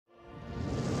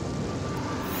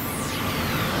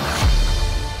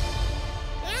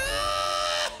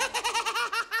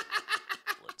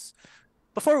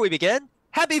Before we begin,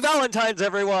 happy Valentine's,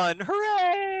 everyone! Hooray!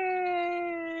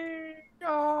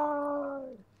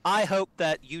 I hope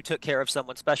that you took care of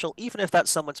someone special, even if that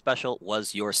someone special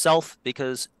was yourself,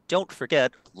 because don't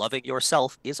forget, loving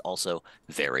yourself is also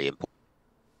very important.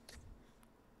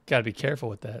 Got to be careful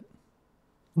with that.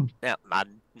 Now,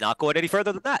 I'm not going any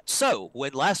further than that. So,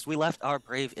 when last we left our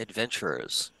brave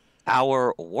adventurers,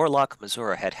 our warlock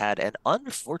Missouri had had an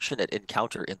unfortunate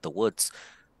encounter in the woods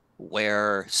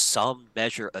where some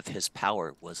measure of his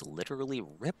power was literally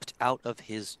ripped out of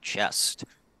his chest.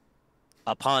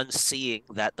 Upon seeing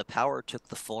that the power took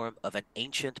the form of an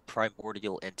ancient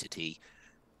primordial entity,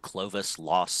 Clovis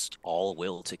lost all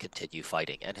will to continue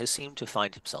fighting and has seemed to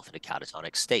find himself in a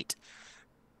catatonic state.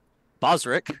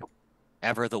 Bozrech,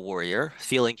 ever the warrior,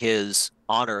 feeling his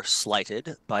honor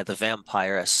slighted by the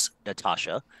vampiress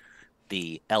Natasha,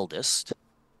 the eldest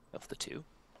of the two,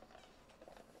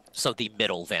 so the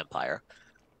middle vampire,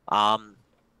 um,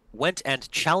 went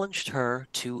and challenged her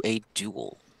to a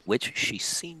duel, which she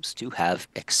seems to have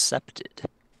accepted.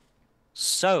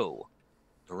 So,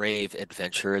 brave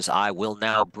adventurers, I will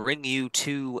now bring you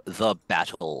to the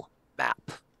battle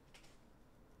map.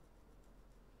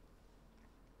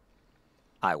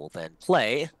 I will then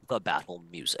play the battle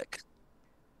music.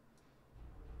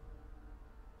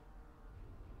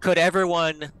 Could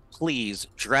everyone please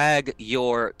drag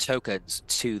your tokens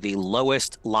to the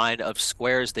lowest line of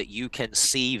squares that you can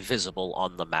see visible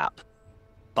on the map?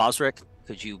 Bozrech,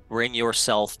 could you bring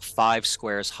yourself 5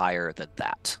 squares higher than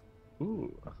that?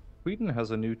 Ooh, Sweden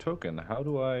has a new token. How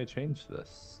do I change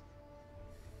this?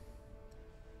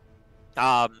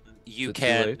 You Is it too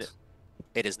can. late?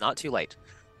 It is not too late.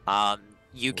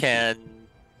 You can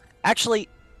actually,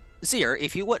 Zir,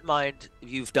 if you wouldn't mind,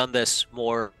 you've done this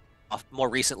more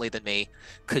recently than me.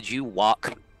 Could you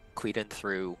walk Queden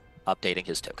through updating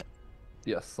his token?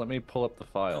 Yes, let me pull up the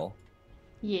file,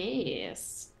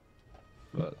 Yes.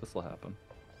 but this will happen.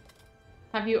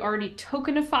 Have you already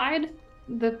tokenified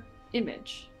the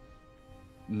image?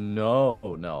 No,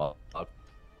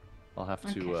 I'll have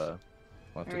Okay. to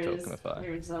tokenify.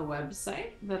 There's a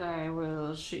website that I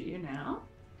will shoot you now.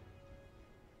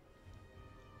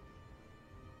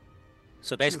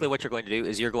 So basically what you're going to do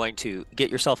is you're going to get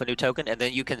yourself a new token, and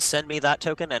then you can send me that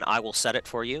token and I will set it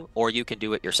for you, or you can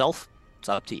do it yourself. It's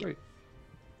up to you. Great.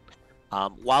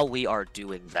 While we are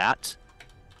doing that,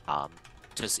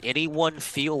 does anyone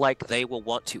feel like they will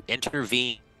want to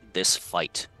intervene in this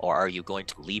fight, or are you going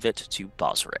to leave it to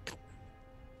Bozrech?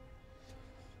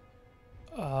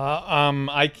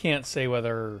 I can't say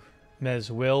whether Mez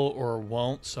will or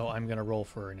won't, so I'm gonna roll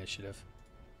for initiative.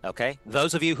 Okay.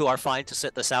 Those of you who are fine to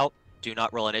sit this out, do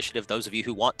not roll initiative. Those of you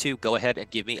who want to, go ahead and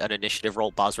give me an initiative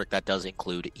roll. Bozrech, that does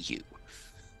include you.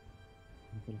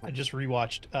 I just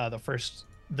rewatched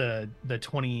the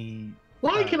 20.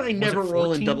 Why can I was it never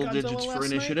roll in 14 double Godzilla digits for last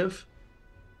night? initiative?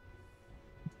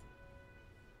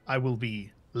 I will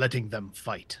be letting them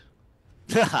fight.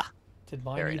 Did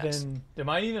mine Very even? nice. Did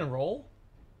mine even roll?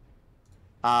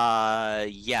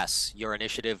 Yes, your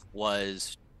initiative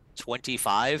was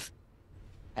 25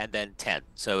 and then 10.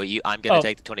 So I'm going to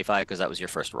take the 25 because that was your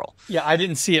first roll. Yeah, I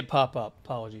didn't see it pop up.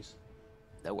 Apologies.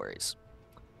 No worries.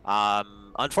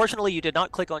 Unfortunately, you did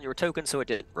not click on your token, so it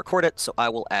didn't record it, so I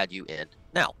will add you in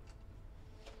now.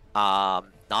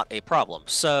 Not a problem.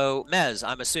 So, Mez,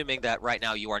 I'm assuming that right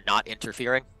now you are not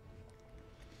interfering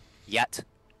yet.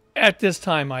 At this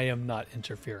time, I am not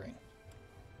interfering.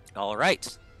 All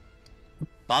right.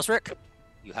 Bozrech,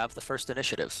 you have the first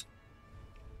initiative.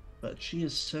 But she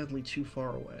is sadly too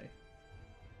far away.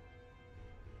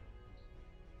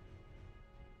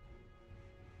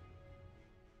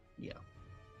 Yeah.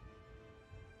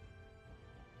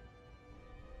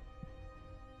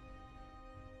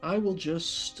 I will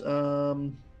just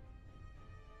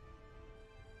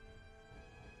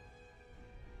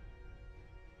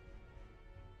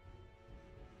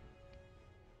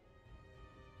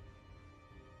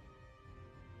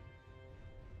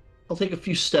I'll take a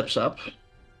few steps up.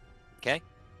 Okay.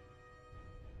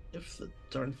 If the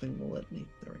darn thing will let me.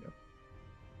 There we go.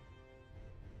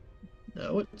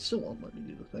 No, it still won't let me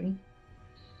do the thing.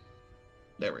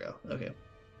 There we go. Okay.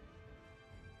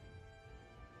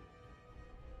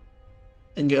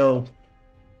 And go.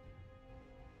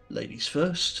 Ladies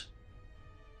first.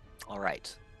 All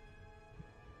right.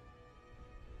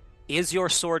 Is your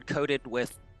sword coated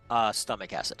with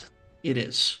stomach acid? It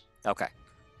is. Okay.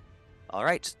 All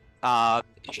right.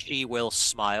 She will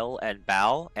smile and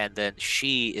bow, and then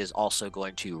she is also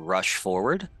going to rush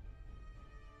forward.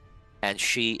 And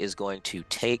she is going to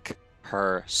take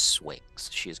her swings.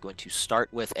 She is going to start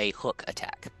with a hook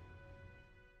attack.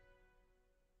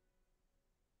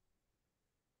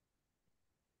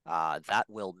 That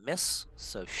will miss,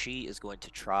 so she is going to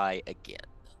try again.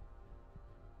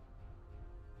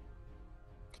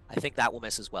 I think that will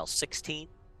miss as well. 16.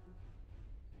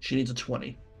 She needs a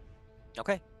 20.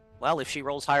 Okay. Well, if she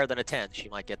rolls higher than a 10, she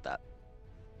might get that.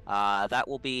 That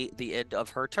will be the end of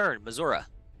her turn. Missoura,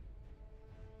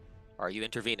 are you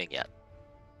intervening yet?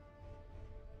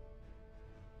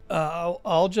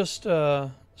 I'll just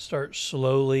start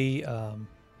slowly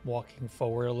walking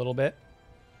forward a little bit.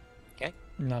 Okay.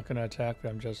 I'm not going to attack, but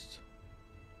I'm just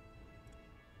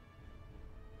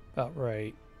about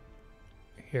right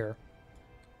here.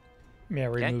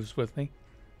 Mary Okay. moves with me.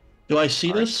 Do I see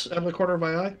All right. this out of the corner of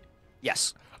my eye?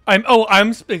 Yes.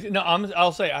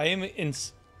 I'll say I am in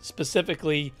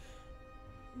specifically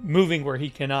moving where he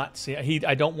cannot see.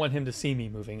 I don't want him to see me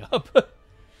moving up.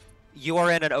 You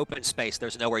are in an open space.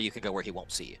 There's nowhere you can go where he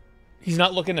won't see you. He's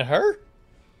not looking at her?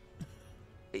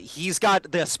 He's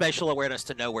got the spatial awareness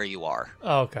to know where you are.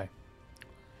 Oh, okay.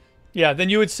 Yeah, then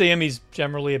you would see him. He's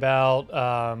generally about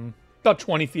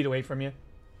 20 feet away from you.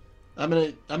 I'm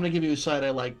gonna give you a side eye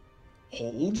like,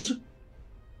 hold.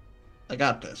 I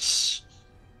got this.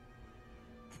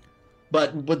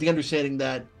 But with the understanding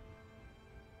that,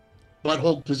 but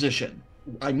hold position.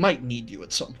 I might need you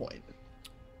at some point.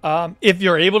 If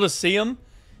you're able to see him,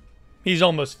 he's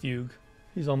almost fugue.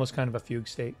 He's almost kind of a fugue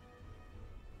state.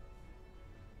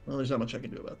 Well, there's not much I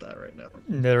can do about that right now.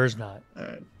 There is not. All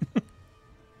right.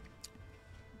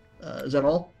 Is that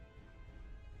all?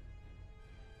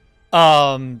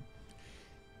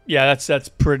 Yeah, that's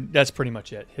pretty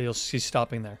much it. He's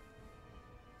stopping there.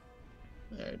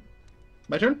 All right.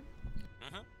 My turn?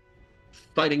 Mhm.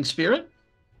 Fighting Spirit.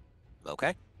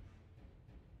 Okay.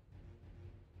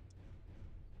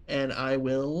 And I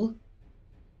will,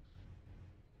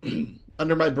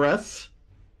 under my breath,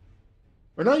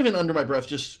 or not even under my breath,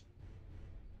 just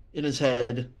in his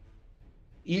head.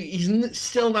 He's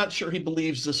still not sure he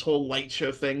believes this whole light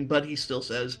show thing, but he still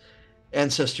says,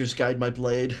 "Ancestors guide my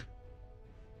blade."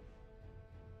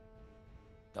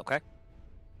 Okay.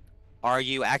 Are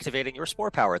you activating your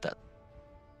spore power then?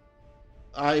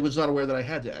 I was not aware that I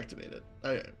had to activate it.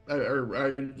 I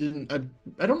didn't.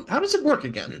 I don't. How does it work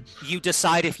again? You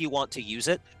decide if you want to use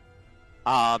it,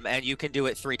 and you can do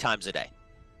it 3 times a day.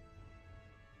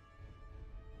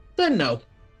 Then no.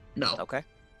 Okay.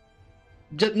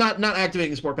 Just not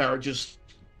activating sport power. Just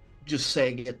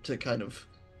saying it to kind of.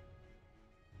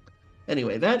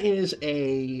 Anyway, that is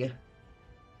a.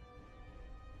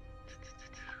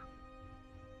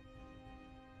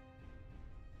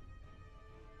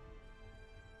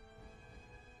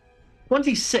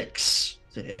 $26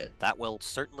 to hit. That will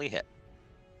certainly hit.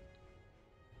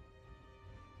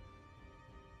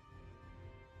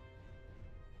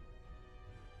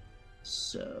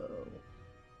 So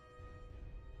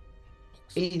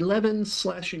 11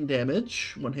 slashing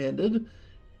damage, one-handed,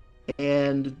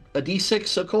 and a d6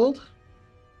 so cold.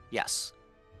 Yes.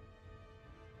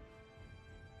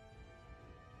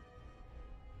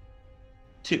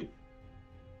 Two.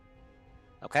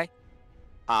 Okay.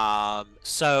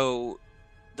 So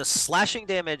the slashing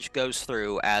damage goes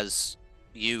through as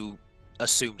you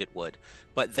assumed it would,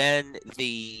 but then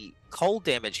the cold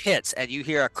damage hits and you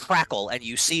hear a crackle and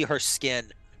you see her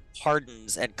skin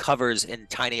hardens and covers in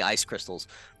tiny ice crystals,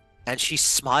 and she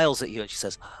smiles at you and she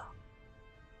says,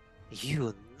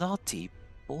 "You naughty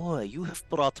boy, you have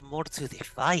brought more to the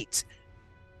fight."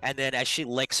 And then as she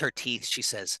licks her teeth, she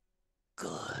says,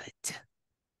 "Good.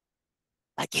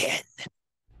 Again."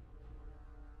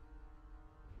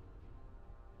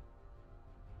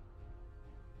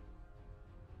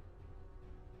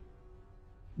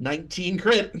 19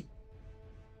 crit.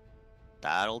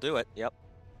 That'll do it. Yep.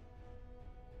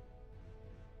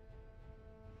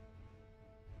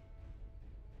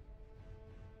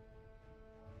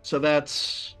 So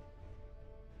that's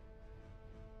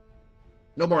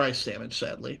no more ice damage,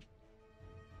 sadly.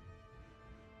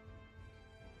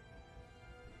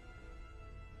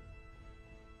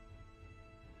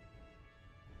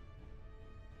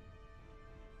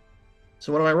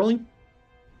 So what am I rolling?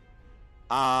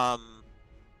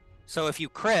 So if you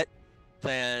crit,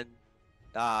 then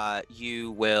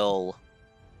you will.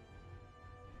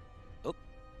 Oh,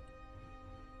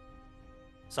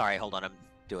 sorry. Hold on. I'm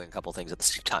doing a couple things at the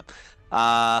same time.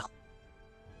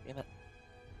 Damn it.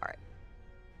 All right,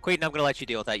 Queen. I'm gonna let you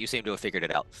deal with that. You seem to have figured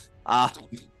it out. Go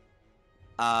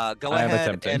I am ahead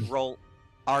attempting. and roll.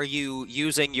 Are you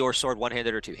using your sword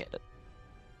one-handed or two-handed?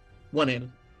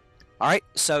 One-handed. All right.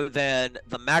 So then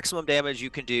the maximum damage you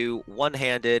can do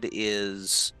one-handed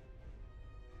is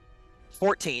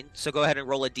 14. So go ahead and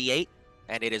roll a d8,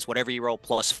 and it is whatever you roll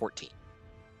plus 14.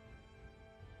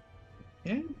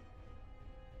 Yeah.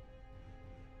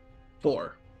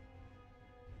 4.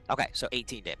 Okay, so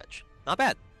 18 damage. Not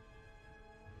bad.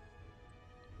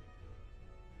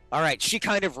 All right, she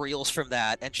kind of reels from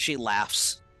that and she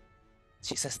laughs.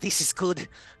 She says, "This is good.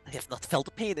 I have not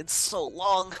felt pain in so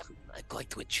long. I'm going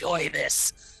to enjoy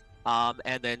this."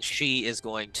 And then she is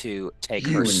going to take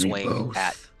You her and me swing both.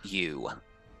 at you.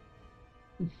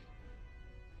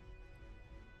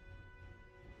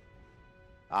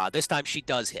 This time she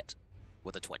does hit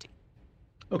with a 20.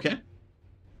 Okay.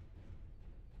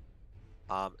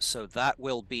 So that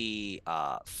will be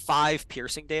 5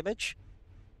 piercing damage.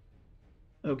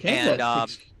 Okay, And that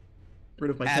takes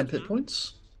rid of my at- 10 hit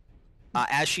points.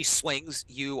 As she swings,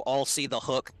 you all see the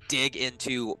hook dig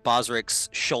into Bozrich's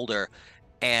shoulder,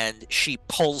 and she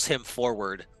pulls him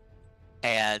forward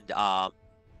and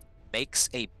makes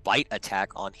a bite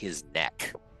attack on his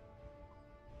neck,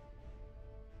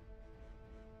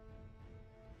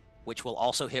 which will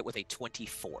also hit with a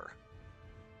 24.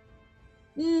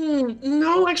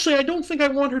 No, actually, I don't think I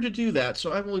want her to do that,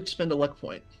 so I will expend a luck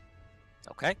point.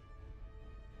 Okay.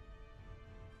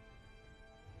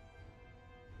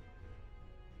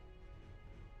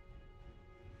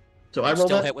 So I You roll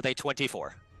still that. hit with a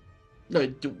 24. No,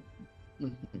 do.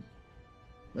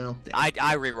 Well, damn.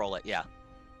 I re-roll it, yeah.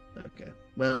 Okay.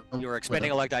 Well, You were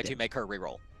expending a luck die to damn. make her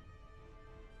re-roll.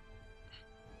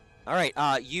 All right,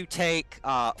 you take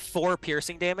 4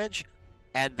 piercing damage,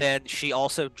 and then she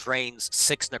also drains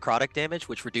 6 necrotic damage,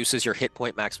 which reduces your hit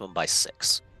point maximum by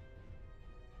 6.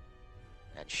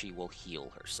 And she will heal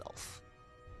herself.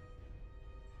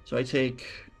 So I take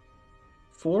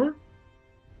 4.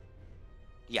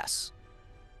 Yes.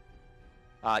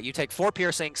 You take 4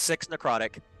 piercing, 6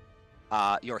 necrotic.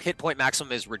 Your hit point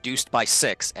maximum is reduced by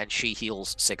 6, and she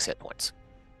heals 6 hit points.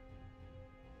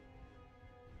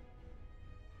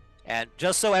 And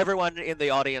just so everyone in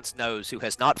the audience knows who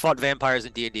has not fought vampires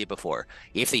in D&D before,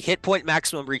 if the hit point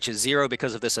maximum reaches 0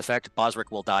 because of this effect,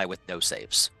 Bozrech will die with no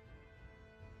saves.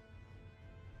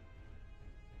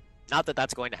 Not that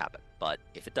that's going to happen, but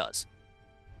if it does.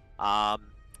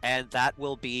 And that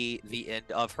will be the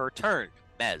end of her turn.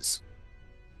 Mez.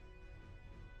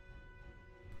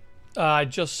 I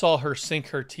just saw her sink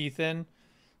her teeth in,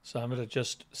 so I'm gonna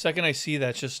just second I see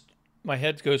that, just my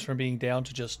head goes from being down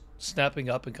to just snapping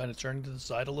up and kind of turning to the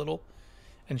side a little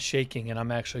and shaking, and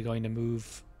I'm actually going to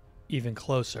move even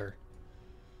closer.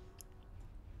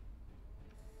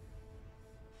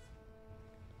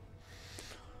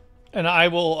 And I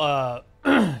will,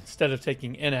 instead of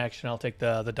taking inaction, I'll take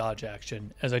the dodge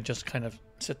action as I just kind of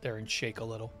sit there and shake a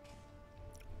little.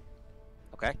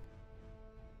 Okay.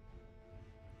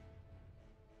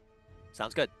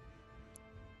 Sounds good.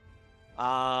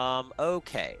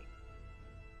 Okay.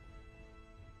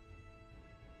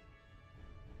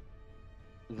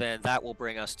 Then that will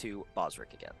bring us to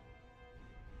Bozrech again.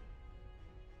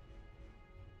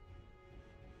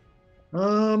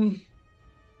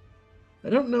 I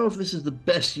don't know if this is the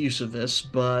best use of this,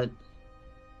 but I'm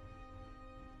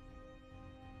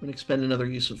gonna expend another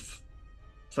use of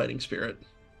fighting spirit.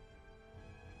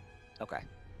 Okay.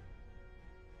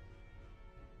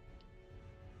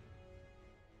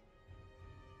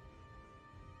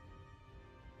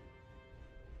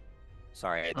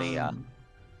 Sorry, the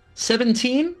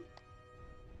 17.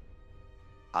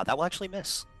 that will actually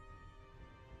miss.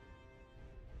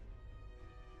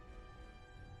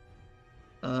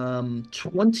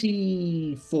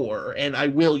 24, and I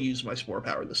will use my spore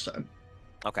power this time.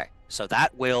 Okay, so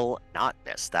that will not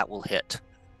miss. That will hit.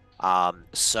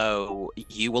 So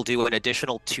you will do an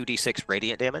additional 2d6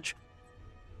 radiant damage.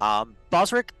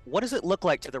 Bozrech, what does it look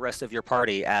like to the rest of your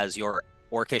party as your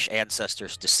orcish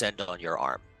ancestors descend on your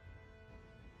arm?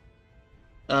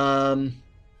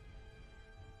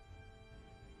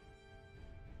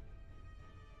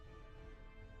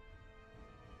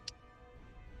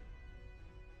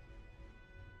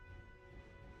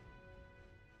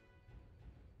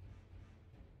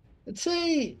 I'd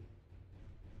say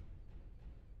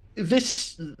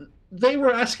this. They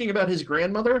were asking about his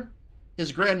grandmother.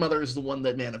 His grandmother is the one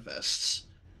that manifests.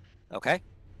 Okay.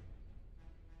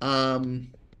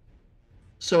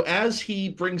 So as he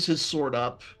brings his sword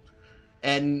up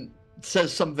and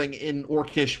says something in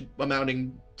Orcish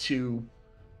amounting to,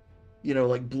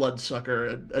 like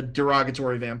bloodsucker, a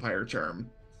derogatory vampire term,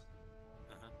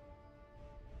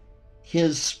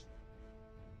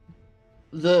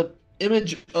 the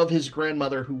image of his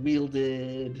grandmother who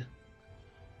wielded,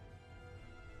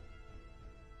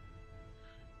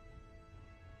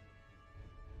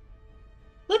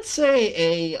 let's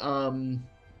say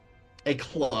a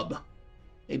club,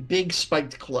 a big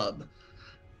spiked club,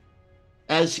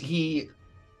 as he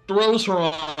throws her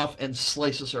off and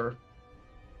slices her.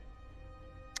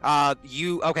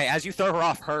 Okay, as you throw her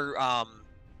off, her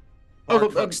Oh,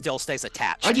 barbed hook still stays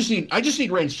attached. I just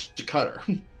need range to cut her.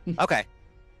 Okay.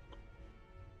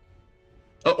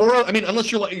 Or I mean,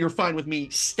 unless you're fine with me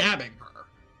stabbing her.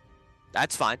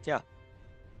 That's fine, yeah.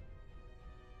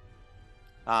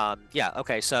 Yeah,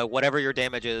 okay, so whatever your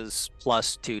damage is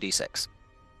plus 2d6.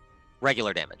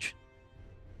 Regular damage.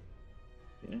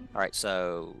 Yeah. Alright,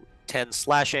 so 10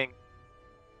 slashing.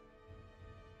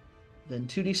 Then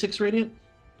 2d6 radiant.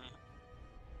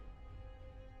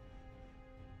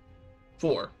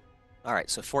 4. Alright,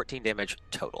 so 14 damage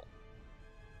total.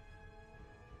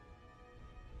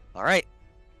 Alright.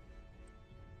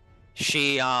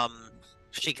 She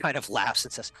kind of laughs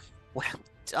and says, "Well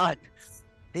done.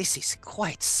 This is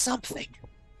quite something."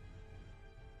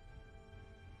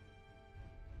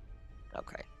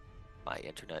 Okay. My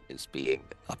internet is being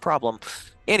a problem.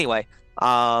 Anyway,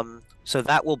 so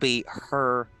that will be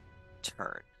her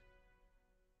turn.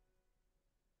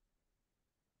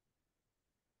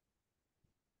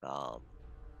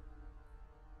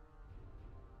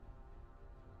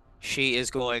 She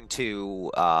is going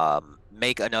to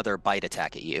make another bite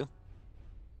attack at you.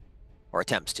 Or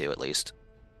attempts to, at least.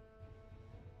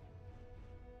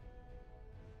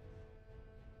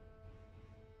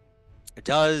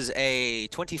 Does a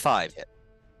 25 hit?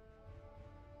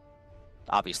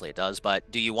 Obviously it does, but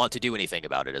do you want to do anything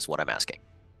about it is what I'm asking.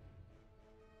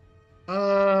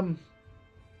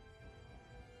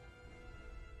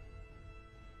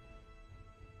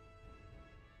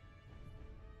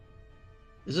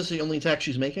 Is this the only attack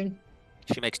she's making?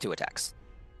 She makes 2 attacks.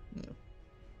 Yeah.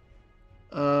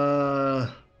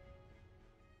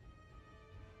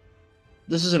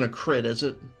 This isn't a crit, is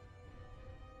it?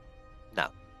 No.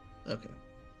 Okay.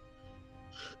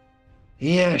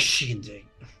 Yeah, she did.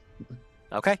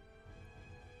 Okay.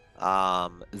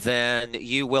 Then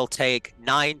you will take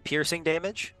 9 piercing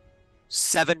damage,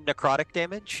 7 necrotic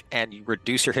damage, and you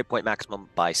reduce your hit point maximum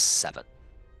by 7.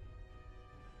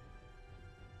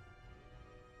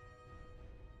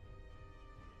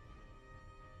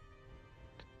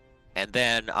 And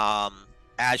then,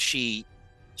 as she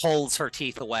pulls her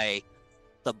teeth away,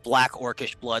 the black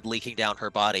orcish blood leaking down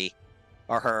her body,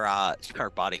 or her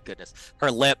body, goodness, her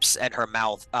lips and her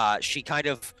mouth, she kind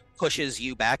of pushes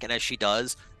you back, and as she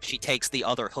does, she takes the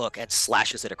other hook and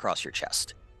slashes it across your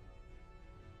chest.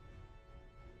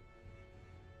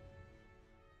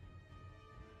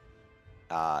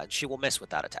 She will miss with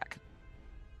that attack.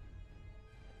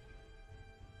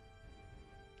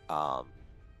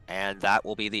 And that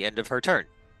will be the end of her turn.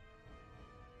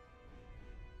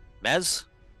 Mez?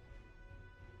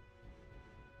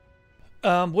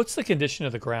 What's the condition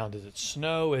of the ground? Is it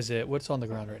snow? What's on the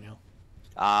ground right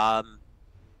now?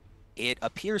 It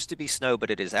appears to be snow, but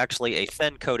it is actually a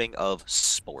thin coating of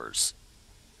spores.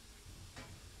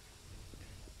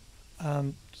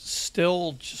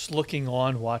 Still just looking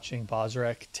on, watching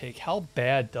Bozrech take. How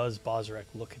bad does Bozrech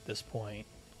look at this point?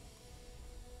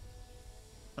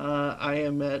 I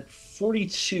am at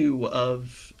 42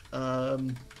 of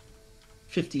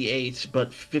 58,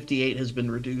 but 58 has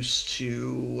been reduced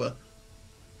to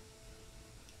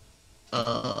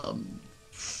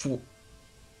Well,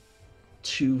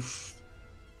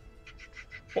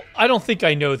 I don't think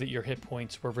I know that your hit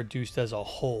points were reduced as a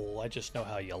whole. I just know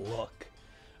how you look.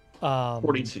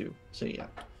 42. So yeah.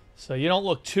 So you don't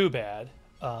look too bad,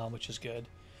 which is good.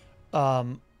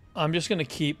 I'm just gonna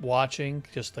keep watching,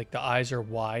 just like the eyes are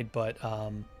wide, but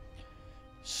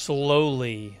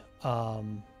slowly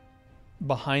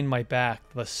behind my back,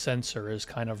 the sensor is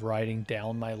kind of riding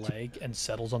down my leg and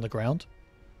settles on the ground.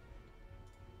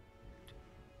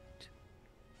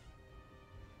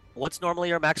 What's normally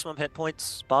your maximum hit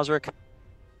points, Bozrech?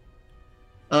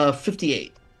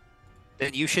 58.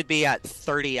 Then you should be at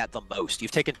 30 at the most.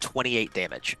 You've taken 28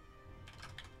 damage.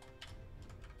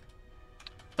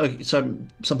 Okay, so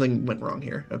something went wrong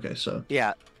here. Okay, so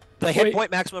Yeah. The hit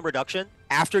point maximum reduction,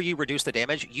 after you reduce the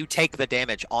damage, you take the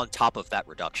damage on top of that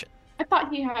reduction. I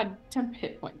thought he had temp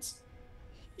hit points.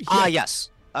 Yes.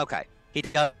 Okay. He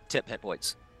does tip hit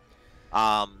points.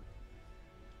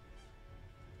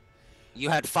 You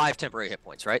had 5 temporary hit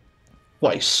points, right?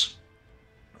 twice.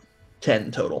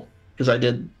 10 total. Because I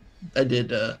did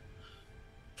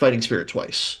Fighting Spirit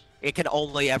twice. It can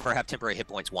only ever have temporary hit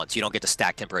points once. You don't get to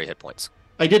stack temporary hit points.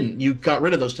 I didn't. You got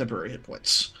rid of those temporary hit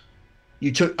points.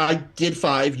 I did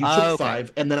 5, you took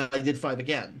 5, and then I did 5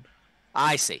 again.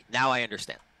 I see. Now I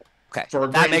understand. Okay. For a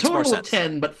that grand makes more total of sense.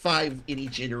 10, but 5 in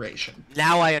each iteration.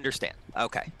 Now I understand.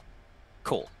 Okay.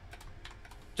 Cool.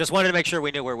 Just wanted to make sure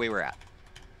we knew where we were at.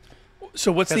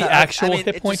 So what's the 'Cause actual I mean,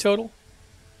 hit it point just- total?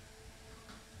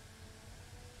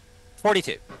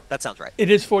 42. That sounds right. It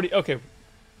is 40. Okay.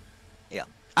 Yeah.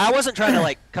 I wasn't trying to,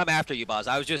 like, come after you, Boz.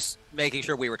 I was just making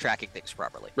sure we were tracking things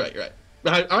properly. Right.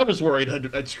 I was worried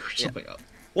I'd screw something up.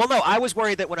 Well, no, I was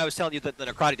worried that when I was telling you that the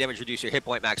necrotic damage reduced your hit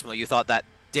point maximum, you thought that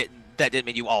didn't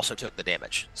mean you also took the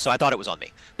damage. So I thought it was on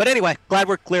me. But anyway, glad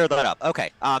we're clear that up.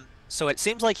 Okay. So it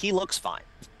seems like he looks fine.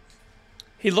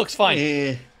 He looks fine.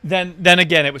 Eh. Then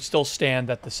again, it would still stand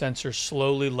that the sensor's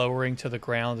slowly lowering to the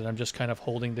ground, and I'm just kind of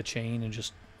holding the chain and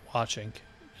just watching,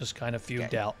 just kind of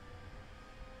fugued out.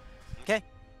 Okay.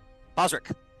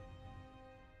 Bozrech.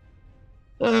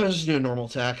 Let's just do a normal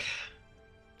attack.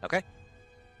 Okay.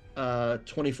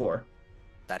 24.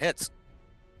 That hits.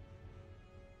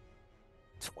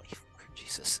 24.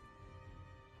 Jesus.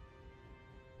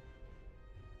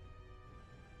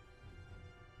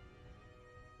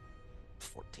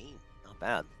 Not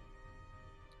bad.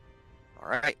 All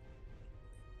right.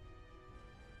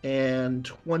 And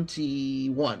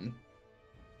 21.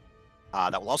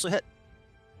 That will also hit.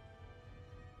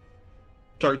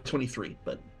 Sorry, 23,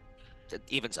 but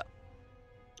Even so.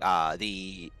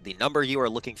 The number you are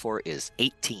looking for is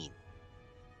 18.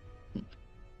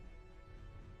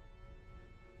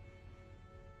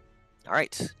 All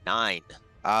right, 9.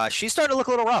 She's starting to look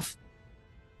a little rough.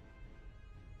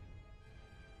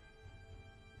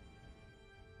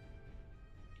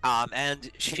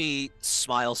 And she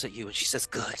smiles at you and she says,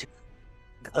 "Good,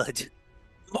 good."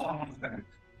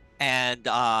 And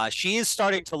she is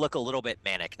starting to look a little bit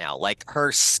manic now. Like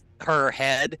her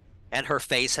head and her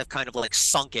face have kind of like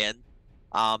sunk in.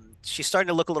 She's starting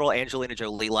to look a little Angelina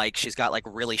Jolie like. She's got like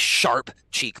really sharp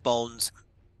cheekbones.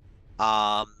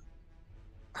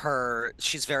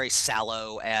 She's very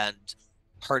sallow, and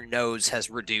her nose has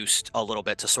reduced a little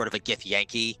bit to sort of a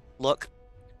Githyanki look.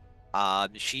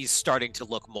 She's starting to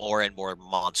look more and more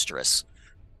monstrous.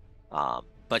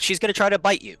 But she's going to try to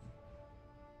bite you.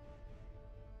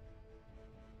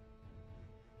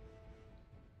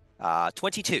 Uh,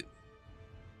 22.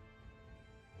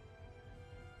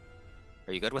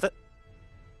 Are you good with it?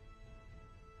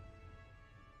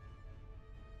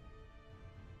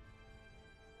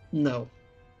 no.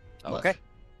 Okay.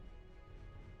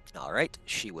 All right.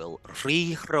 She will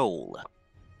re-roll.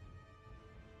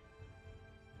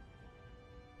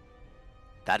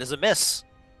 That is a miss.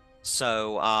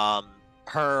 So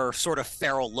her sort of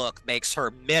feral look makes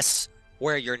her miss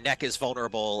where your neck is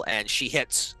vulnerable, and she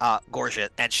hits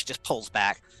Gorget, and she just pulls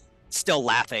back, still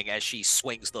laughing as she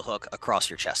swings the hook across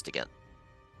your chest again.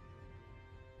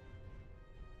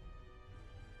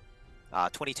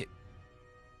 22.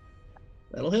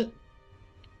 That'll hit.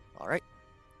 All right.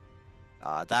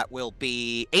 That will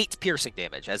be 8 piercing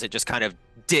damage as it just kind of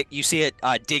you see it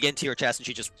dig into your chest, and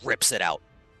she just rips it out.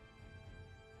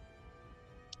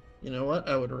 You know what?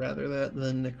 I would rather that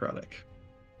than necrotic.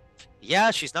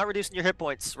 Yeah, she's not reducing your hit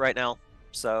points right now.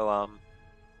 So,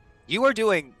 you are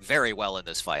doing very well in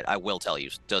this fight, I will tell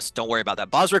you. Just don't worry about that.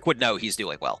 Bozrech would know he's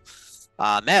doing well.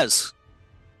 Mez.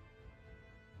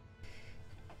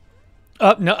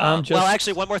 No, I'm just... Well,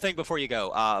 actually, one more thing before you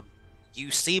go.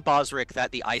 You see, Bozrech, that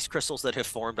the ice crystals that have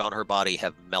formed on her body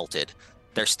have melted.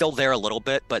 They're still there a little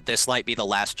bit, but this might be the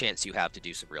last chance you have to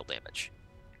do some real damage.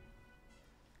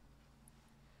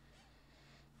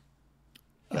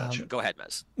 Gotcha. Go ahead,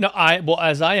 Mez. No,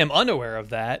 as I am unaware of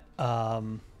that,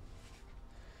 and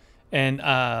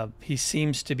he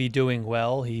seems to be doing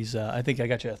well. He's, I think I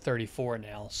got you at 34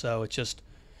 now, so it's just,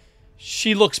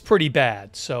 she looks pretty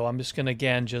bad. So I'm just gonna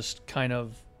again just kind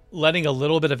of letting a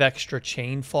little bit of extra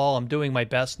chain fall. I'm doing my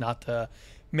best not to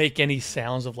make any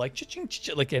sounds of like cha-ching,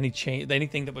 cha-ching, like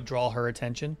anything that would draw her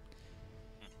attention.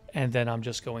 And then I'm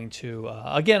just going to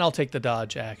again, I'll take the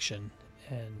dodge action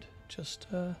and just.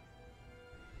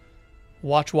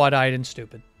 Watch wide-eyed and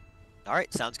stupid. All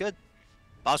right, sounds good.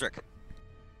 Bozrech.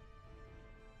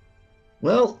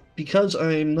 Well, because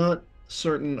I'm not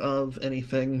certain of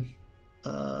anything,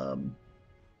 I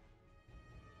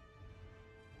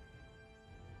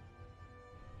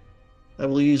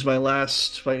will use my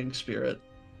last fighting spirit.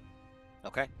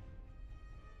 Okay.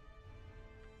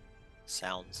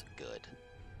 Sounds good.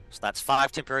 So that's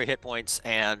 5 temporary hit points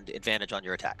and advantage on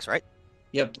your attacks, right?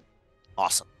 Yep.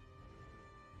 Awesome.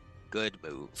 Good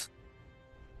move.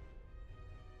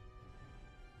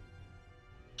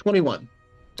 21.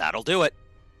 That'll do it.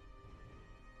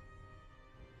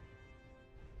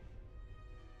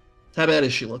 How bad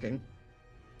is she looking?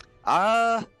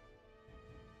 Not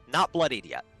bloodied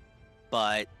yet,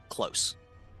 but close.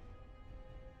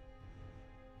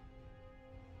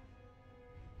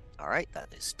 All right,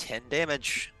 that is 10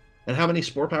 damage. And how many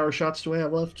spore power shots do I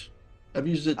have left? I've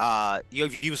used it.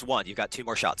 You've used 1. You've got 2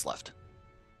 more shots left.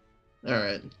 All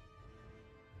right.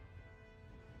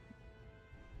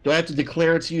 Do I have to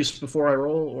declare its use before I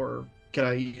roll, or can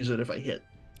I use it if I hit?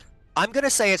 I'm gonna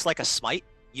say it's like a smite.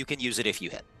 You can use it if you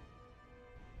hit.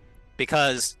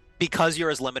 Because you're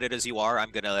as limited as you are,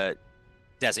 I'm gonna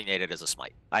designate it as a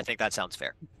smite. I think that sounds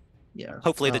fair. Yeah.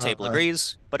 Hopefully the table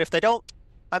agrees, but if they don't,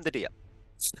 I'm the DM.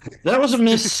 That was a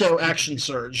miss, so action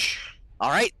surge. All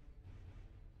right.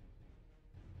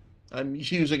 I'm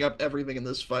using up everything in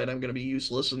this fight. I'm going to be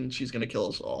useless, and she's going to kill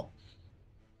us all.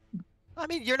 I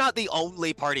mean, you're not the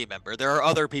only party member. There are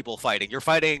other people fighting. You're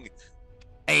fighting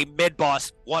a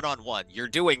mid-boss one-on-one. You're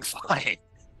doing fine.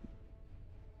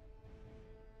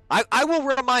 I will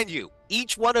remind you,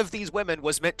 each one of these women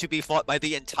was meant to be fought by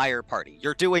the entire party.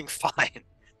 You're doing fine.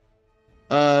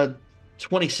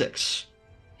 26.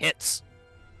 Hits.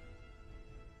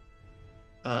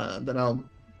 Then I'll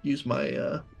use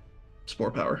my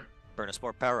spore power. Burn a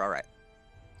sport power. All right.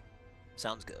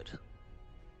 Sounds good.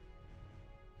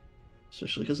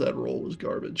 Especially because that roll was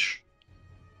garbage.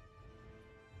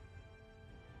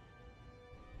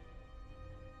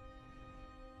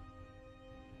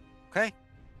 Okay.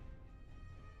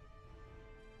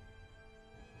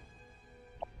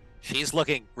 She's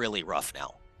looking really rough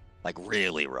now. Like,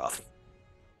 really rough.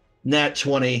 Nat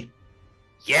 20.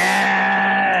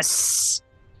 Yes!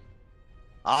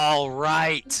 All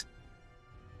right.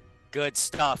 Good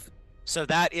stuff. So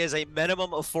that is a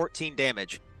minimum of 14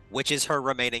 damage, which is her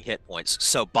remaining hit points.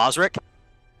 So, Bozrech,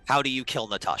 how do you kill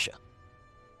Natasha?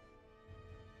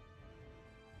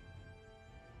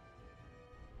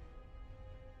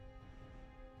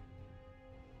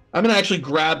 I'm gonna actually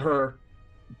grab her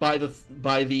by the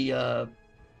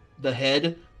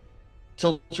head,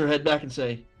 tilt her head back, and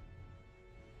say,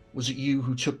 "Was it you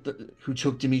who took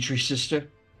Dimitri's sister?"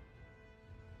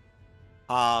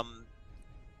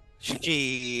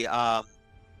 She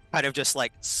kind of just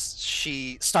like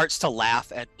she starts to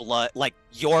laugh, and blood, like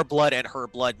your blood and her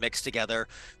blood mixed together,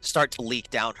 start to leak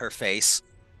down her face.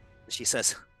 She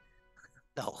says,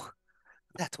 "No,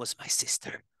 that was my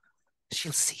sister.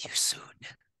 She'll see you soon."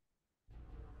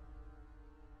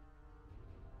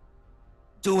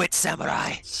 Do it,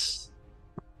 samurai.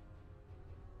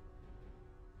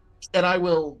 And I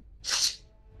will, so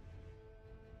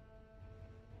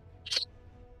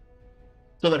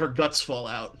that her guts fall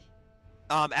out.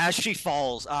 As she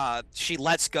falls, she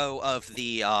lets go of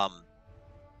the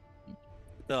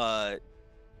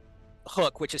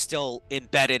hook, which is still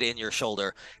embedded in your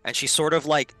shoulder, and she sort of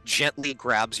like gently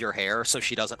grabs your hair so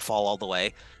she doesn't fall all the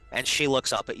way. And she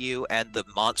looks up at you, and the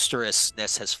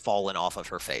monstrousness has fallen off of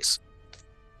her face.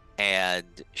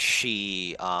 And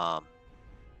she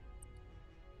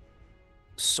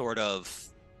sort of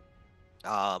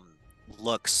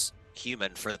looks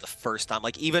human for the first time,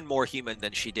 like even more human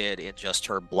than she did in just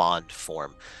her blonde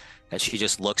form. And she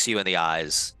just looks you in the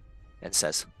eyes and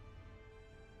says,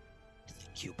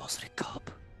 "Thank you, Bozrech Cub."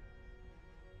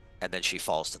 And then she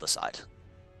falls to the side.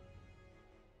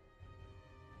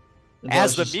 And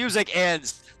As Boz the music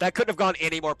ends, that couldn't have gone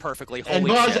any more perfectly. and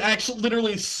Holy Boz shit. actually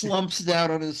literally slumps down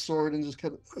on his sword and just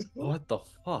kind of. What the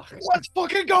fuck? Let's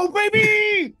fucking go,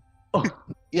 baby!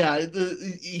 Yeah,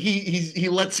 he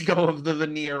lets go of the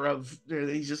veneer of.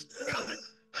 He's just.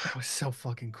 That was so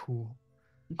fucking cool.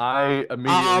 I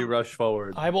immediately rush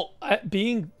forward.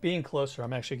 Being closer,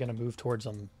 I'm actually going to move towards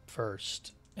them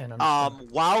first. And I'm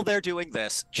While they're doing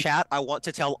this, chat, I want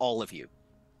to tell all of you,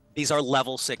 these are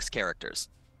level 6 characters.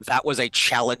 That was a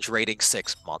challenge rating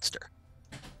 6 monster.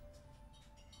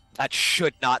 That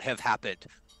should not have happened.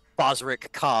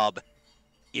 Bozrech Cobb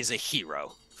is a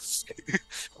hero.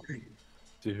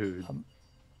 Dude.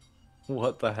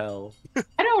 What the hell?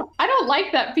 I don't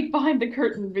like that peek behind the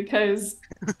curtain because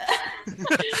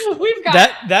we've got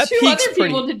that two peek's other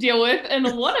people to deal with,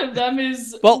 and one of them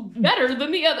is better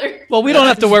than the other. Well, we don't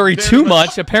have to worry too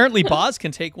much. Apparently, Boz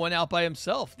can take one out by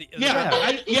himself.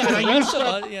 I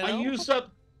used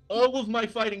up all of my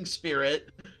fighting spirit,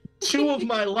 2 of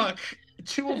my luck,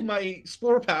 2 of my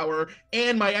spore power,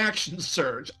 and my action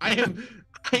surge. I am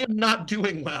not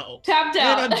doing well. Tapped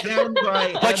out. And I'm down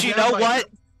by. But you know what?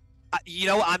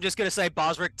 I'm just going to say,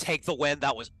 Bozrech, take the win.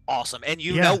 That was awesome. And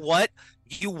you know what?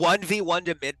 You 1v1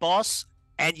 to mid-boss,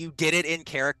 and you did it in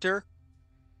character.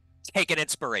 Take an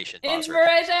inspiration, Bozrech.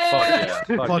 Inspiration! Fuck yeah.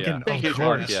 Fuck Fucking yeah. of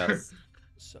course. Yes.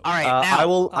 So, All right,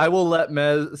 now, I will let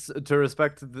Mez, to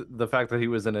respect the fact that he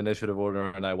was in initiative order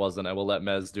and I wasn't, I will let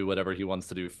Mez do whatever he wants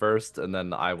to do first, and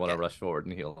then I want to rush forward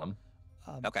and heal him.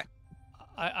 okay.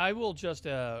 I will just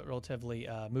relatively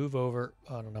move over.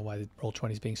 I don't know why the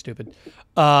Roll20 is being stupid.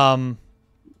 I'll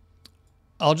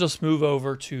just move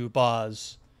over to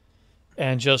Boz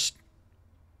and just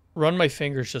run my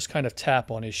fingers, just kind of tap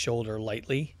on his shoulder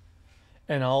lightly,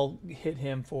 and I'll hit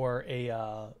him for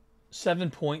a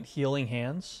 7-point healing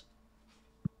hands.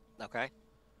 Okay.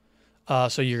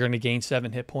 So you're going to gain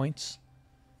 7 hit points.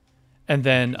 And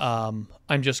then I'm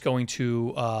just going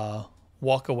to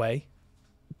walk away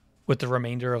with the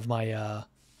remainder of my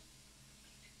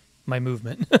my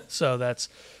movement. So that's,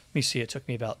 let me see, it took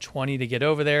me about 20 to get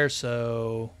over there,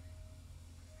 so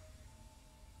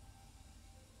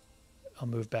I'll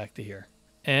move back to here.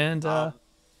 And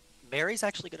Mary's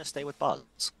actually going to stay with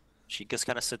Buzz. She just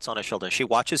kind of sits on his shoulder. She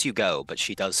watches you go, but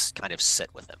she does kind of sit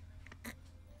with him.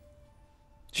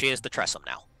 She is the Tressum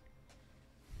now.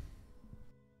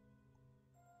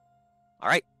 All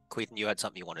right, Quethan, you had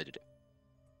something you wanted to do.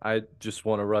 I just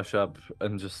want to rush up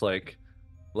and just like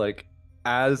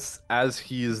as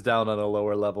he is down on a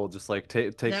lower level, just like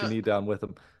take Now- the knee down with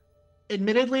him.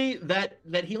 Admittedly, that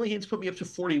healing hands put me up to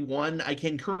 41. I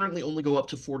can currently only go up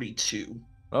to 42.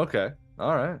 Okay,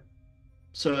 all right.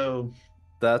 So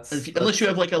That's unless you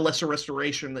have like a lesser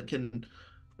restoration that can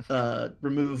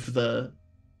remove the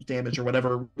damage or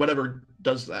whatever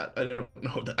does that. I don't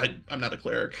know. I'm not a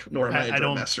cleric, nor am I a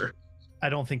Dread Master. I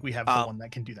don't think we have the one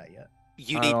that can do that yet.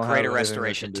 You I need don't have greater anything that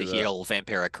restoration can to do that. heal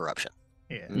vampiric corruption.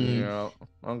 Yeah. Yeah.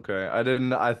 Okay. I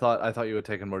didn't. I thought you had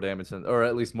taken more damage than, or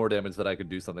at least more damage that I could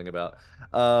do something about.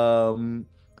 I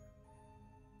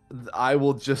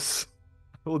will just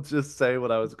say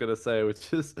what I was gonna say,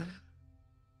 which is that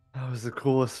was the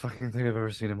coolest fucking thing I've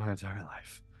ever seen in my entire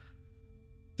life.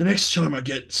 The next time I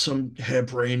get some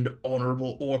harebrained,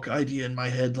 honorable orc idea in my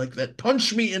head like that,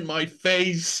 punch me in my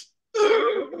face.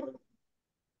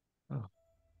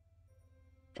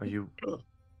 Are you?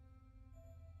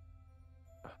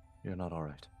 You're not all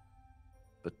right.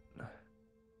 But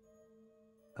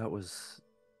that was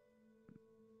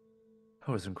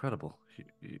incredible.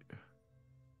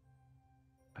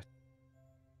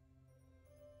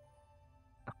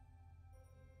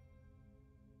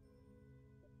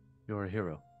 You're a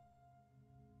hero.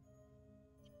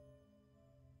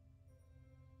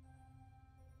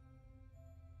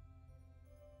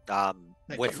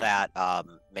 With that,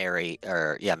 Mary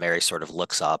sort of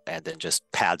looks up and then just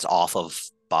pads off of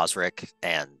Bozrech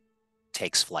and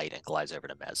takes flight and glides over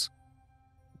to Mez.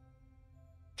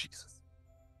 Jesus.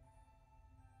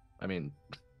 I mean,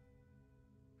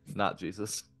 not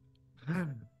Jesus.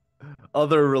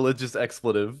 Other religious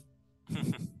expletive.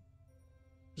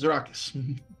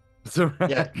 Zarakis.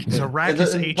 Yeah.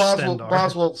 Zarakis H. Stendar.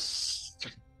 Boswell.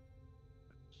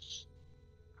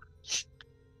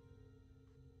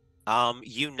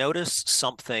 You notice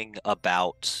something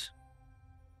about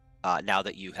now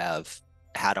that you have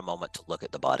had a moment to look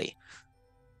at the body,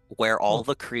 where all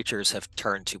the creatures have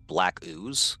turned to black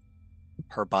ooze,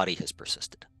 her body has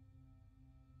persisted.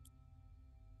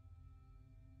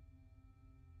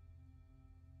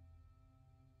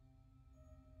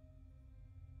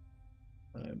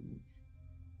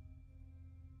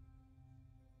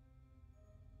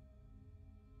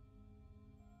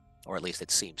 Or at least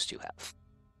it seems to have.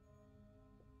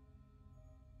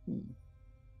 I'm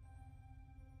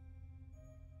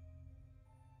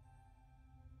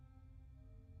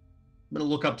gonna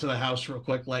look up to the house real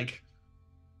quick, like,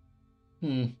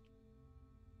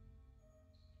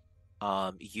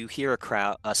 You hear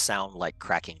a sound like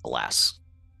cracking glass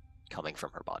coming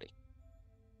from her body.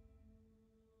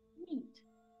 Neat.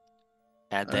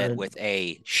 And then with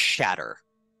a shatter,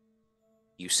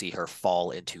 you see her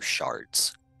fall into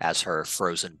shards as her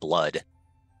frozen blood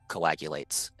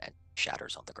coagulates and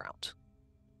shatters on the ground.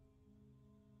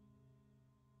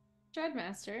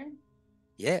 Dreadmaster.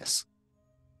 Yes.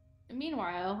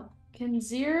 Meanwhile, can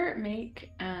Zir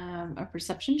make a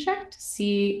perception check to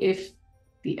see if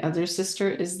the other sister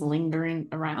is lingering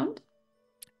around?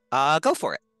 Go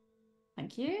for it.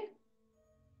 Thank you.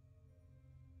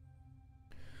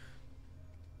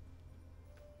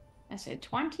 I said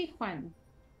 21.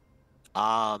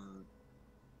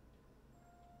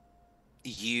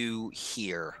 You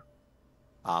hear,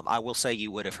 I will say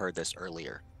you would have heard this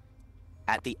earlier.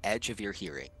 At the edge of your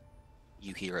hearing,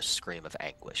 you hear a scream of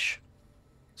anguish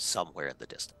somewhere in the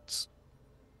distance.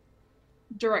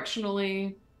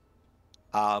 Directionally.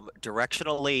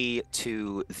 Directionally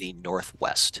to the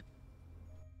northwest.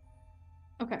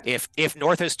 Okay. If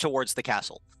north is towards the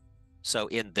castle, so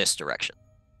in this direction.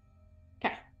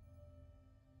 Okay.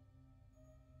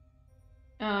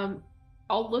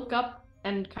 I'll look up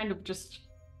and kind of just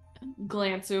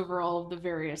glance over all of the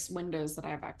various windows that I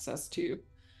have access to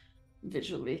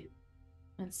visually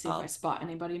and see if I spot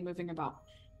anybody moving about.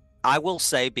 I will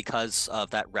say, because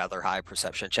of that rather high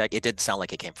perception check, it didn't sound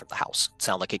like it came from the house. It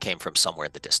sounded like it came from somewhere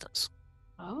in the distance.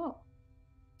 Oh.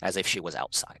 As if she was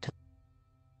outside.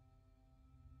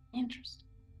 Interesting.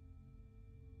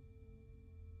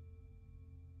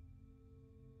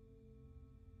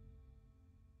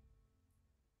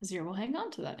 Azir will hang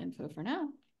on to that info for now.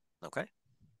 Okay.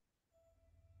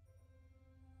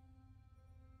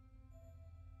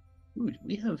 Ooh,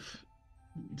 we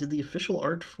did the official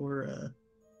art for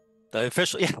The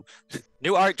official, yeah.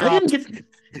 New art I dropped.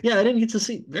 didn't get to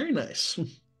see. Very nice. Yeah.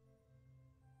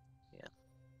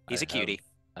 He's a cutie.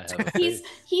 I have a He's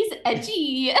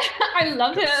edgy. I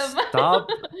love him. Stop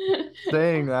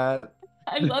saying that.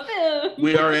 I love him.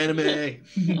 We are anime.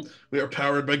 We are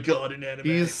powered by God in anime.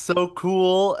 He's so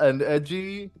cool and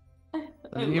edgy.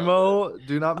 I Nemo,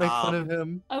 do not make fun of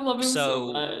him. I love him so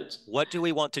So, much. what do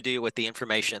we want to do with the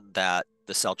information that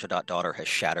the Cel Tradat daughter has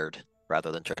shattered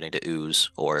rather than turning to ooze,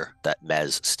 or that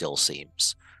Mez still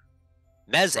seems?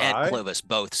 Mez and Cry? Clovis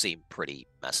both seem pretty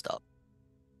messed up.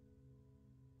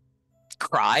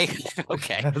 Cry?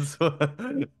 Okay. That's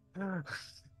what...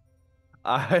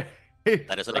 I.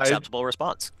 That is an acceptable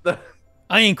response.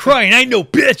 I ain't crying. I ain't no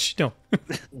bitch. No.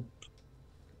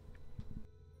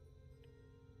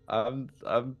 I'm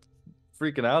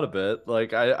freaking out a bit.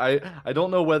 Like I don't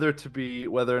know whether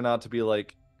or not to be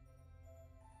like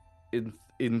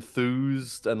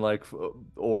enthused and like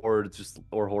or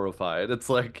horrified. It's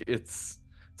like it's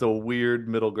a weird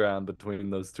middle ground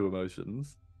between those two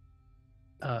emotions.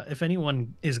 If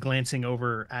anyone is glancing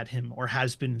over at him or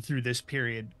has been through this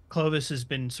period, Clovis has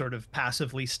been sort of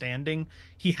passively standing.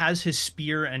 He has his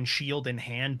spear and shield in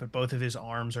hand, but both of his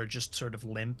arms are just sort of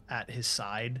limp at his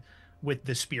side, with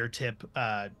the spear tip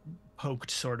poked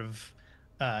sort of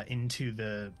into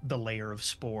the layer of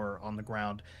spore on the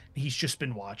ground. He's just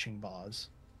been watching Boz.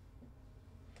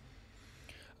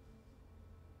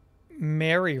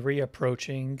 Mary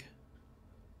reapproaching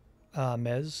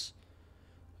Mez.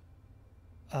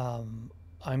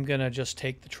 I'm gonna just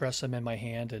take the tressum in my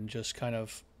hand and just kind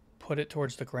of put it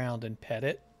towards the ground and pet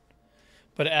it.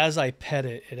 But as I pet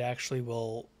it, it actually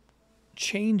will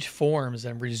change forms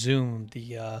and resume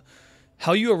the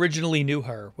how you originally knew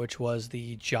her, which was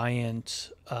the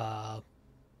giant,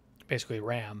 basically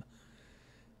ram,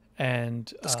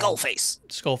 and The skull face.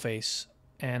 skull face.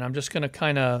 And I'm just gonna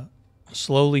kind of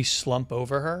slowly slump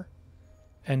over her,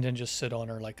 and then just sit on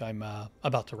her like I'm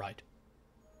about to ride.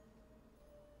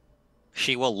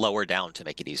 She will lower down to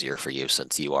make it easier for you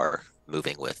since you are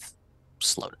moving with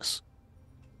slowness.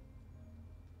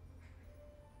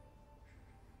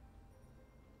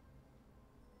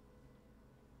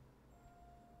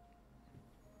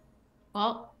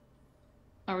 Well,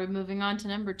 are we moving on to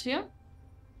number 2?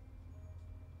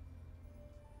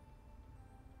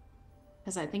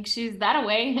 Because I think she's that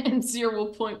away, and Seer will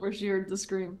point where she heard the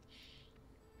scream.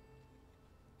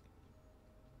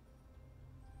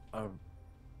 Are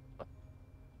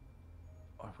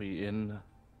we in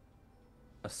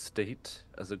a state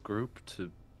as a group to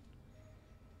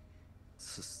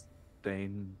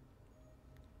sustain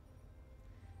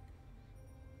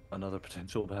another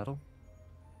potential battle?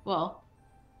 Well,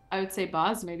 I would say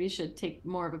Boz maybe should take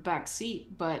more of a back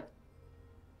seat, but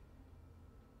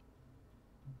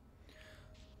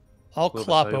I'll Clovis,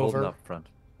 clop how you holding over. up front?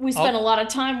 we spent a lot of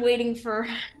time waiting for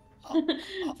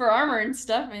for armor and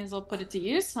stuff. May as well put it to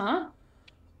use, huh?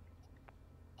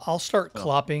 I'll start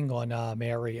clopping on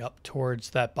Mary up towards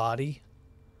that body.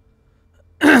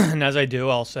 And as I do,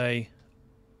 I'll say,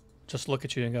 just look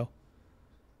at you and go,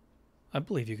 I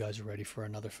believe you guys are ready for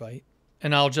another fight.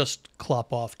 And I'll just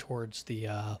clop off towards the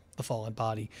fallen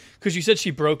body. Because you said she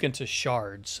broke into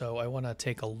shards, so I want to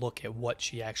take a look at what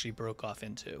she actually broke off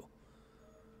into.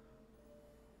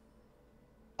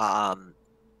 As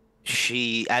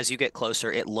you get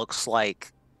closer, it looks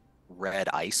like red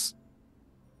ice.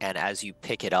 And as you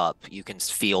pick it up, you can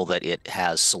feel that it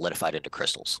has solidified into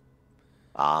crystals.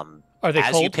 Are they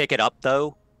as cold? you pick it up,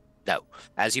 though, no.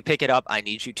 As you pick it up, I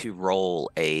need you to roll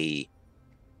we'll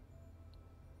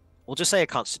just say a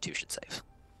Constitution save.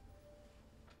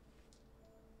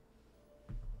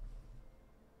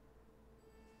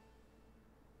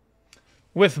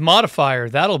 With modifier,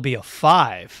 that'll be a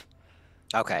 5.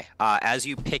 Okay. As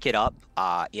you pick it up,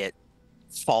 it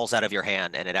falls out of your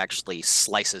hand and it actually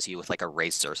slices you with like a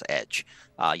razor's edge.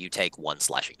 You take 1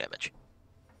 slashing damage.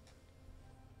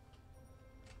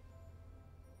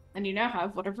 And you now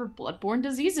have whatever bloodborne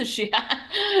diseases she had.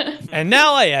 And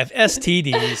now I have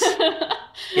STDs.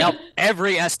 Yep,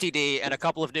 every STD and a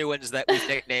couple of new ones that we've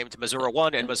nicknamed Missouri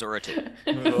 1 and Missouri 2.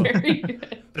 Very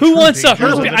good. Who wants a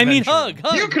Here's an herpes? I mean,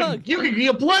 adventure. hug. You could be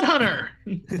a blood hunter.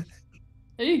 There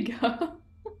you go.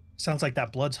 Sounds like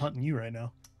that blood's hunting you right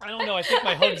now. I don't know. I think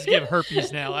my hugs give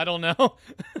herpes now. I don't know. I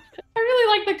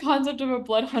really like the concept of a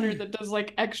blood hunter that does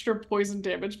like extra poison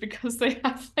damage because they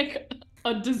have like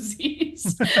a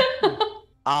disease.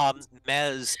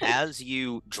 Mez, as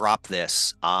you drop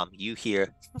this, you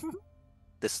hear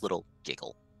this little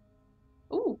giggle.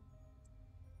 Ooh,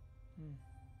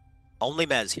 Only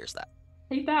Mez hears that.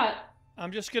 take that.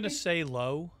 I'm just gonna say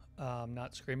low,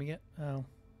 not screaming it. Oh,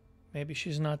 maybe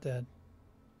she's not dead.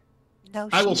 No,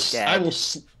 I will. she's I dead. will.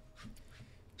 She's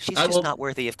I just will- not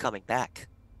worthy of coming back.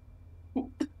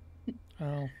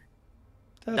 Oh,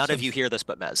 None of you hear this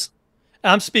but Mez.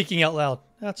 I'm speaking out loud.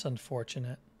 That's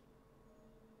unfortunate.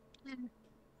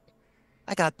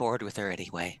 I got bored with her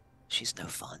anyway. She's no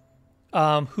fun.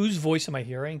 Whose voice am I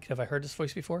hearing? Have I heard this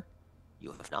voice before?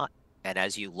 You have not. And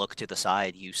as you look to the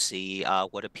side, you see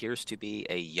what appears to be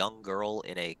a young girl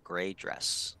in a gray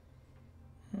dress.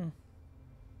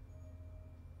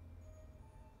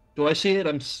 Do I see it?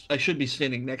 I should be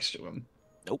standing next to him.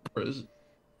 Nope. Or is-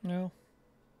 No.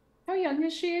 How young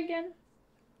is she again?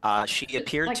 She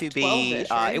appeared like to 12-ish,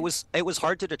 be. right? It was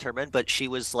hard to determine, but she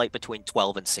was like between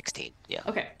 12 and 16. Yeah.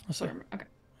 Okay. So- whatever. Okay.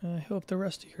 I hope the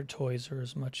rest of your toys are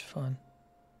as much fun.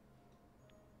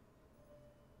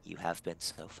 You have been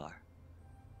so far.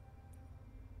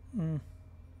 Mm.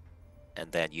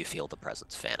 And then you feel the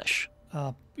presence vanish.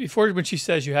 Before, when she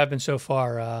says you have been so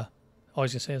far, all I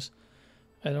was gonna say is,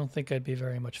 I don't think I'd be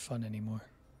very much fun anymore.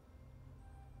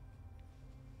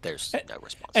 There's no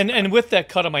response. And with that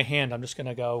cut on my hand, I'm just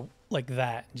gonna go like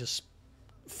that and just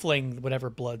fling whatever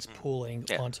blood's pooling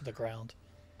Yeah. onto the ground.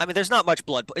 I mean, there's not much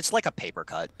blood. It's like a paper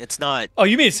cut. It's not. Oh,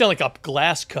 you made it sound like a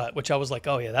glass cut, which I was like,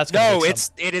 oh yeah, that's gonna No, make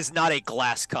some- it is not a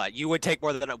glass cut. You would take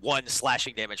more than one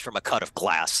slashing damage from a cut of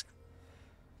glass.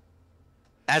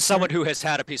 As someone who has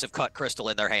had a piece of cut crystal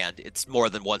in their hand, it's more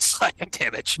than one slashing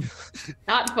damage.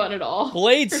 Not fun at all.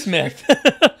 Bladesmith.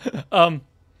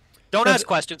 Don't ask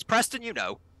questions, Preston. You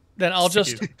know. Then I'll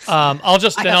just, I have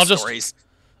I'll stories.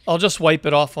 just wipe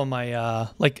it off on my,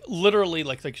 like literally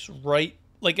like right,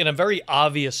 like in a very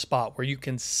obvious spot where you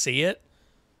can see it.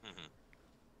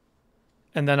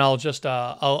 And then I'll just,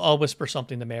 I'll whisper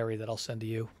something to Mary that I'll send to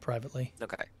you privately.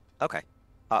 Okay. Okay.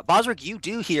 Bozrech, you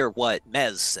do hear what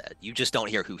Mez said. You just don't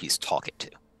hear who he's talking to.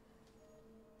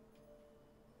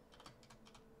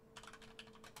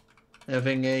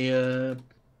 Having a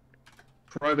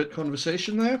private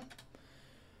conversation there.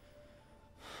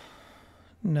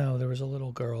 No, there was a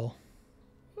little girl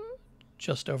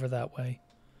just over that way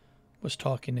was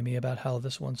talking to me about how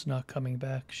this one's not coming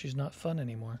back. She's not fun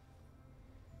anymore.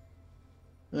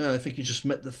 I think you just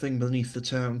met the thing beneath the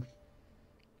town.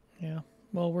 Yeah,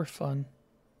 well, we're fun.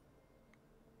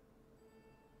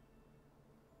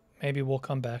 Maybe we'll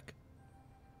come back.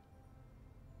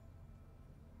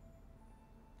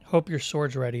 Hope your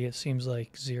sword's ready. It seems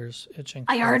like Zir's itching.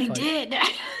 I for a already fight.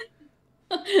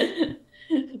 did.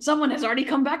 Someone has already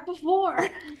come back before.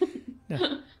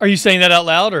 Yeah. Are you saying that out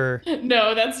loud or?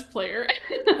 No, that's player.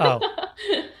 Oh.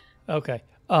 Okay.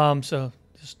 So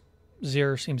just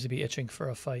Zir seems to be itching for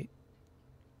a fight.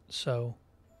 So,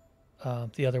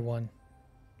 the other one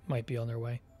might be on their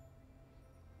way.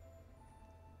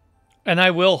 And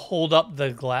I will hold up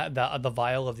the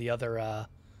vial of the other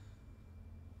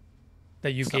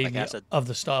that you Stomach gave me acid. of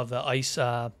the ice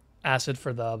acid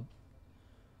for the.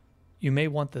 You may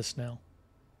want this now.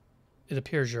 It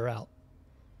appears you're out.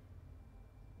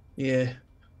 Yeah.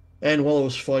 And while I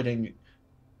was fighting,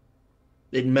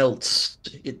 it melts.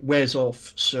 It wears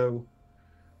off. So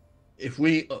if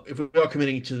we are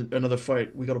committing to another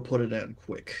fight, we got to put it down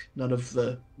quick. None of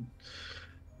the.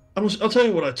 I'll tell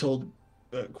you what I told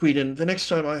Queden. The next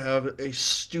time I have a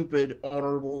stupid,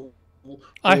 honorable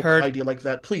I heard. idea like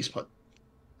that, please put.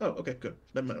 Oh, okay, good.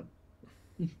 Then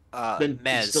it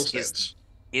Mez, still stands.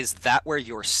 is that where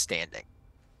you're standing?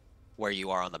 Where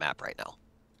you are on the map right now?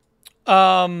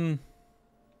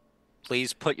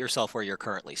 Please put yourself where you're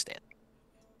currently standing.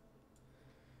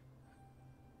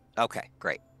 Okay,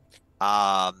 great.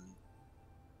 I'm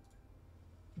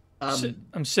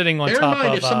sitting on Bear in top mind,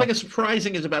 of. if something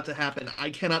surprising is about to happen, I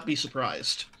cannot be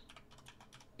surprised.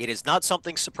 It is not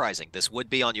something surprising. This would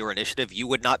be on your initiative. You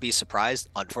would not be surprised.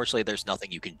 Unfortunately, there's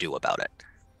nothing you can do about it.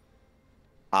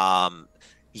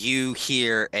 You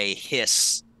hear a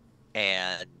hiss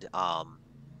and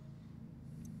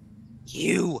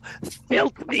you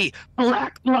filthy,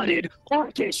 black-blooded,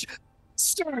 orcish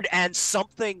stern, and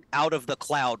something out of the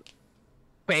cloud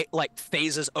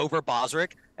phases over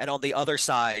Bozrech, and on the other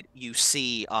side you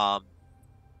see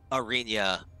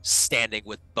Arena standing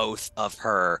with both of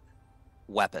her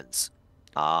weapons.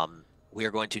 We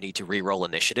are going to need to re-roll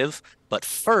initiative, but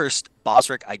first,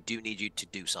 Bozrech, I do need you to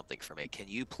do something for me. Can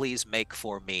you please make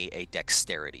for me a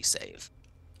dexterity save?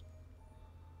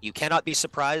 You cannot be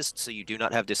surprised, so you do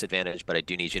not have disadvantage, but I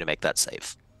do need you to make that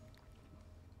save.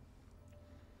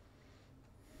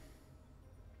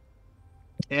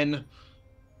 And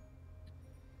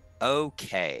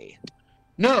Okay.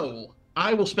 No,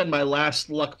 I will spend my last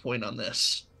luck point on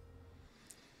this.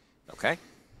 Okay.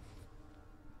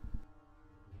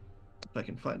 If I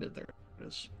can find it, there it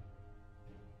is.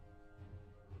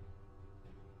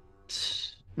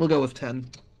 We'll go with 10.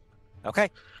 Okay.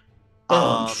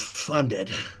 Oh, I'm dead.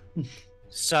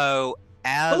 So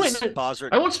Oh wait, as no, Bozrech,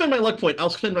 I won't spend my luck point. I'll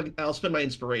spend my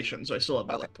inspiration, so I still have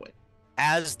my Okay. luck point.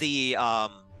 as the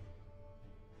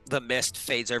mist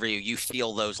fades over you, you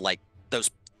feel those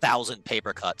 1,000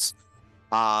 paper cuts.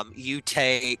 You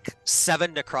take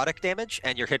 7 necrotic damage,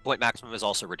 and your hit point maximum is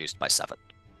also reduced by 7.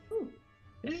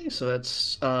 Okay, so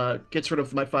that's gets rid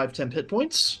of my 5 temp hit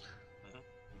points.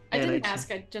 I And didn't I-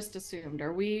 ask, I just assumed.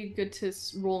 Are we good to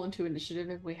roll into initiative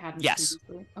if we hadn't Yes.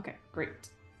 previously? Okay, great.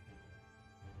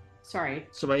 Sorry.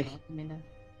 So my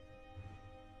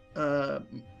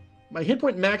my hit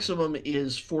point maximum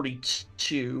is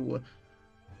 42,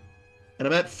 and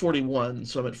I'm at 41,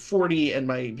 so I'm at 40, and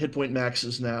my hit point max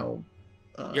is now.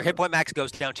 Your hit point max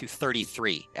goes down to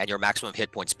 33, and your maximum hit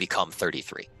points become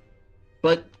 33.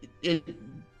 But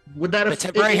would that The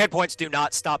temporary hit points do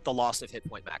not stop the loss of hit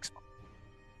point maximum.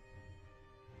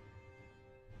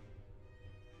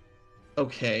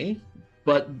 Okay,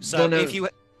 but So then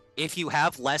if you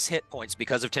have less hit points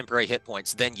because of temporary hit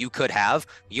points than you could have,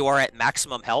 you are at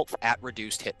maximum health at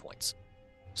reduced hit points.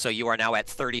 So you are now at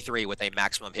 33 with a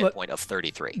maximum hit point of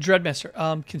 33.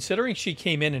 Dreadmaster, considering she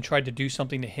came in and tried to do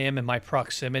something to him in my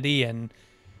proximity and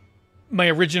my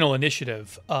original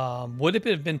initiative, would it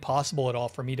have been possible at all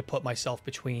for me to put myself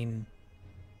between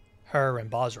her and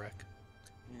Bozrech?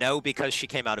 No, because she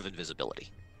came out of invisibility.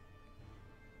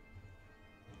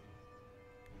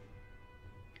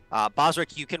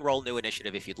 Bozrech, you can roll new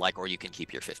initiative if you'd like, or you can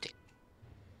keep your 15.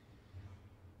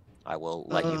 I will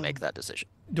let you make that decision.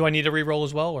 Do I need to re-roll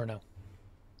as well, or no?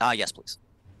 Yes, please.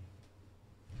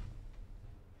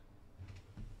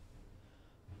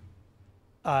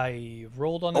 I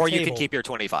rolled on the Or table. you can keep your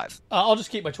 25. I'll just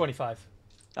keep my 25.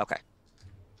 Okay.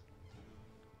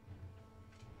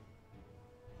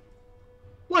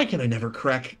 why can I never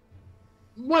crack?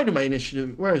 Why do my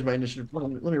initiative? Where is my initiative? Let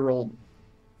me roll.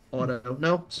 Auto.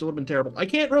 No, still would have been terrible. I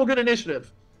can't roll good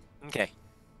initiative. Okay.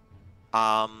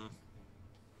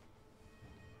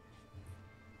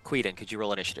 Queden, could you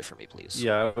roll initiative for me, please?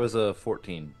 Yeah, it was a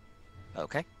 14.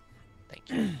 Okay. Thank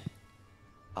you.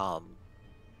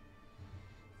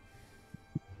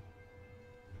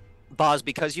 Boz,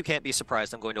 because you can't be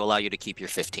surprised, I'm going to allow you to keep your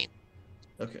 15.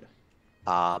 Okay.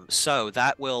 So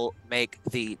that will make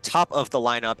the top of the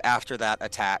lineup after that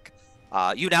attack.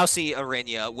 You now see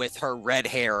Arinya with her red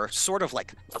hair sort of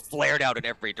like flared out in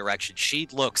every direction. She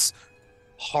looks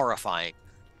horrifying.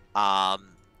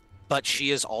 But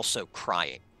she is also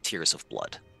crying tears of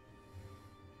blood.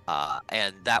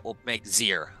 And that will make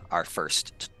Zir our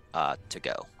first to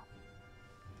go.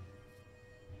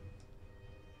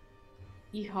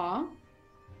 Yeehaw.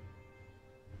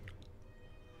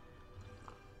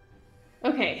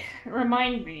 Okay,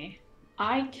 remind me.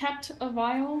 I kept a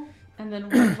vial, and then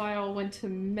one vial went to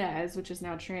Mez, which is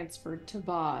now transferred to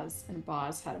Boz, and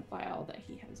Boz had a vial that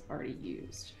he has already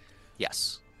used.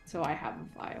 Yes. So I have a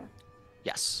vial.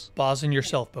 Yes. Boz and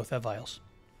yourself both have vials.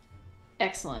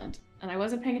 Excellent. And I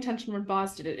wasn't paying attention when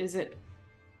Boz did it. Is it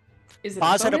a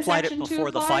Boz had bonus applied it action to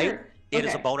before the apply, fight. or- It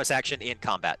is a Okay. bonus action in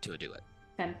combat to do it.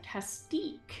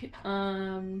 Fantastique.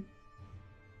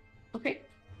 Okay.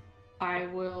 I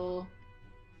will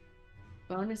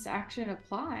bonus action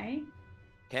apply.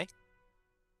 Okay.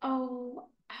 Oh.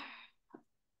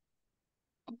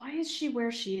 Why is she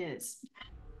where she is?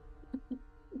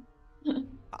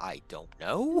 I don't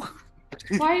know.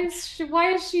 Why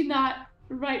is she not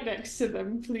right next to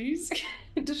them, please?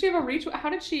 Does she have a reach? How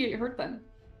did she hurt them?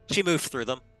 She moved through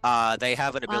them. They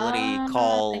have an ability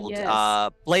called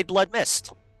yes. Blade Blood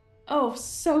Mist. Oh,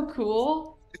 so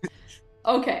cool.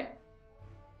 Okay.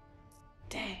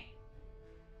 Dang.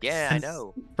 Yeah, I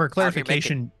know. For Out here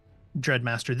clarification,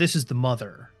 Dreadmaster, this is the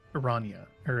mother, Aranya.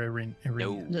 Or Irina.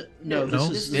 No. No, No? this is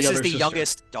This the is other the sister.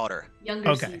 youngest daughter. Younger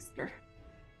Okay. sister.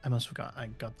 I must have got. I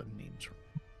got the names wrong.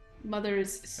 Mother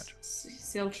is Gotcha.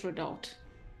 Cel Tradat.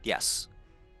 Yes.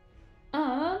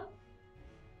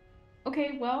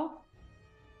 Okay, well.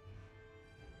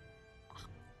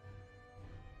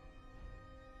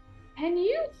 Can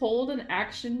you hold an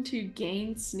action to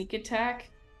gain sneak attack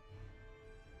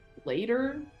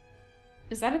later?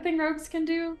 Is that a thing rogues can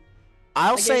do?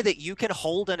 I'll I say guess- that you can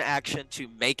hold an action to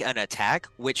make an attack,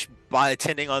 which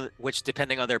depending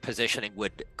on their positioning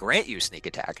would grant you sneak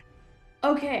attack.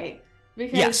 Okay.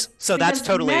 Because, Yes, so that's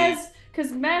totally-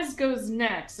 Because Mez goes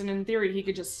next, and in theory, he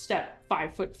could just step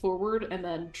 5 foot forward and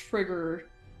then trigger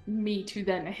me to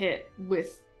then hit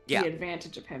with Yeah. the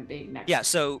advantage of him being next. Yeah,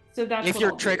 so that's if what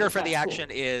your I'll trigger do. for the That's cool. action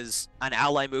is an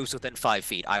ally moves within 5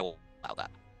 feet, I will allow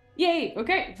that. Yay!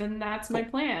 Okay, then that's my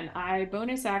Cool. plan. I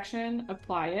bonus action,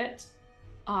 apply it.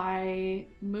 I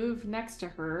move next to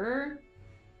her.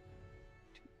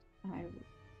 I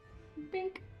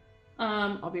think.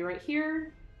 I'll be right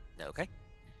here. Okay.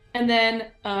 And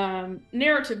then,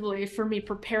 narratively, for me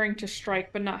preparing to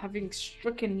strike but not having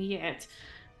stricken yet,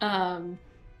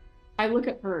 I look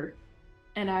at her,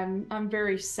 and I'm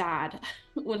very sad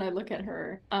when I look at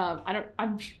her.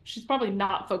 She's probably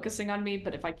not focusing on me,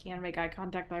 but if I can make eye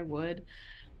contact, I would.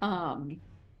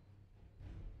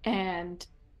 And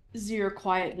Zir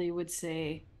quietly would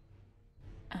say,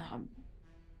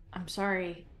 I'm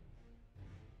sorry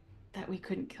that we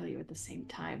couldn't kill you at the same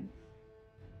time.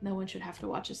 No one should have to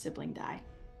watch a sibling die.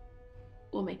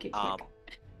 We'll make it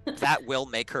quick. That will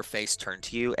make her face turn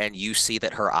to you, and you see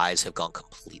that her eyes have gone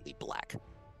completely black.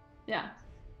 Yeah.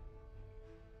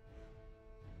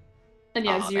 And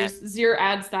yeah, Zir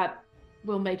adds that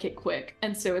we'll make it quick.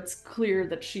 And so it's clear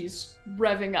that she's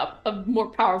revving up a more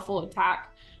powerful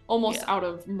attack, almost out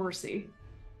of mercy.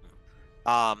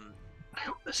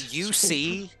 You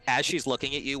see, as she's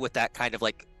looking at you with that kind of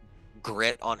like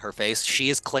grit on her face, she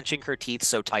is clenching her teeth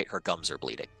so tight her gums are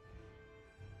bleeding.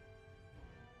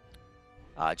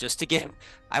 I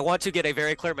want to get a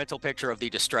very clear mental picture of the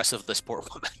distress of this poor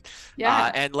woman.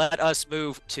 Yeah. And let us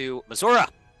move to Missoura.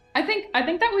 I think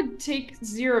that would take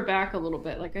Zir back a little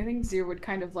bit. Like, I think Zir would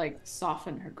kind of like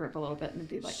soften her grip a little bit and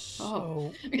be like,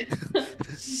 oh. So,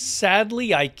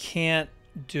 sadly, I can't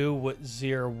do what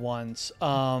Zir wants.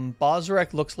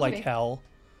 Bozrech looks like hell.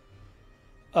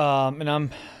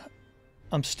 And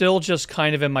I'm still just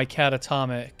kind of in my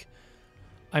catatonic.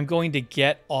 I'm going to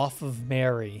get off of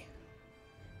Mary.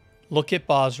 Look at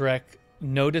Bozrech.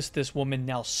 Notice this woman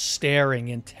now staring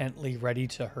intently, ready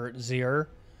to hurt Zir.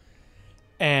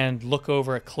 And look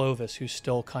over at Clovis, who's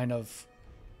still kind of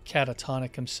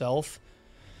catatonic himself.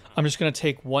 I'm just going to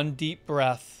take one deep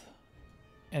breath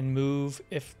and move,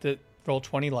 if the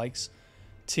Roll20 likes,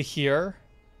 to here.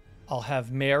 I'll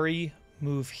have Mary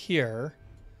move here.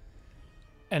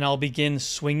 And I'll begin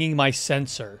swinging my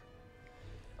censer.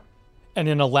 And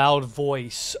in a loud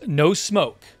voice, no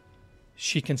smoke,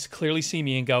 she can clearly see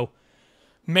me and go,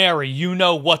 Mary, you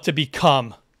know what to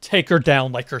become. Take her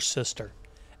down like her sister.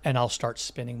 And I'll start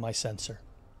spinning my censer.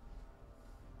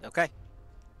 Okay.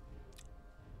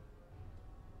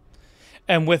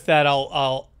 And with that,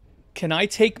 can I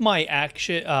take my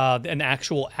action, an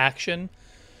actual action,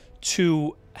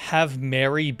 to have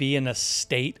Mary be in a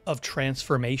state of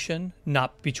transformation,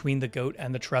 not between the goat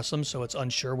and the Tressum, so it's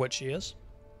unsure what she is?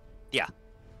 Yeah.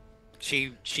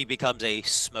 She becomes a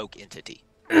smoke entity.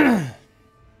 And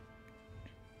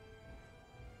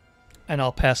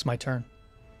I'll pass my turn.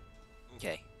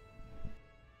 Okay.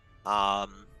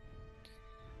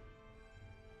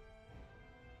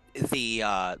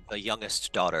 The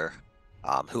youngest daughter,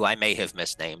 who I may have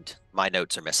misnamed, my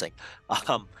notes are missing,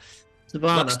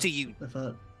 looks to you.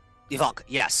 Ivanka,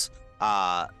 yes.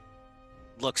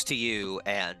 Looks to you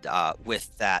and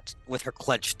with her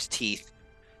clenched teeth,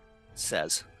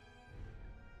 says,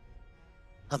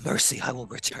 "A mercy I will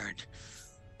return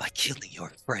by killing your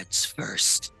friends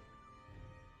first."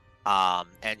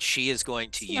 And she is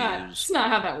going to use. That's not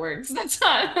how that works. That's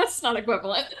not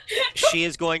equivalent. She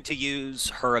is going to use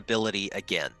her ability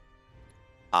again.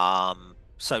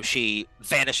 So she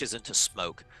vanishes into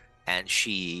smoke, and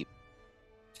she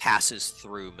passes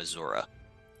through Missoura.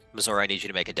 Missoura, I need you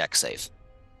to make a dex save.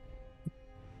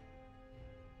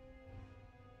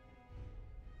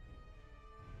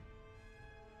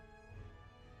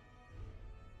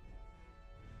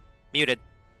 Muted.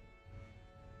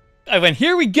 I went,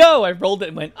 here we go. I rolled it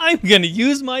and went, I'm going to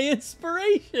use my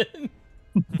inspiration.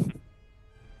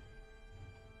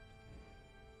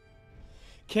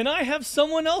 Can I have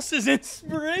someone else's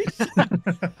inspiration?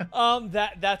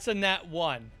 That's a nat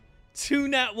 1. 2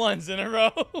 nat 1s in a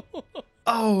row.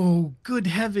 Oh, good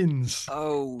heavens.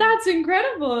 Oh, That's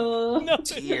incredible. No.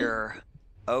 dear.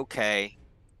 Okay.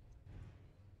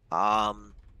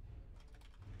 Wow.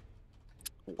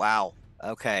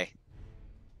 Okay.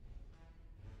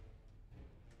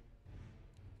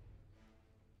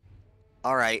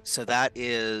 All right, so that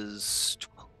is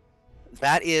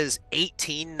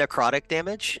 18 necrotic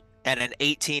damage and an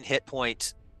 18 hit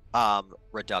point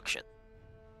reduction.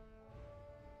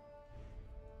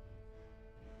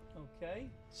 Okay,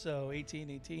 so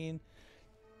 18.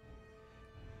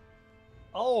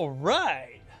 All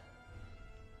right.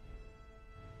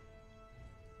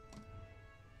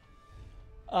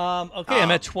 Okay, I'm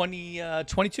at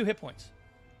 22 hit points.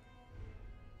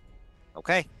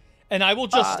 Okay. And I will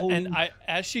just,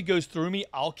 as she goes through me,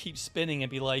 I'll keep spinning and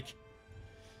be like,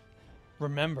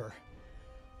 remember,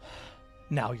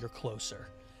 now you're closer.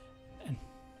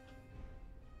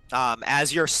 And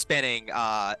as you're spinning,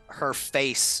 her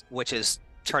face, which is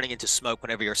turning into smoke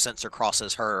whenever your sensor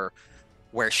crosses her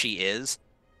where she is,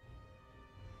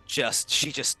 she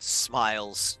just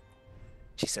smiles.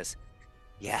 She says,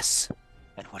 yes.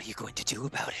 And what are you going to do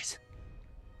about it?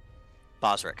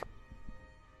 Bozrech.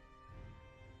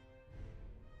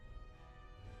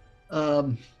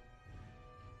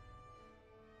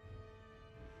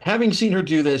 Having seen her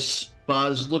do this,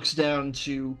 Boz looks down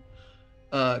to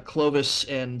Clovis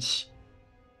and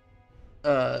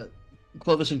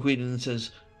Guidan and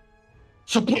says,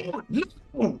 "Support,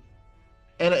 no!"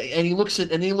 And he looks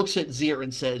at Zir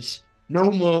and says,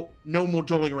 no more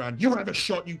drilling around. You have a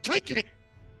shot, you take it."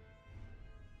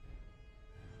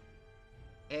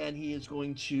 And he is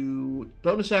going to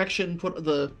bonus action put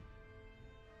the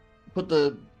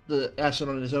acid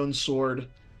on his own sword,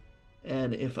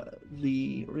 and if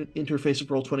the interface of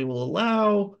Roll20 will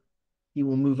allow, he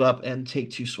will move up and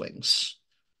take 2 swings.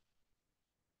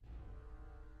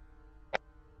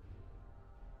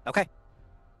 Okay.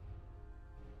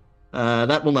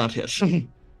 That will not hit.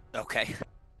 Okay.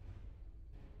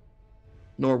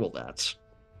 Nor will that.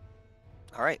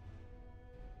 All right.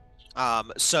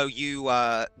 So you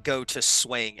go to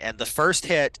swing, and the first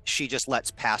hit she just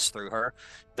lets pass through her.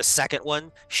 The second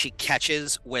one she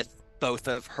catches with both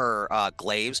of her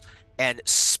glaives and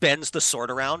spins the sword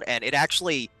around, and it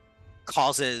actually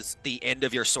causes the end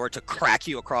of your sword to crack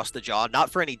you across the jaw,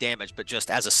 not for any damage, but just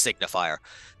as a signifier.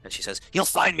 And she says, "You'll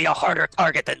find me a harder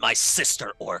target than my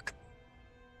sister orc."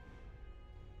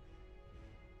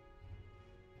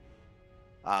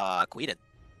 Guidan.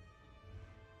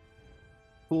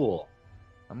 Cool.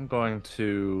 I'm going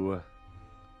to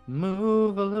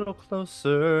move a little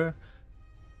closer.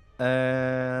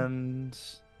 And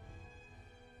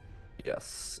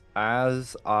yes,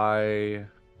 as I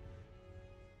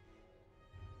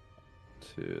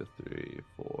 2, 3,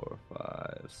 4,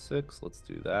 5, 6, let's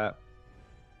do that.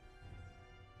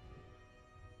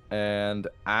 And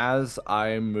as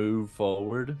I move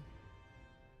forward,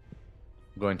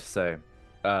 I'm going to say,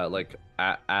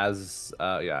 as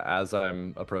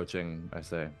I'm approaching, I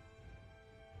say,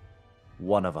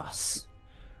 one of us.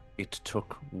 It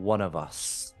took one of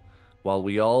us, while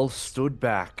we all stood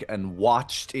back and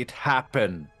watched it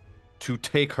happen, to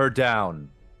take her down.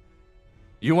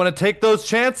 You want to take those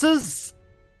chances?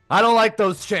 I don't like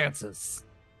those chances.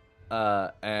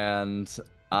 And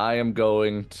I am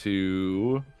going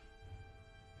to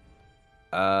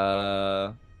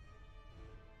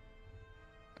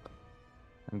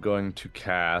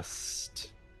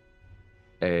cast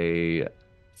a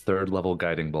 3rd level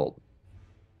guiding bolt.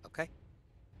 Okay.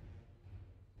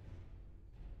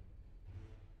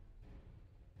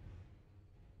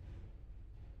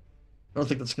 I don't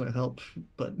think that's going to help,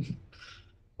 but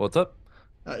What's up?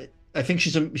 I think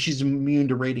she's immune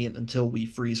to radiant until we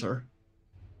freeze her.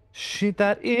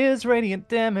 That is radiant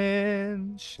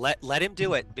damage. Let him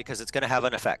do it, because it's going to have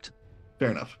an effect.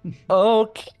 Fair enough.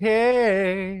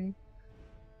 Okay.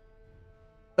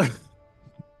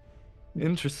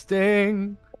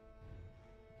 Interesting.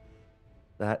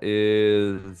 That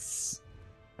is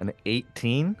an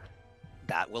 18.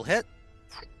 That will hit.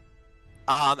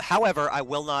 However,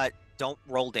 don't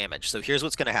roll damage. So here's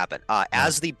what's going to happen.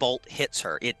 As the bolt hits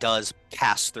her, it does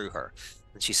pass through her.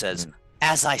 And she says,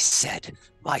 "As I said,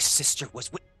 my sister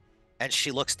was with..." And she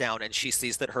looks down and she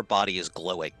sees that her body is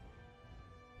glowing.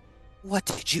 "What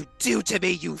did you do to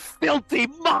me, you filthy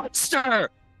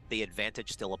monster?" The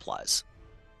advantage still applies.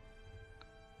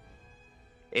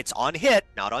 It's on hit,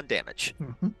 not on damage.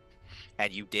 Mm-hmm.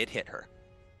 And you did hit her.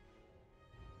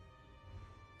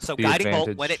 So The Guiding Bolt,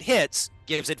 advantage- when it hits,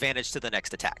 gives advantage to the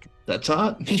next attack. That's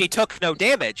hot. She took no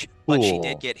damage, but she Cool.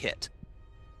 did get hit.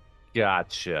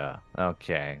 Gotcha.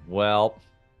 Okay. Well,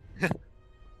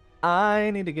 I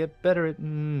need to get better at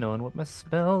knowing what my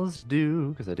spells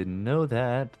do, because I didn't know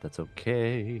that. That's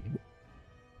okay.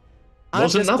 I'm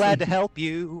Wasn't just glad nothing. to help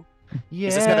you. Yeah.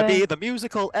 This is going to be the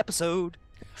musical episode.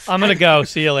 I'm gonna go.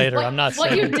 See you later. I'm not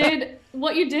What you saying.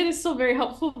 what you did is still very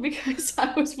helpful because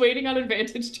I was waiting on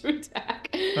advantage to attack.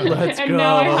 Let's and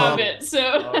now I go. have it,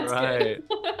 so All that's right.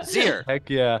 good. Zir, Heck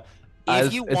yeah.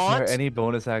 if you is want... there any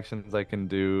bonus actions I can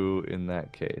do in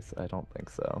that case? I don't think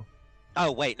so.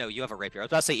 Oh, wait, no, you have a rapier. I was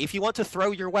about to say, if you want to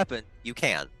throw your weapon, you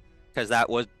can. Because that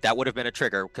would have been a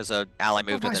trigger, because an ally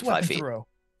moved within 5 feet. Throw.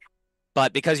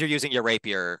 But because you're using your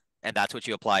rapier, and that's what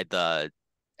you applied the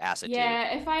acid to.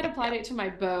 Yeah, if I had applied it to my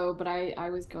bow, but I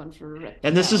was going for.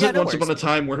 And this no. isn't no once worries. upon a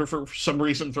time where for some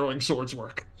reason throwing swords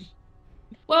work.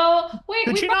 Well, wait,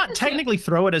 Could we you brought not this technically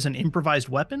throw it as an improvised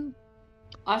weapon?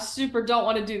 I super don't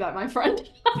want to do that, my friend.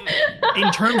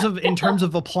 In terms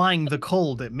of applying the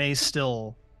cold, it may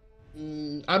still.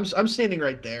 I'm standing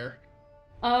right there.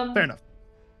 Fair enough.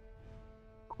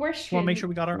 Question. Want to make sure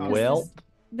we got our. Well,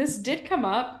 This did come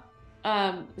up.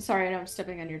 Sorry, I know I'm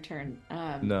stepping on your turn.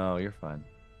 no, you're fine.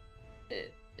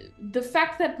 The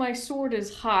fact that my sword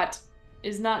is hot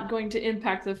is not going to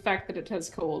impact the fact that it has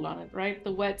cold on it, right?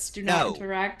 The wets do not No.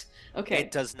 interact. Okay,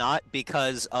 It does not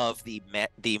because of the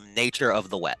nature of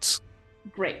the wets.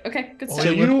 great. Okay, good Oh, stuff. So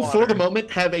with you, for the water.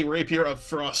 moment, have a rapier of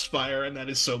frostfire, and that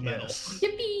is so metal. Yes.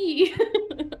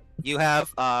 Yippee! You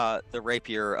have the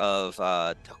rapier of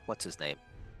what's his name?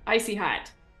 Icy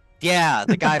hot. Yeah,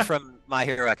 the guy from My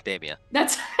Hero Academia.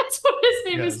 That's what his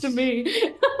name is to Yes.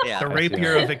 me. Yeah, The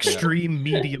rapier of extreme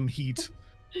medium heat.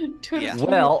 Yeah.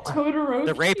 Well, Totoro.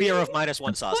 the rapier of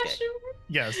 -1 Sasuke.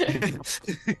 Yes.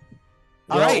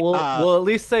 All well, right, we'll at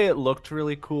least say it looked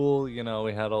really cool. You know,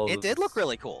 we had all. It did look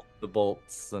really cool. The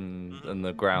bolts and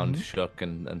the ground Mhm. shook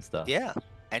and stuff. Yeah,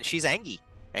 and she's Angie,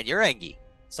 and you're Angie.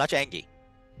 Such Angie.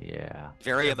 Yeah.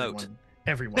 Very emote.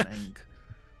 Everyone. And...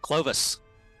 Clovis.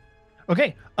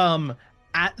 Okay.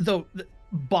 At the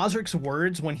Bozrich's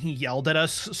words when he yelled at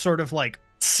us, sort of like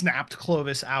snapped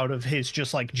Clovis out of his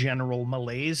just like general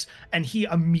malaise, and he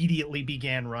immediately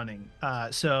began running.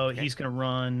 So Okay. he's gonna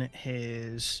run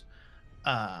his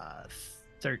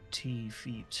 30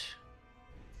 feet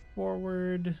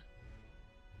forward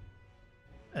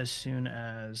as soon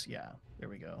as there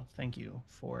we go. Thank you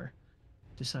for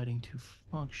deciding to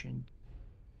function.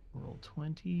 Roll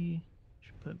 20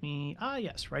 should put me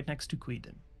yes, right next to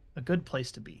Queden. A good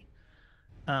place to be.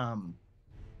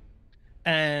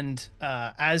 And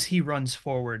as he runs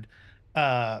forward,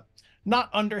 not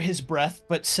under his breath,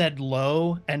 but said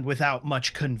low and without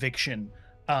much conviction,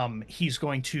 he's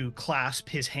going to clasp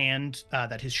his hand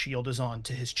that his shield is on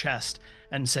to his chest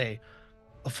and say,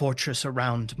 "A fortress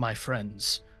around my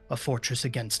friends, a fortress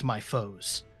against my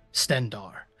foes,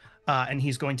 Stendar." And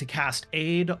he's going to cast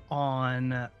aid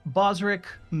on Bozrech,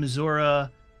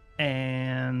 Missoura,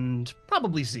 and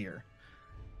probably Zir.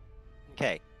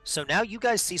 Okay, so now you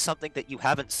guys see something that you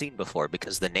haven't seen before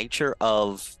because the nature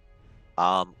of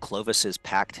Clovis's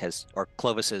pact or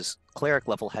Clovis's cleric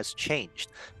level has changed.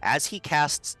 As he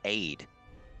casts aid,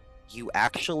 you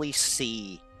actually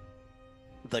see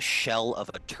the shell of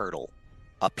a turtle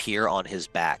appear on his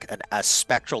back, a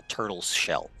spectral turtle's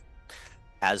shell.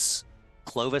 As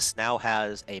Clovis now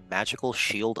has a magical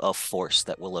shield of force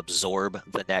that will absorb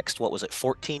the next,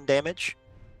 14 damage?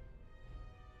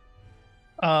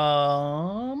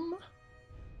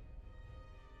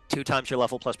 2 times your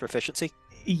level plus proficiency?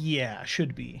 Yeah,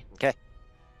 should be. Okay.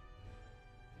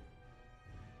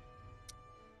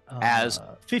 As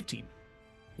 15.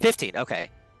 15, okay.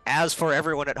 As for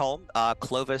everyone at home,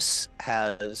 Clovis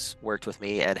has worked with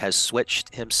me and has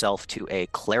switched himself to a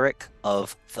cleric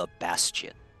of the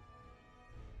Bastion.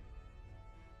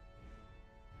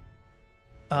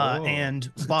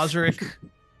 And Bozrech,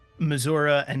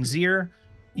 Missoura, and Zir,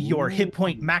 your hit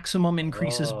point maximum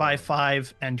increases by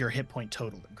 5, and your hit point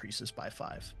total increases by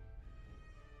 5.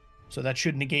 So that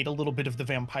should negate a little bit of the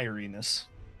vampire-iness.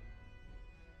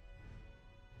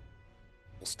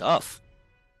 Cool stuff.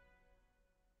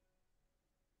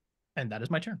 And that is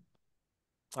my turn.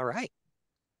 All right.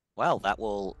 Well, that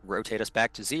will rotate us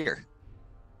back to Zir.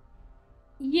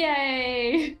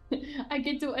 Yay! I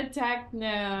get to attack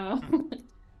now.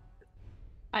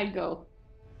 I go.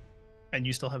 And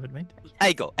you still have advantage.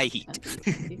 I go. I heat.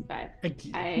 55.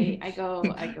 I I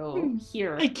go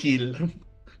here. kill.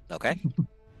 Okay.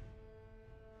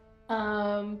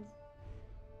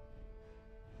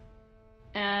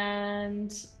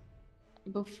 And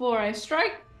before I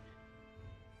strike,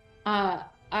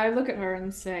 I look at her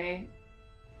and say,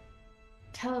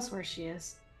 "Tell us where she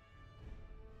is."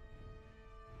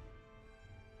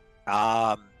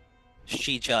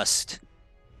 She just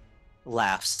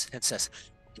laughs and says,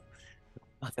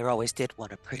 "Mother always did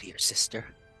want a prettier sister,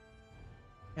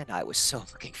 and I was so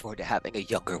looking forward to having a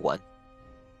younger one.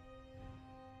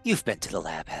 You've been to the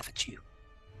lab, haven't you?"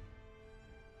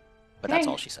 But that's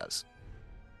Okay. all she says.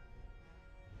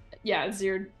 Yeah,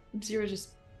 Zero just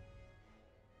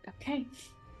okay.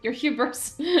 Your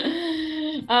hubris.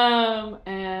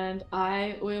 And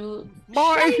I will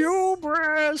My slice-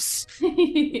 hubris!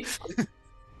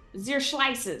 Zir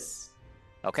slices.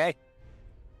 Okay.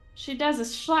 She does a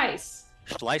slice.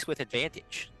 Slice with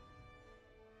advantage.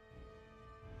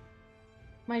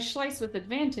 My slice with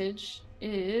advantage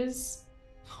is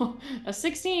A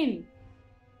 16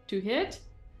 to hit.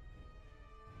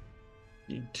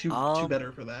 Need two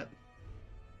better for that.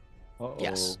 Uh-oh.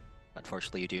 Yes.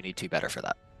 Unfortunately, you do need 2 better for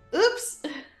that. Oops.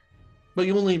 But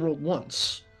you only rolled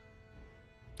once.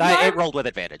 It rolled with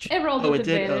advantage. It rolled Oh, with it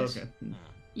did? Oh, advantage. okay.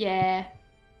 Yeah.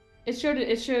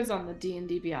 It shows on the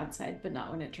D&D Beyond side, but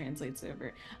not when it translates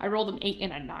over. I rolled an 8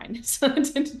 and a 9, so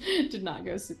it did not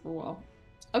go super well.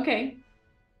 Okay.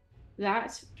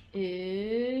 That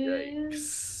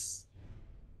is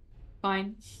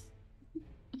fine.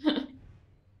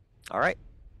 All right.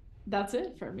 That's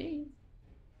it for me.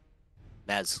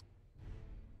 Nez.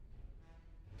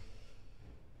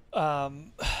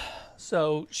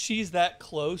 So she's that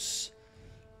close.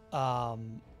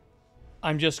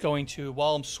 I'm just going to,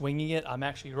 while I'm swinging it, I'm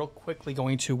actually real quickly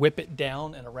going to whip it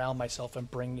down and around myself and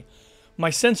bring my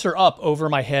sensor up over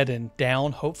my head and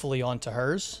down, hopefully onto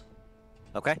hers.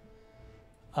 Okay.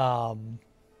 And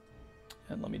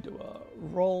let me do a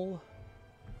roll.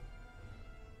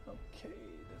 Okay,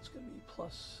 that's going to be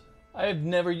plus. I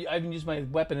haven't used my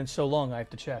weapon in so long, I have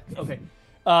to check. Okay.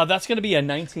 That's going to be a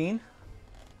 19.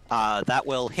 That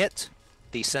will hit.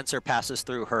 The sensor passes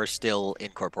through her still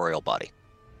incorporeal body.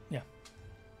 Yeah.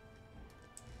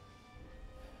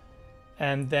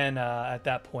 And then at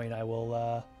that point, I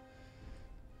will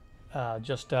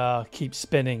just keep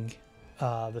spinning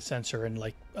the sensor in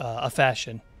like a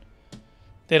fashion.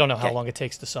 They don't know how long it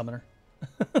takes to summon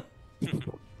her.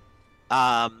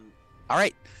 All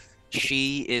right.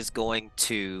 She is going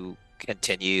to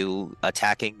continue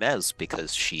attacking Mez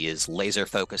because she is laser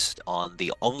focused on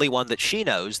the only one that she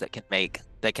knows that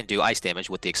can do ice damage,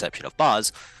 with the exception of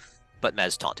Boz, but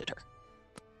Mez taunted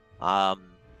her.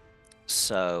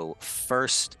 So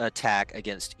first attack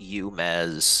against you,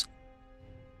 Mez,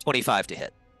 25 to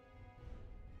hit.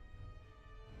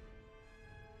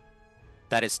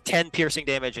 That is 10 piercing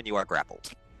damage, and you are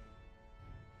grappled.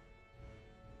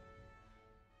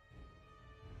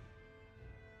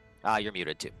 You're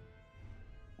muted too.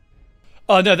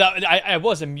 Oh no, I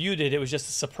wasn't muted. It was just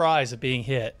a surprise of being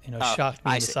hit. Shocked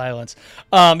me into silence.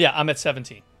 Yeah, I'm at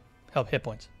 17 hit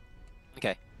points.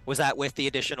 Okay. Was that with the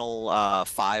additional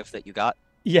 5 that you got?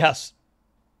 Yes.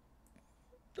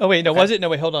 Oh wait, no, Okay. was it? No,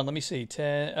 wait, hold on. Let me see.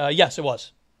 10. Yes, it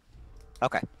was.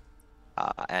 Okay.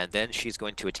 And then she's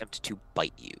going to attempt to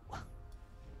bite you.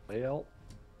 Well,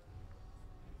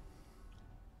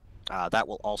 That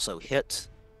will also hit.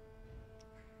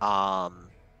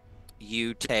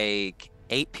 You take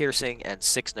 8 piercing and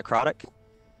 6 necrotic,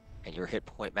 and your hit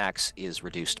point max is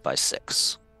reduced by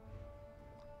 6.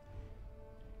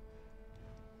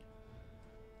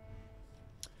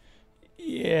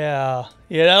 Yeah,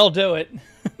 that'll do it.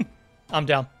 I'm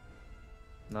down.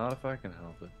 not if I can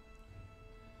help it.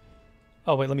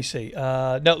 Oh wait, let me see.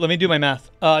 No, let me do my math.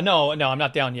 No, I'm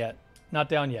not down yet. Not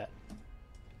down yet.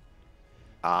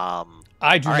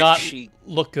 I do not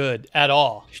look good at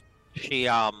all. She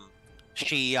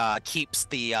keeps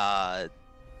the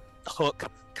hook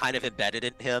kind of embedded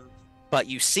in him, but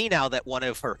you see now that one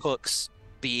of her hooks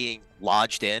being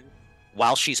lodged in,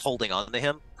 while she's holding on to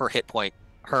him, her hit point,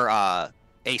 her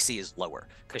AC is lower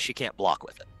because she can't block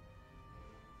with it.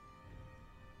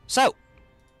 So,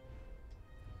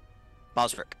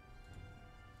 Bozrech.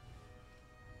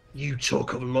 You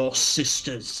talk of lost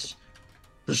sisters.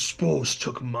 The spores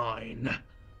took mine.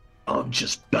 I'm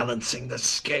just balancing the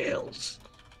scales.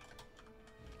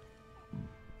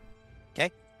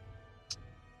 Okay.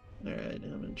 Alright,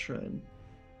 I'm gonna try and...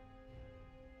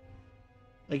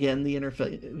 Again, the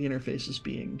interface is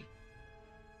being...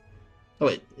 Oh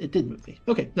wait, it did move me.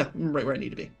 Okay, no, I'm right where I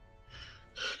need to be.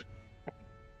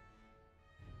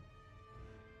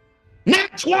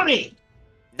 Nat 20!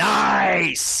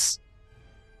 Nice!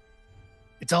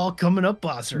 It's all coming up,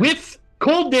 Bosser. With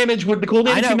cold damage, would the cold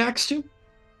damage be max too?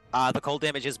 The cold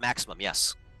damage is maximum,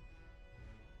 yes.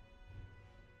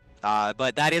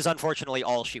 But that is unfortunately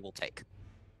all she will take,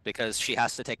 because she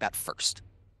has to take that first.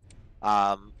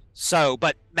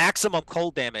 But maximum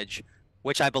cold damage,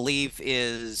 which I believe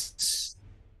is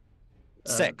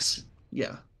 6.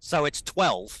 Yeah. So it's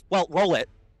 12. Well, roll it.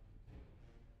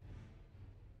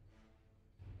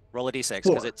 Roll a d6,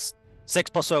 because it's 6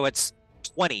 plus, so it's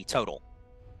 20 total.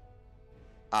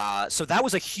 So that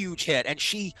was a huge hit, and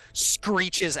she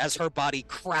screeches as her body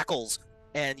crackles,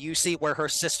 and you see where her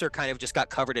sister kind of just got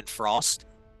covered in frost.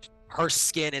 Her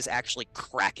skin is actually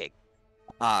cracking.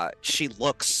 She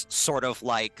looks sort of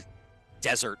like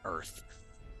desert earth,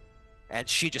 and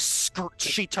she just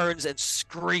she turns and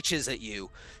screeches at you,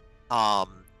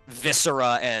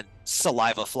 viscera and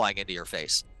saliva flying into your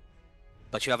face.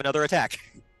 But you have another attack.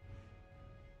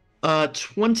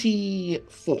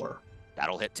 24.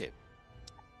 That'll hit too.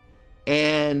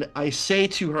 And I say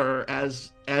to her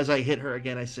as I hit her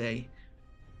again, I say,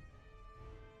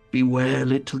 "Beware,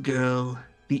 little girl.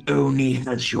 The Oni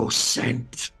has your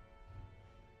scent."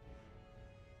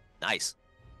 Nice.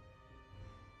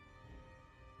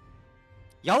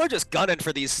 Y'all are just gunning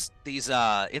for these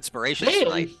inspirations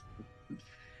tonight.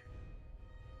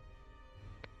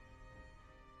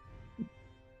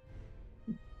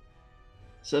 Damn.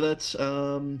 So that's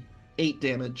 8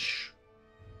 damage.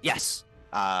 Yes.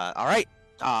 All right.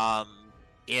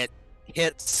 It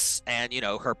hits, and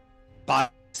her body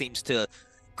seems to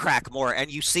crack more, and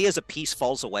you see as a piece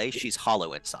falls away, she's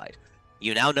hollow inside.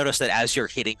 You now notice that as you're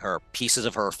hitting her, pieces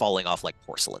of her are falling off like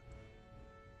porcelain.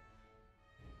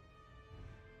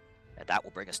 And that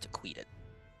will bring us to Queden.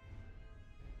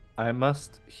 I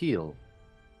must heal.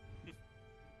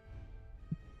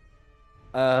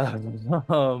 I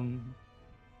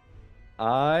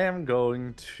am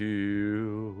going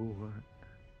to...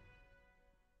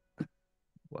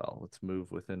 Well, let's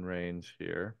move within range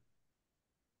here.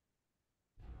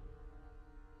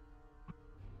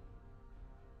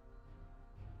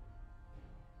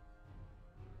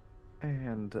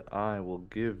 And I will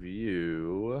give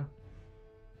you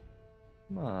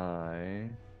my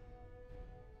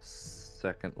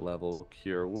 2nd level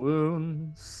Cure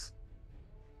Wounds.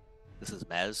 This is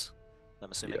Mez,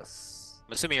 I'm assuming. Yes.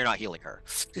 I'm assuming you're not healing her.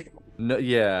 No,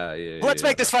 yeah. Let's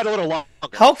make this fight a little longer.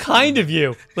 How kind of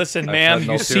you. Listen, I've ma'am, had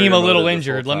you no seem a ulterior little motive this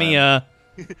injured. whole Let me, time.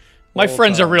 my Whole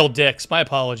friends are time. real dicks. My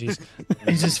apologies.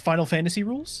 Is this Final Fantasy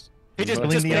rules? He just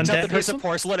Killing the picks up undead the piece person? of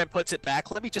porcelain and puts it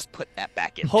back. Let me just put that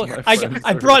back in. Hold, here.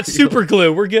 I brought super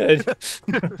glue. We're good.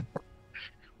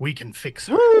 We can fix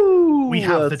it. Woo! We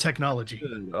have the That's technology.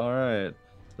 good. All right.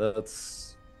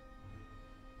 That's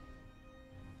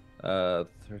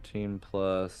 13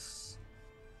 plus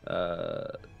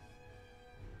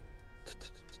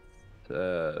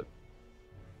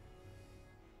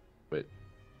wait.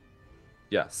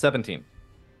 Yeah, 17.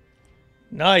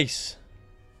 Nice.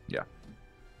 Yeah.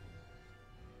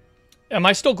 Am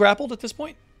I still grappled at this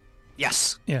point?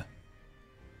 Yes. Yeah.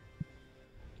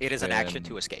 It is an action And-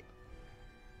 to escape.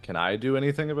 Can I do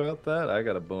anything about that? I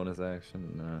got a bonus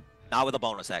action. Not with a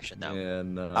bonus action, no. Yeah,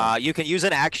 no. You can use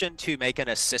an action to make an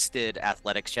assisted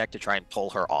athletics check to try and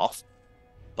pull her off,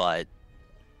 but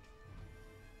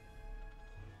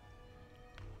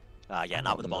yeah,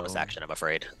 not with a bonus No. action, I'm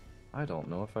afraid. I don't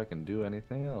know if I can do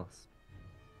anything else.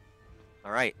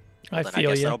 All right. I Then feel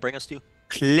I guess you. that'll bring us to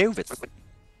Clovis.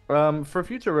 For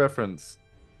future reference,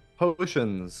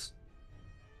 potions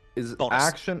is Bonus.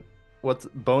 action. What's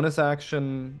bonus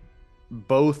action?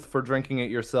 Both for drinking it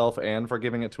yourself and for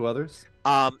giving it to others.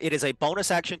 It is a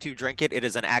bonus action to drink it. It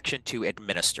is an action to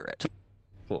administer it.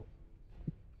 Cool.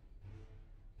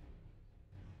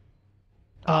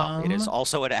 It is Um,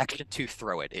 also an action to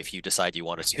throw it if you decide you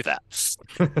want to do that.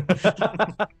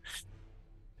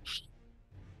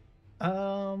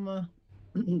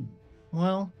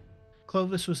 Well,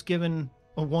 Clovis was given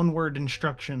a one-word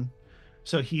instruction,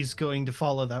 so he's going to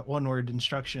follow that one-word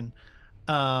instruction.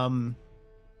 And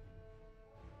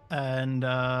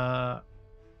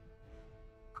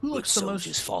who Good looks the soldiers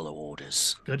most follow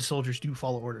orders. good soldiers do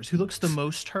follow orders. Who looks the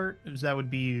most hurt? That would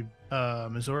be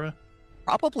Missoura.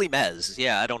 Probably Mez.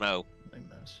 Yeah, I don't know. I think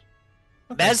Mez.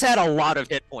 Mez had a lot of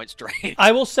hit points drained.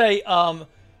 I will say,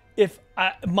 if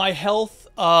my health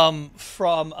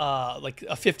from like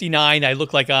a 59, I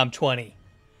look like I'm 20.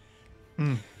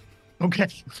 Okay.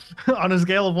 On a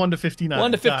scale of 1 to 59.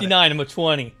 1 to Got it. 59, I'm a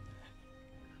 20.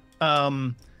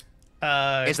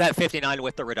 Is that 59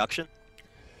 with the reduction?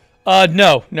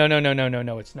 No,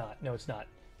 it's not. No, it's not.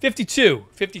 52.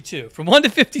 From 1 to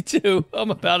 52,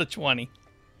 I'm about a 20.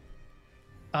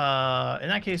 in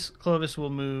that case, Clovis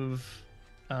will move.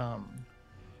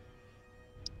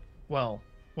 Well,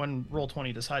 when roll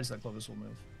 20 decides that Clovis will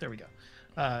move, there we go.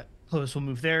 Clovis will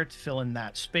move there to fill in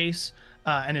that space,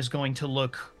 and is going to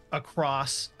look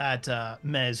across at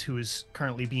Mez, who is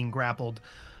currently being grappled.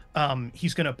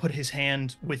 He's going to put his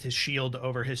hand with his shield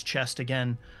over his chest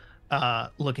again,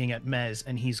 looking at Mez,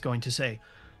 and he's going to say,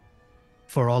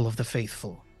 "For all of the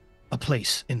faithful, a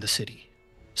place in the city,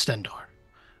 Stendar,"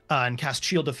 and cast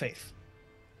Shield of Faith.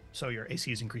 So your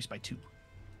AC is increased by 2.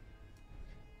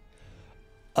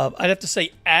 I'd have to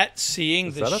say, at seeing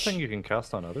Is the that a thing you can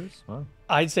cast on others? Wow.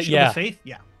 I'd say, Shield yeah. of Faith,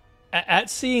 yeah. At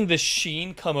seeing the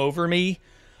sheen come over me,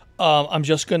 I'm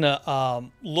just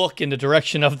gonna look in the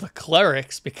direction of the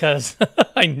clerics because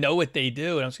I know what they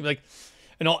do, and I'm just gonna be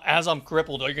like, as I'm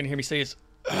crippled, all you're gonna hear me say is,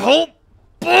 "Help,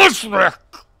 Bozrech!"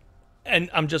 And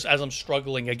I'm just as I'm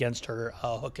struggling against her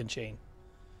hook and chain.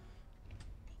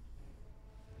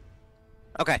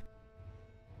 Okay.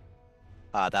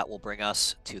 That will bring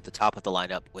us to the top of the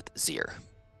lineup with Zir.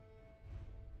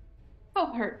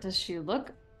 How hurt does she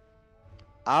look?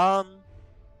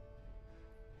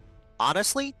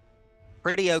 Honestly,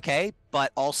 pretty okay,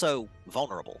 but also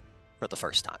vulnerable for the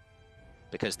first time,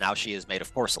 because now she is made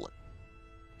of porcelain.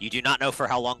 You do not know for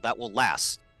how long that will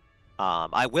last.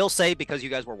 I will say, because you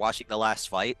guys were watching the last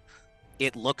fight,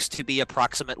 it looks to be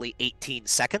approximately 18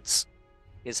 seconds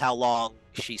is how long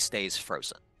she stays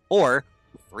frozen. Or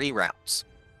 3 rounds.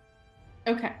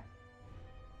 Okay.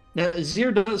 Now,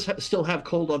 Zir does still have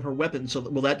cold on her weapon, so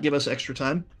will that give us extra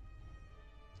time?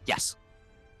 Yes.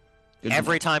 Good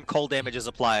Every time cold damage is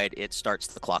applied, it starts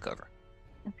the clock over.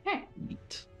 Okay.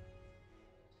 Neat.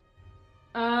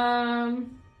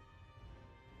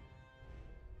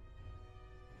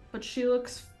 But she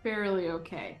looks fairly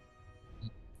okay.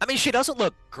 I mean, she doesn't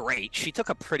look great. She took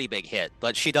a pretty big hit,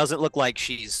 but she doesn't look like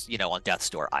she's, on death's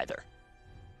door either.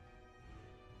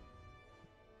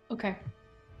 Okay.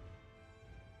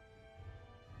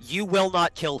 You will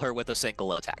not kill her with a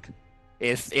single attack.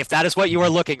 If that is what you are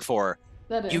looking for,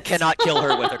 That is. you cannot kill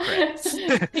her with a crit.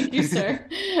 Thank you, sir.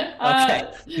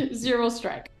 Okay. 0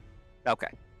 strike. Okay.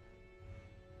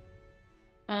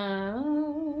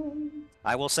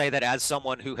 I will say that as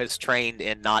someone who has trained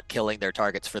in not killing their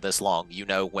targets for this long, you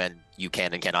know when you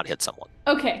can and cannot hit someone.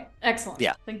 Okay, excellent.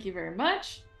 Yeah. Thank you very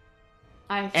much.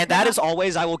 And that is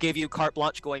always, I will give you carte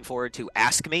blanche going forward to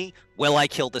ask me, will I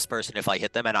kill this person if I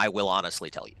hit them? And I will honestly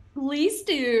tell you. Please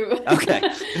do. Okay.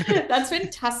 That's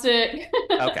fantastic.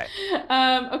 Okay.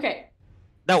 Okay.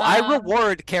 No, I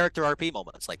reward character RP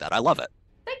moments like that. I love it.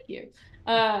 Thank you.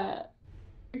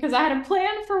 Because I had a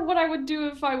plan for what I would do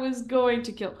if I was going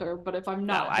to kill her, but if I'm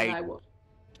not, then I will.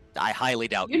 I highly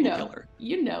doubt you will kill her.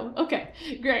 You know. Okay,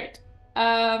 great.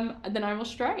 Then I will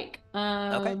strike.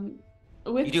 Okay.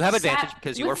 With you do have advantage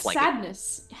because you are flanking.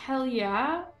 Sadness. Hell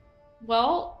yeah.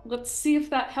 Well, let's see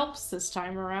if that helps this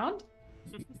time around.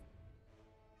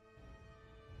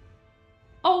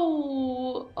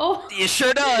 Oh. It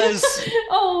sure does.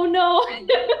 Oh no.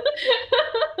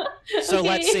 So Okay.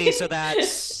 let's see. So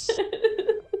that's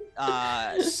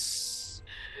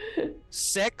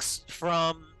 6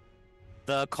 from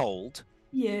the cold.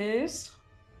 Yes.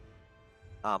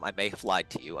 I may have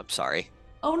lied to you. I'm sorry.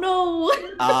 Oh no.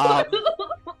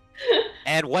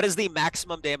 And what is the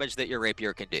maximum damage that your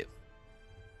rapier can do?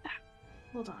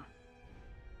 Hold on.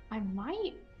 I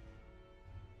might.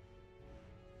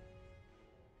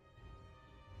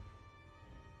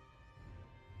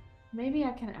 Maybe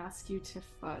I can ask you to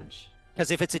fudge.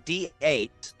 Because if it's a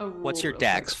D8, what's your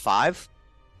dex? 5?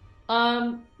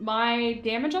 My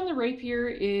damage on the rapier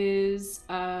is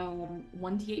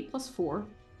 1d8 plus 4.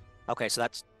 Okay, so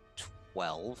that's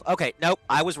 12. Okay, nope,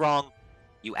 I was wrong.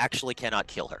 You actually cannot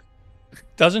kill her.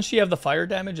 Doesn't she have the fire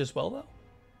damage as well, though?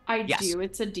 I do.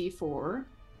 It's a d4.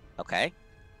 Okay.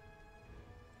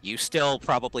 You still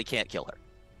probably can't kill her.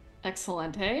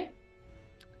 Excelente.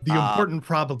 The important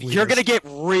probably You're going to get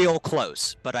real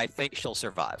close, but I think she'll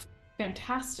survive.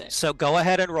 Fantastic. So go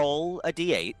ahead and roll a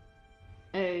d8.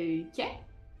 Yeah.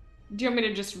 Do you want me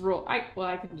to just roll? I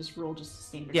can just roll just a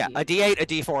standard Yeah, d8. a d8, a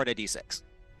d4, and a d6.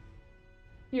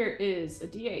 Here is a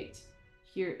d8.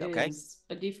 Here is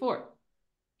a d4.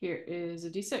 Here is a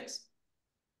d6.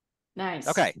 Nice.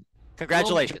 Okay.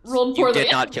 Congratulations. Rolled you poorly.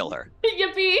 did not kill her.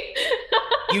 Yippee!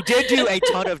 You did do a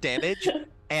ton of damage,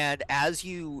 and as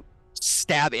you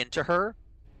stab into her,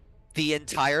 the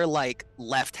entire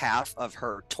left half of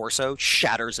her torso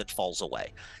shatters and falls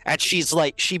away. And she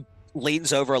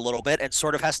leans over a little bit and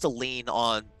sort of has to lean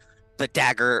on the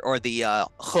dagger or the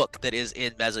hook that is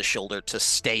in Meza's shoulder to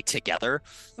stay together.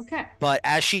 Okay. But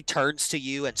as she turns to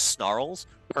you and snarls,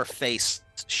 her face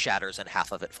shatters and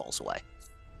half of it falls away.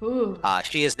 Ooh.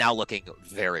 She is now looking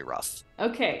very rough.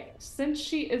 Okay, since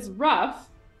she is rough,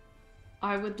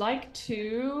 I would like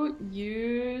to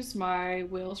use my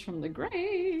Wills from the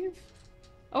Grave.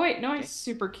 Oh wait, no, I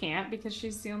super can't because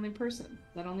she's the only person.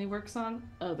 That only works on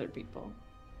other people.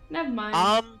 Never mind.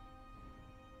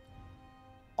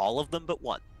 All of them but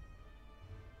one.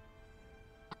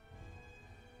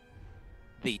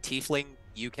 The tiefling,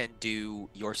 you can do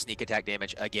your sneak attack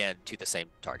damage again to the same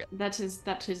target. That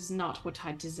is not what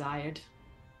I desired.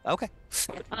 Okay.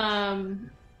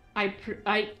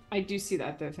 I do see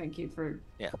that though. Thank you for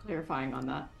clarifying on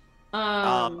that.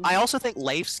 I also think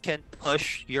Leifs can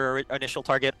push your initial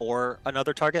target or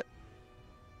another target.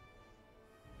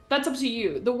 That's up to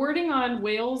you. The wording on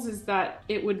whales is that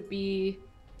it would be.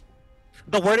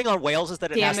 The wording on whales is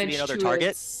that it has to be another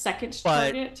target. Second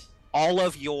but target. All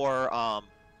of your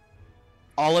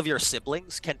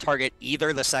siblings can target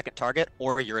either the second target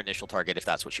or your initial target if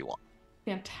that's what you want.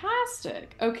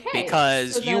 Fantastic. Okay.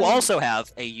 Because so you then- also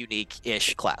have a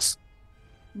unique-ish class.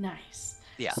 Nice.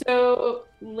 Yeah. So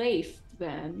Leif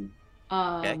then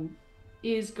Okay.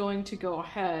 is going to go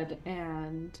ahead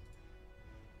and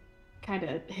kind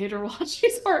of hit her while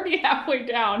she's already halfway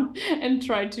down and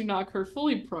try to knock her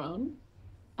fully prone.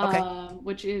 Okay.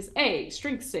 Which is a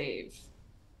strength save.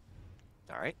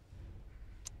 All right.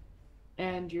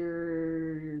 And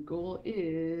your goal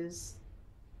is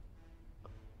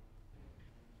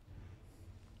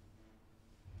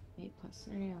 8 plus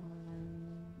 3.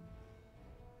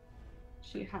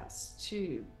 She has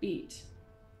to beat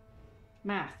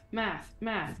math,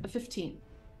 a 15.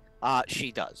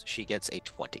 She does. She gets a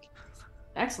 20.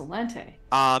 Excellente.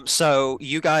 So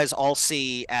you guys all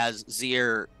see as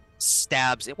Zir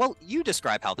stabs it. Well, you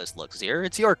describe how this looks, Zir.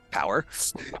 It's your power.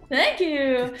 Thank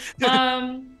you.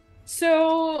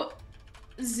 So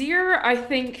Zir, I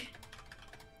think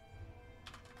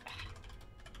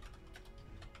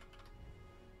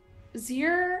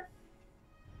Zir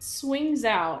swings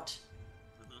out.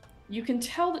 You can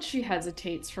tell that she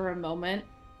hesitates for a moment,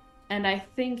 and I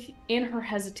think in her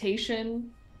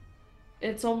hesitation,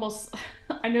 it's almost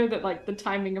I know that like the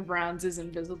timing of rounds is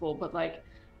invisible, but like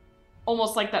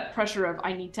almost like that pressure of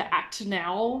I need to act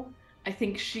now. I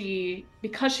think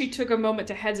because she took a moment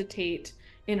to hesitate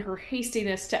in her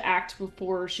hastiness to act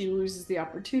before she loses the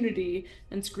opportunity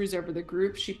and screws over the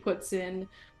group, she puts in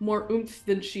more oomph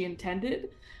than she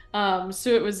intended.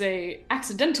 So it was a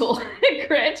accidental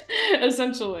crit,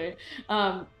 essentially.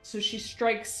 So she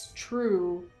strikes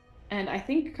true, and I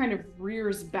think kind of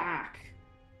rears back,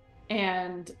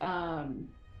 and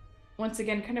once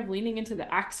again, kind of leaning into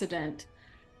the accident,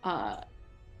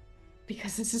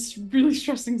 because this is really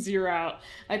stressing Zir out.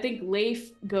 I think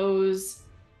Leif goes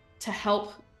to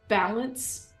help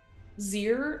balance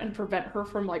Zir and prevent her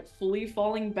from like fully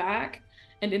falling back,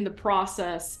 and in the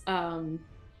process,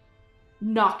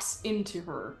 knocks into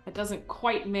her. It doesn't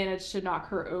quite manage to knock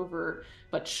her over,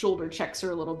 but shoulder checks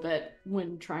her a little bit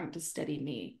when trying to steady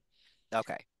me.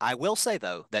 Okay. I will say,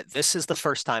 though, that this is the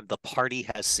first time the party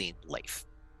has seen Leif.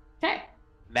 Okay.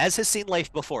 Mez has seen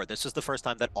Leif before. This is the first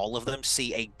time that all of them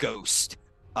see a ghost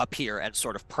appear and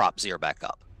sort of prop Zir back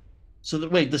up. So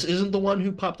wait, this isn't the one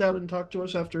who popped out and talked to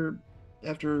us after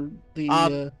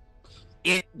the.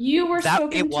 You were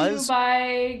spoken was... to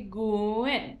by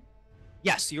Gwen.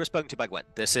 Yes, you were spoken to by Gwen.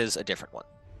 This is a different one.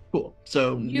 Cool.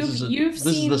 So this is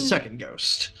the second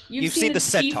ghost. You've seen the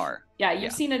centaur.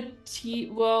 You've seen a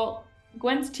well,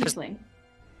 Gwen's tiefling.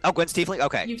 Oh, Gwen's tiefling?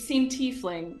 Okay. You've seen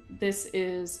tiefling. This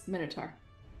is minotaur.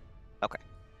 Okay.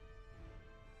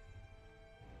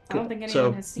 I don't think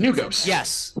anyone has seen new ghost.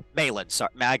 Yes, Malin. Sorry,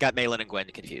 I got Malin and Gwen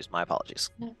confused. My apologies.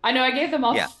 I know I gave them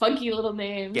all funky little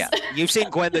names. Yeah, you've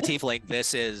seen Gwen the tiefling.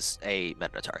 This is a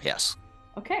minotaur. Yes.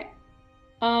 Okay.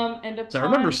 And upon... So I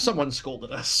remember someone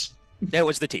scolded us. It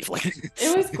was the tiefling.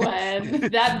 It was Gwen,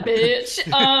 that bitch.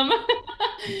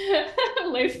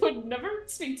 Leif would never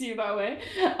speak to you that way.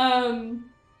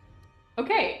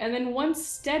 Okay, and then once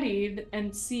steadied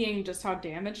and seeing just how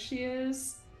damaged she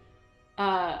is,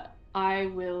 I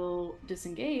will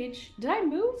disengage. Did I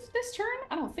move this turn?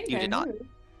 I don't think you I did not. moved.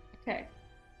 Okay.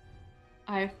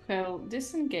 I will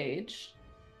disengage.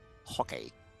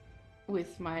 Okay.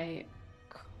 With my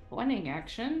cunning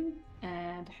action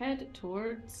and head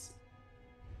towards...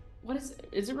 What is it?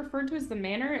 Is it referred to as the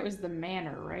manor? It was the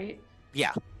manor, right?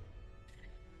 Yeah.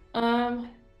 5,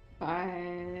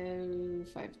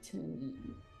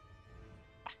 10.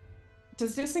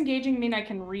 Does disengaging mean I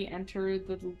can re-enter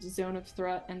the zone of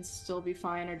threat and still be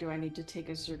fine, or do I need to take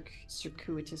a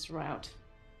circuitous route?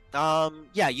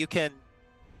 Yeah, you can.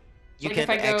 You like can if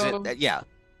I exit. go Yeah.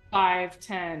 5,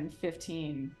 10,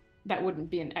 15. That wouldn't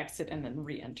be an exit and then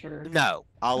re-enter. No,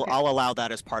 I'll allow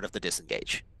that as part of the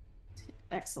disengage.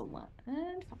 Excellent.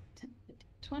 And 5, 10, 15,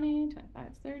 20, 25,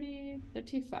 30,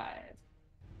 35.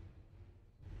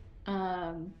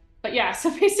 But yeah, so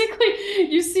basically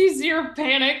you see Zir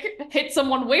panic, hit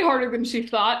someone way harder than she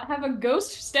thought, have a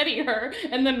ghost steady her,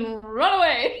 and then run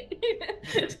away.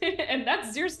 And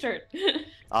that's Zir's turn.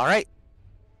 All right.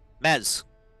 Mez.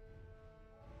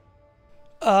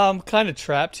 Kind of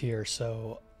trapped here,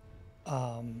 so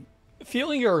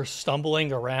feeling you're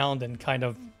stumbling around and kind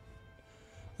of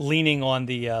leaning on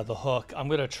the hook, I'm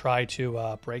gonna try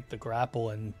to break the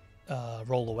grapple and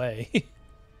roll away.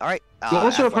 All right. You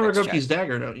also have athletics Harugoki's check.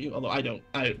 dagger, don't you? Although I don't.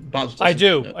 Boz I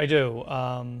do. doesn't. I do.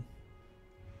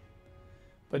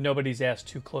 But nobody's asked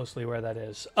too closely where that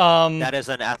is. That is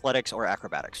an athletics or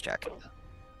acrobatics check.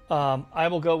 I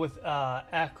will go with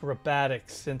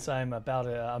acrobatics since I'm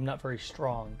not very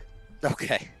strong.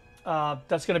 Okay.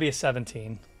 That's going to be a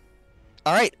 17.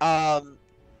 All right.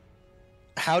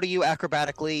 How do you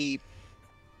acrobatically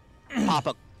pop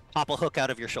a pop a hook out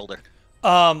of your shoulder?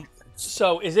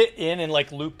 So is it in and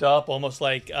like looped up, almost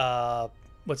like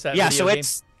what's that Yeah, video so game?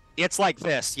 it's like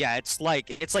this. Yeah, it's like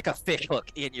a fish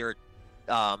hook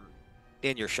um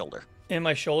in your shoulder. In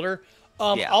my shoulder.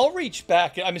 Yeah. I'll reach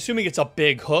back. I'm assuming it's a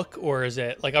big hook, or is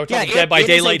it like, are we Yeah, talking Dead by it is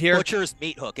a Daylight here? butcher's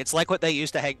meat hook. It's like what they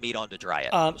used to hang meat on to dry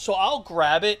it. So I'll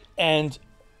grab it and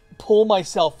pull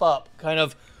myself up, kind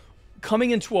of coming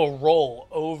into a roll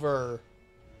over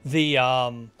the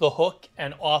hook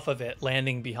and off of it,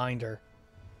 landing behind her.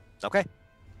 Okay.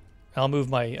 I'll move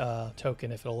my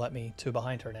token if it'll let me to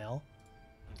behind her now.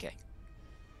 Okay.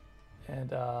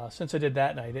 And since I did that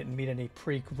and I didn't meet any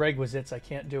prerequisites, I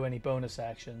can't do any bonus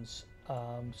actions.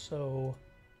 So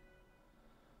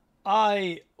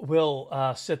I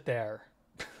will sit there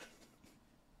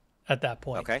at that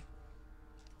point. Okay.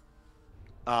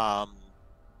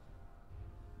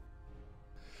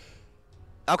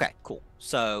 Okay, cool.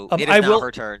 So it is now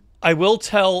her turn. I will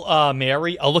tell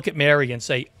Mary, I'll look at Mary and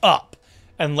say up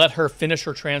and let her finish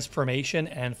her transformation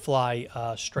and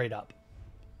fly straight up.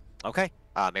 Okay.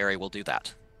 Mary will do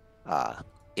that.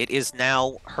 It is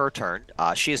now her turn.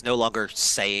 She is no longer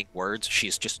saying words.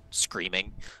 She's just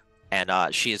screaming. And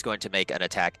she is going to make an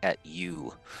attack at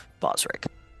you, Bozrech.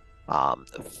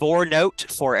 For note,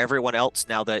 for everyone else,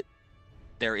 now that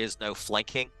there is no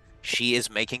flanking, she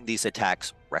is making these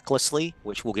attacks recklessly,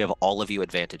 which will give all of you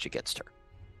advantage against her.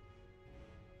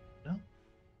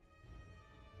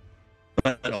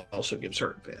 But it also gives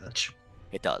her advantage.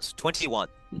 It does. 21.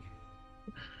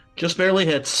 Just barely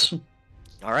hits.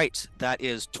 All right. That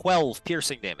is 12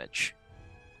 piercing damage.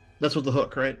 That's with the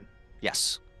hook, right?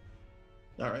 Yes.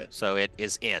 All right. So it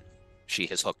is in. She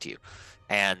has hooked you.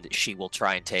 And she will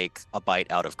try and take a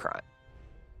bite out of Crime.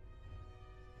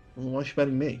 Well, why is she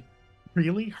biting me?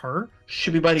 Really? Her?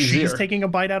 Should be biting She's Zir. taking a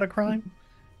bite out of Crime?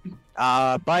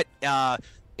 But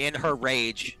in her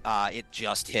rage, it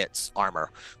just hits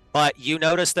armor. But you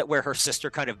notice that where her sister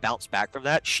kind of bounced back from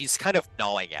that, she's kind of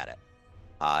gnawing at it.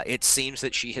 It seems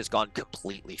that she has gone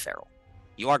completely feral.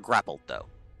 You are grappled, though.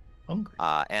 Hungry.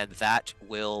 And that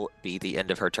will be the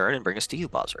end of her turn and bring us to you,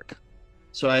 Bozrech.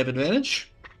 So I have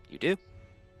advantage? You do.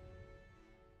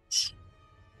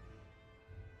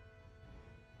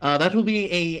 That will be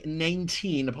a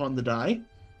 19 upon the die.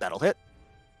 That'll hit.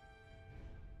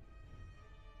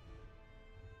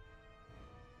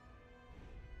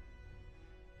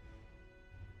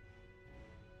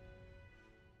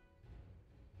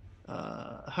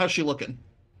 How's she looking?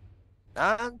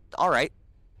 All right.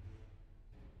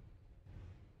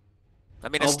 I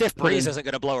mean, a I'll stiff put breeze in- isn't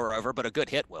going to blow her over, but a good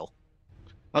hit will.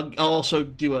 I'll also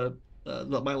do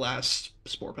my last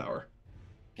spore power.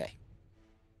 Okay.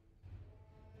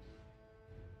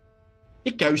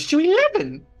 It goes to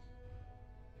 11.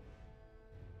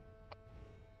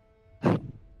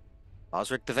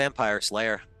 Bozrech the Vampire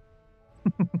Slayer.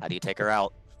 How do you take her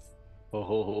out?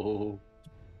 Oh.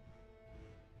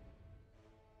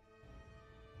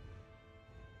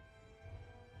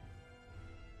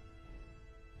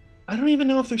 I don't even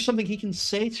know if there's something he can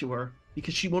say to her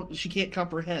because she can't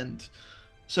comprehend.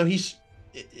 So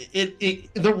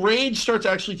the rage starts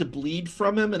actually to bleed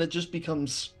from him and it just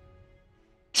becomes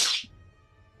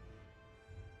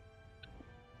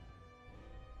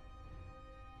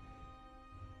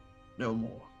no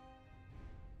more.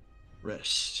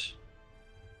 Rest.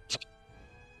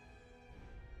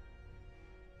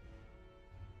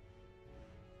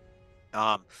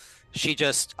 She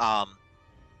just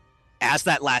as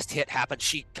that last hit happens,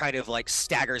 she kind of like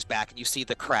staggers back, and you see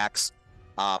the cracks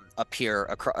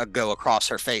go across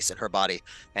her face and her body,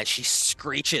 and she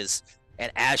screeches.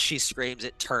 And as she screams,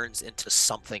 it turns into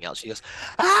something else. She goes,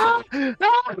 "Ah!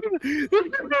 Ah! I'm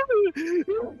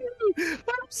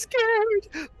scared!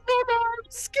 Mama, I'm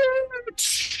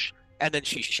scared!" And then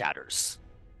she shatters.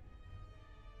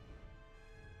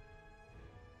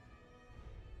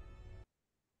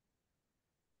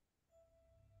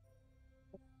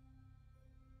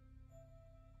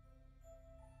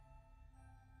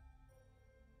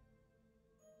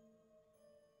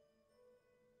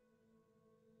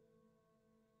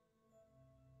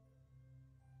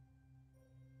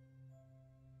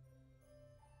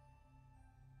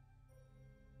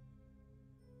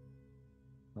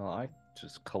 Well, I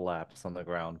just collapse on the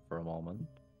ground for a moment.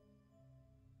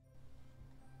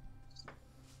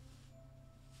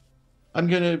 I'm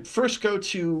gonna first go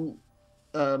to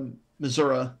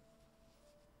Missouri.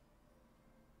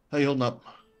 How you holding up?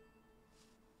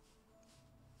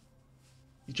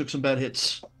 You took some bad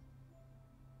hits.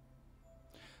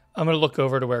 I'm going to look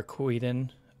over to where Queden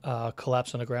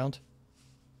collapsed on the ground.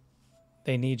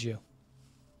 They need you.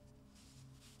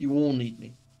 You will need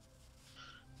me.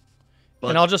 But,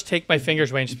 And I'll just take my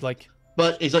fingers away and just be like,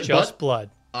 but he's like, just but blood.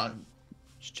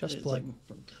 it's Just blood.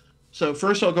 like, so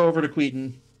first I'll go over to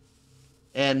Queedon,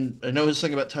 and I know his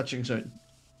thing about touching. So,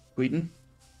 Queedon.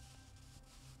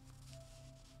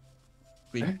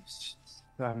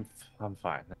 I'm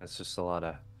fine. That's just a lot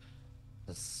of.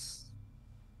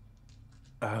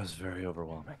 That was very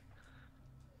overwhelming.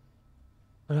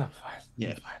 But I'm fine. Yeah.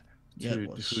 I'm fine. Yeah, Dude, it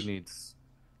was.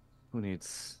 who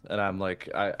needs? And I'm like,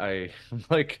 I'm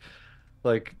like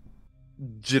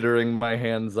jittering my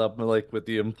hands up, like with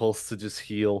the impulse to just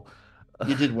heal.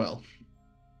 You did well.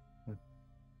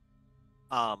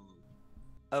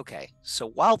 Okay, so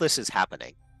while this is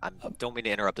happening, I don't mean to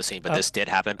interrupt the scene, but this did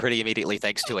happen pretty immediately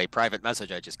thanks to a private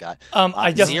message I just got.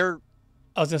 I just, Zir,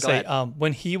 I was gonna go say, ahead.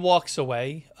 when he walks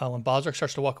away, when Bozrech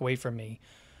starts to walk away from me,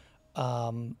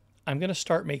 I'm gonna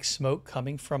start make smoke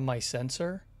coming from my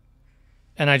sensor,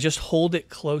 and I just hold it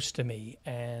close to me,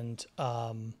 and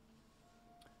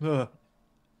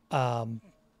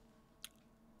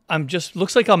I'm just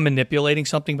looks like I'm manipulating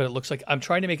something, but it looks like I'm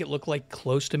trying to make it look like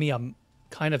close to me. I'm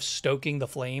kind of stoking the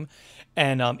flame,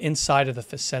 and inside of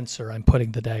the sensor, I'm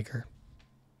putting the dagger.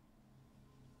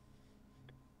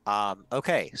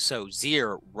 Okay, so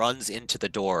Zir runs into the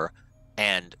door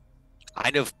and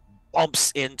kind of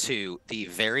bumps into the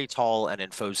very tall and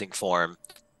imposing form,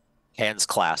 hands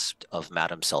clasped, of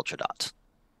Madame Cel Tradat.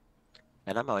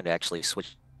 And I'm going to actually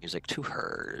switch music to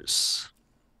hers.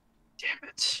 Damn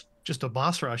it. Just a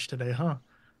boss rush today, huh?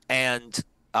 And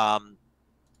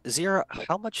Zir,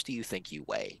 how much do you think you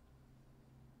weigh?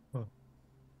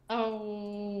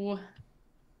 Oh,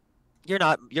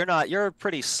 You're a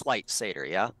pretty slight satyr,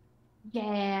 yeah?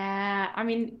 yeah. I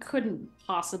mean, couldn't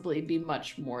possibly be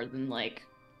much more than like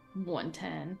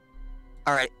 110.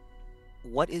 All right.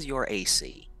 What is your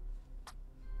AC?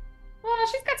 Well,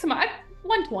 she's got some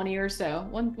 120 or so.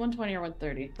 120 or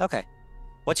 130. Okay.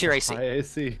 What's your AC? High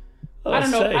AC. I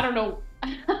don't know. I don't know.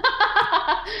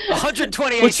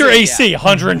 120 What's AC, your yeah. AC?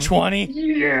 120?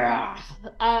 Yeah.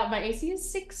 My AC is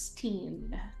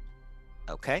 16.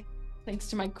 Okay. Thanks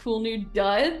to my cool new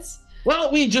duds.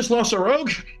 Well, we just lost a rogue.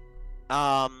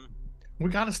 We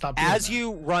gotta stop doing As that.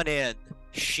 you run in,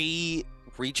 she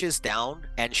reaches down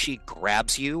and she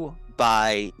grabs you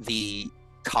by the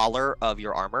collar of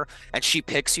your armor, and she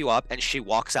picks you up and she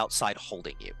walks outside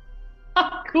holding you.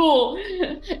 Cool.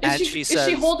 And Is she she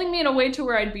says- holding me in a way to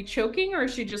where I'd be choking, or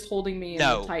is she just holding me in a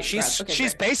No, tight she's grasp? Okay,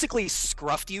 she's great. basically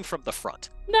scruffed you from the front.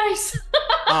 Nice.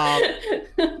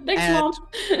 Thanks, and- Mom.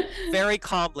 Very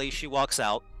calmly, she walks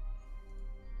out.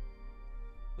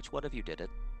 Which one of you did it?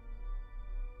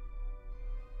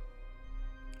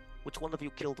 Which one of you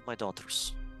killed my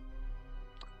daughters?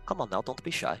 Come on now, don't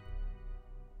be shy.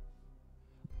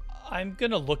 I'm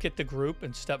going to look at the group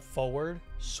and step forward,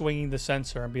 swinging the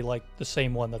sensor, and be like, the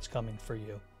same one that's coming for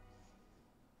you.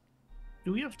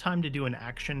 Do we have time to do an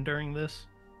action during this?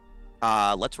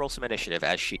 Let's roll some initiative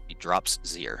as she drops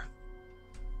Zir.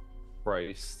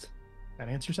 Christ. That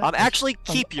answers that. Actually,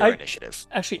 keep your I- initiative.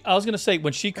 Actually, I was going to say,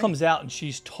 when she comes out and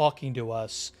she's talking to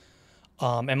us,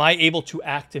 am I able to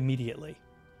act immediately?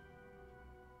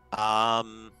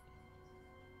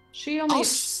 She only.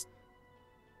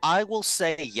 I will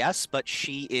say yes, but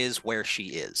she is where she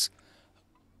is.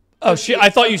 Oh, I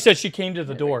thought you said she came to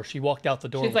the door. She walked out the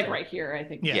door. She's like with right here, I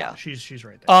think. Yeah, Yeah. she's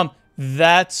right there.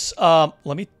 That's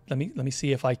let me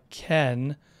see if I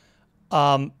can.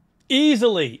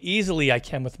 Easily I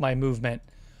can with my movement.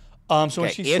 So when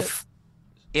Okay, she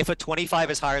if a 25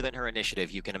 is higher than her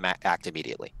initiative, you can act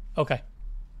immediately. okay.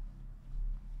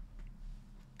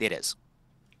 It is.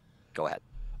 Go ahead.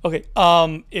 Okay.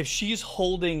 If she's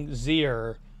holding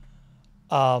Zir,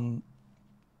 I'm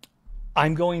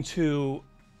going to,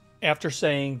 after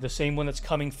saying the same one that's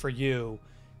coming for you,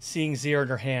 seeing Zir in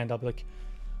her hand, I'll be like,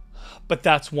 but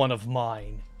that's one of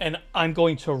mine. And I'm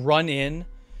going to run in,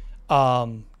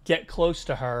 get close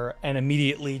to her, and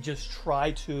immediately just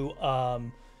try to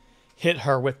hit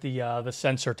her with the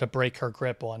sensor to break her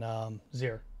grip on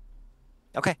Zir.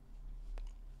 Okay.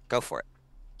 Go for it.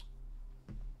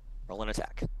 Roll an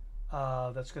attack.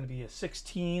 That's going to be a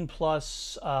 16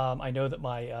 plus. I know that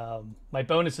my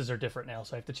bonuses are different now,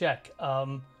 so I have to check.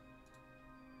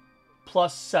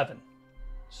 Plus 7.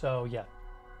 So yeah.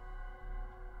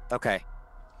 Okay.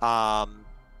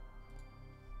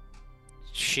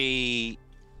 She.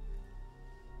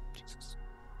 Jesus.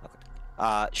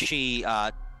 Okay. She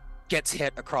gets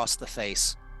hit across the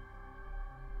face,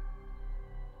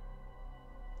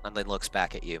 and then looks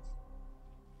back at you.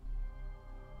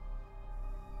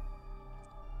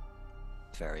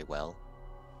 Very well.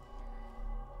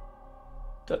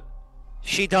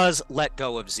 She does let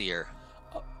go of Zier.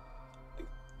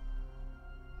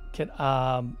 Can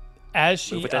as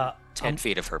she Move within 10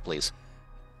 feet of her, please.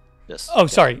 Just oh,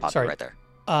 sorry, pop it sorry. right there.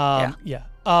 Yeah.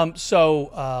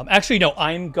 Actually, no.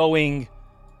 I'm going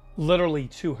literally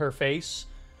to her face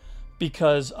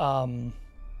because I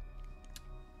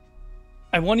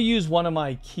want to use one of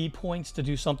my key points to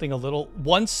do something a little.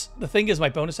 Once the thing is, my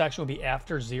bonus action will be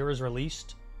after Zier is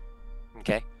released.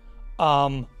 Okay.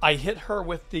 I hit her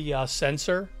with the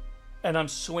sensor, and I'm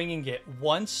swinging it.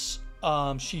 Once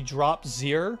she drops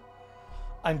Zier,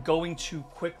 I'm going to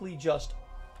quickly just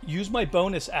use my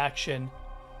bonus action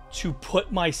to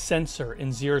put my sensor in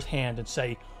Zier's hand and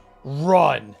say,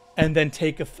 "Run!" and then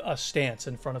take a stance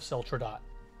in front of Cel Tradat.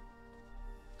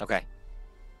 Okay.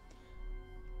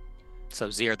 So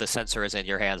Zier, the sensor is in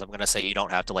your hands. I'm gonna say you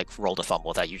don't have to like roll to fumble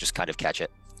with that. You just kind of catch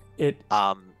it. It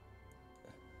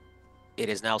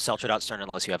is now Cel Tradat's turn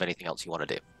unless you have anything else you want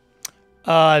to do.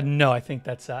 No, I think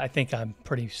that's. I think I'm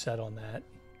pretty set on that.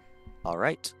 All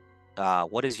right.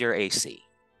 What is your AC?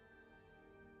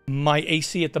 My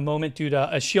AC at the moment, dude.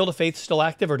 Is Shield of Faith still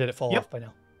active, or did it fall off by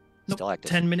now? Nope. Still active.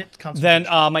 10 minutes. Then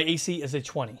my AC is a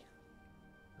 20.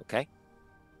 Okay.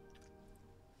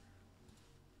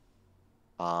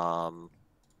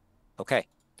 Okay.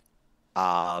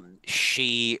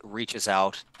 She reaches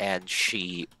out and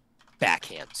she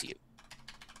backhands you.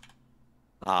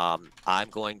 I'm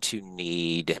going to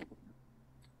need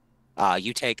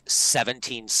you take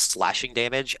 17 slashing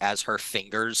damage as her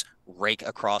fingers rake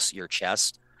across your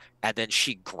chest, and then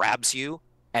she grabs you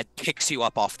and picks you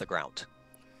up off the ground.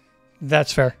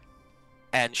 That's fair.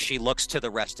 And she looks to the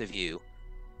rest of you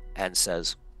and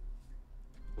says,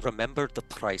 "Remember the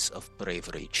price of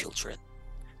bravery, children."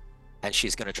 And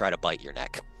she's going to try to bite your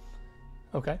neck.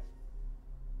 Okay.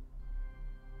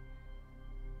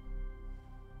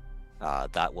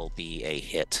 That will be a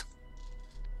hit.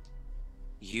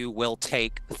 You will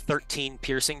take 13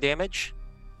 piercing damage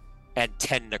and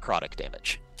 10 necrotic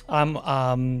damage.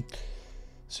 So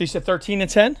you said 13 and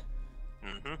 10?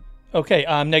 Mm-hmm.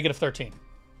 Okay, negative 13.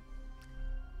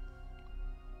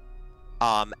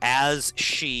 As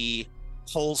she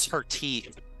pulls her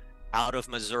teeth out of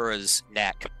Missoura's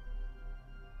neck,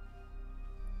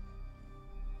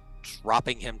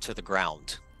 dropping him to the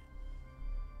ground,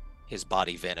 his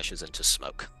body vanishes into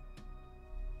smoke.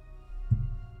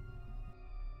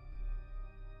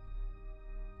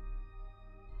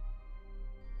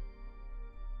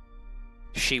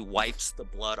 She wipes the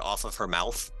blood off of her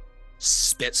mouth,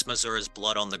 spits Missoura's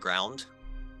blood on the ground,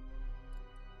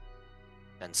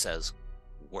 and says,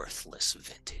 "Worthless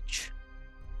vintage."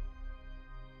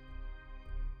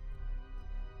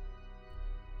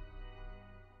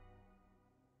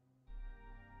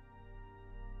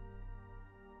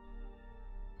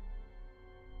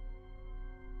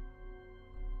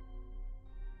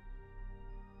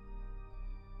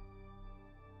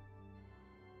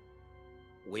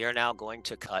 We are now going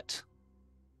to cut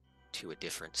to a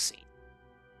different scene.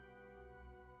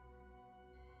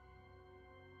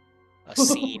 A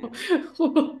scene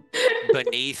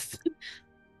beneath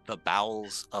the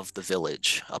bowels of the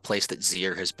village, a place that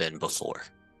Zier has been before.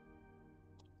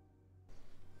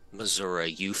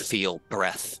 Missoura, you feel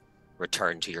breath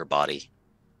return to your body.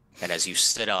 And as you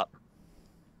sit up,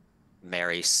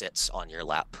 Mary sits on your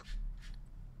lap.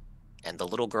 And the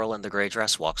little girl in the gray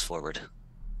dress walks forward.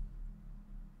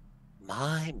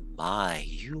 My,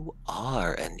 you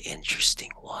are an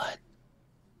interesting one.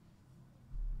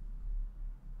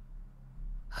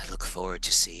 I look forward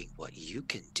to seeing what you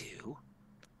can do.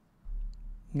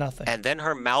 Nothing. And then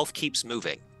her mouth keeps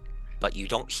moving, but you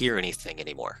don't hear anything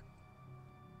anymore.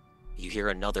 You hear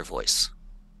another voice.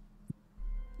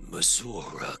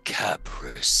 Missoura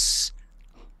Capris,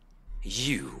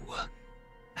 you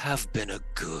have been a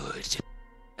good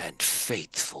and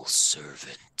faithful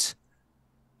servant.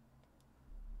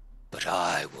 But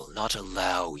I will not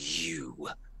allow you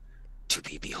to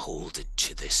be beholden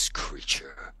to this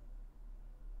creature.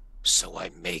 So I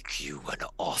make you an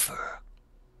offer.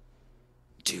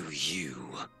 Do you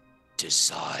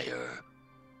desire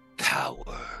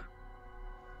power?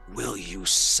 Will you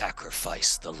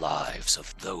sacrifice the lives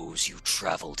of those you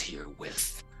traveled here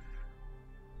with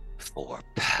for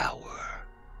power?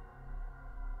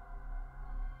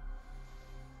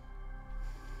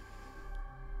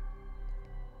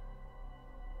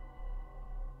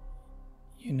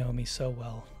 You know me so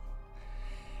well.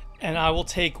 And I will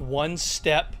take one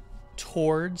step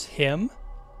towards him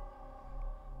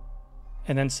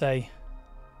and then say,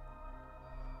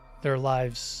 their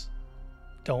lives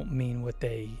don't mean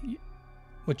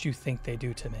what you think they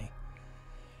do to me.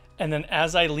 And then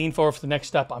as I lean forward for the next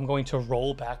step, I'm going to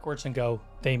roll backwards and go,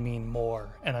 they mean more.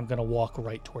 And I'm going to walk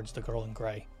right towards the girl in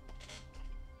gray.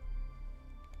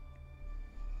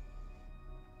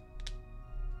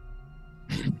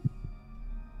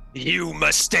 You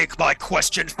mistake my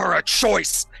question for a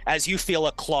choice. As you feel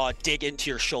a claw dig into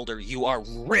your shoulder, you are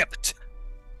ripped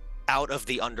out of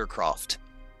the Undercroft,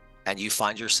 and you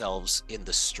find yourselves in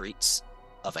the streets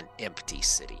of an empty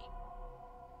city.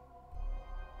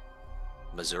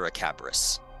 Missouri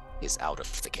Cabris is out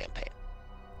of the campaign.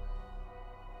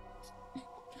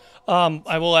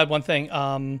 I will add one thing.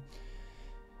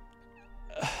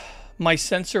 My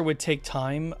sensor would take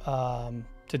time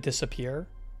to disappear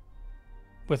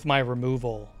with my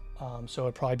removal, so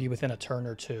it'd probably be within a turn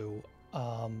or two.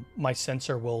 My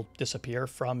sensor will disappear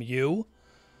from you.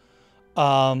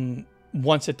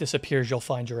 Once it disappears, you'll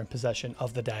find you're in possession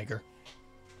of the dagger.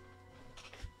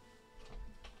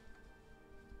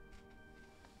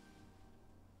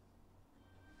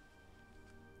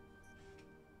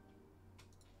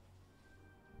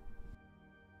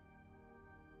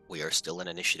 We are still in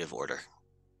initiative order.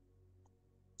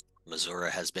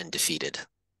 Missouri has been defeated.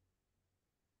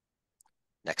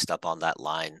 Next up on that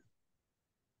line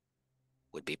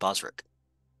would be Bozrech.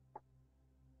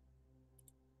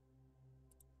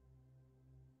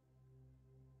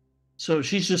 So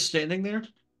she's just standing there?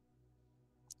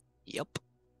 Yep.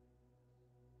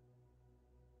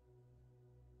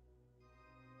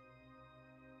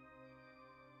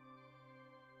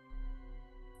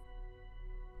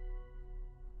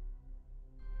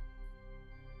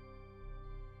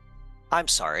 I'm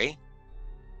sorry.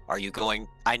 Are you going...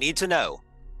 I need to know.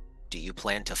 Do you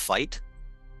plan to fight,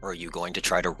 or are you going to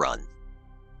try to run?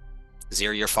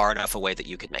 Zir, you're far enough away that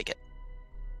you could make it.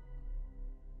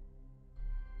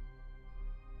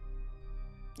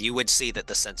 You would see that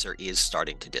the sensor is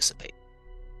starting to dissipate.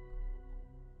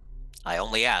 I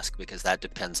only ask because that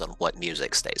depends on what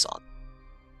music stays on.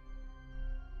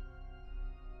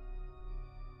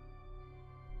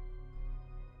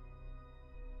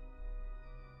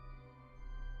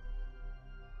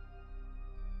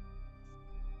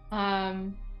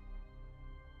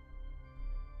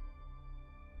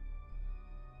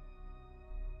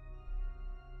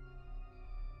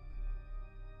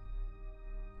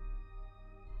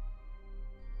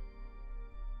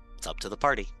 It's up to the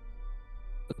party.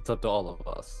 It's up to all of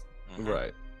us. Mhm.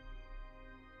 Right.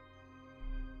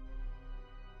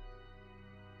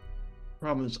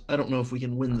 Problem is, I don't know if we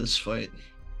can win this fight.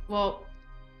 Well,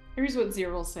 here's what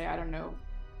Zir will say. I don't know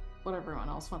what everyone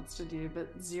else wants to do, but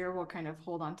Zir will kind of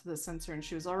hold on to the sensor, and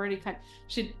she was already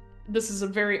this is a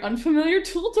very unfamiliar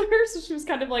tool to her, so she was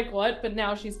kind of like, what? But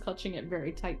now she's clutching it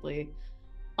very tightly.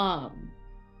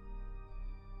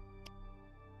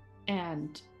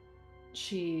 And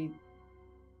she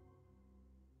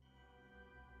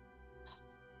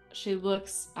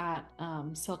looks at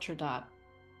Cel Tradat.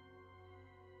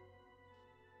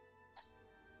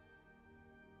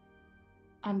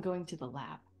 I'm going to the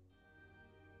lab.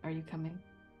 Are you coming?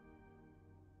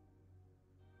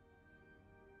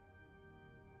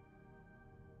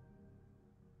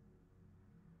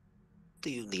 What do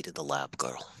you need in the lab,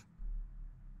 girl?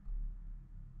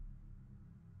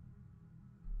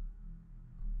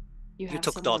 You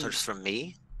took daughters from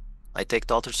me. I take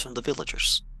daughters from the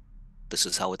villagers. This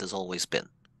is how it has always been.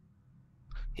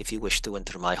 If you wish to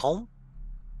enter my home,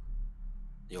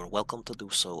 you're welcome to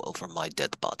do so over my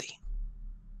dead body.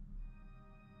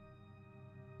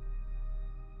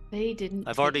 They didn't.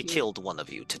 I've already killed one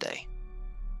of you today.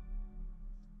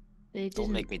 They didn't.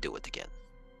 Don't make me do it again.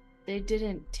 They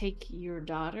didn't take your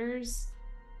daughters.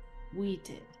 We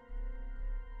did.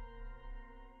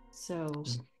 So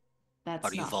that's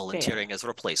Are you not volunteering fair. as a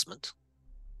replacement?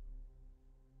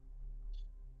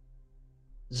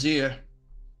 Zir.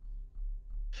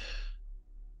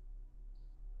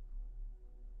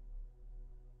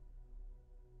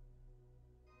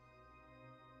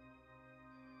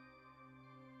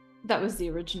 That was the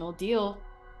original deal.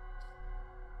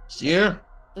 Zir.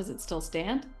 Does it still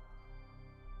stand?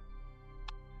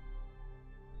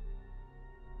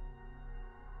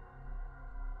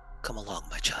 Come along,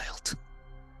 my child.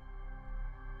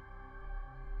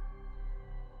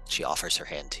 She offers her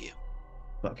hand to you.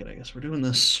 Fuck it, I guess we're doing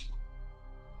this.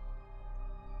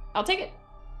 I'll take it.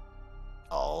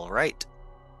 All right.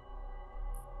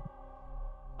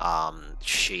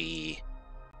 She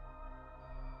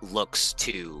looks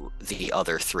to the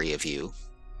other three of you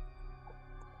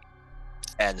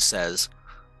and says,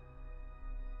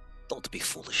 "Don't be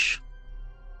foolish.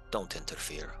 Don't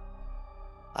interfere.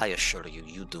 I assure you,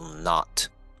 you do not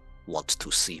want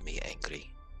to see me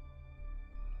angry.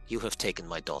 You have taken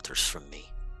my daughters from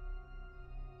me.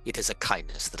 It is a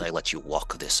kindness that I let you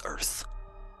walk this earth.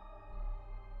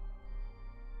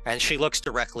 And she looks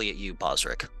directly at you,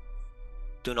 Bozrech.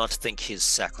 Do not think his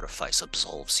sacrifice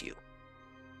absolves you.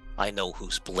 I know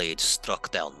whose blade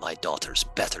struck down my daughters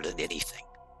better than anything.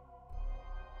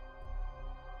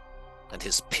 And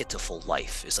his pitiful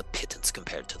life is a pittance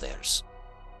compared to theirs.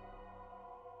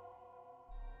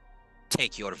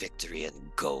 Take your victory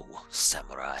and go,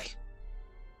 samurai.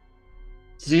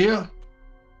 Zia,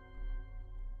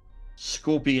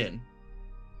 Scorpion.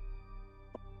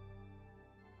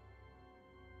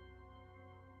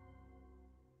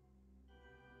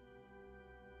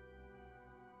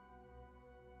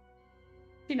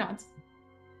 She nods.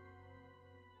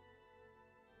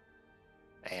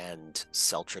 And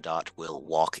Cel Tradat will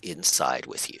walk inside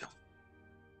with you.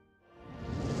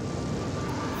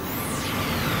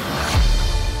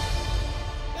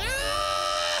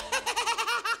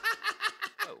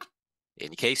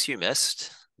 In case you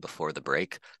missed before the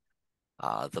break,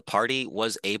 the party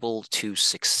was able to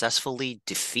successfully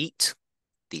defeat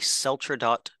the Cel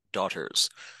Tradat daughters.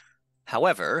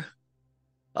 However,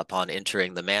 upon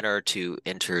entering the manor to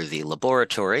enter the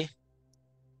laboratory,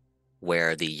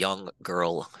 where the young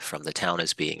girl from the town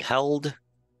is being held,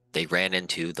 they ran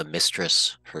into the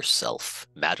mistress herself,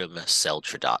 Madame Cel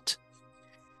Tradat,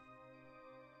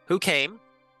 who came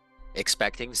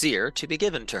expecting Zir to be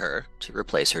given to her to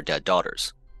replace her dead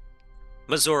daughters.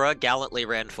 Missoura gallantly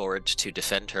ran forward to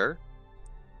defend her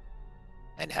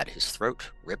and had his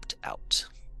throat ripped out.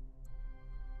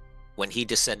 When he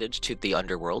descended to the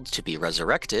underworld to be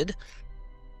resurrected,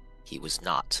 he was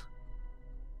not.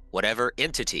 Whatever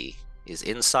entity is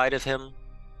inside of him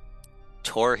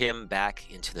tore him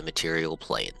back into the material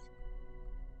plane.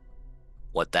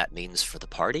 What that means for the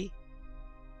party?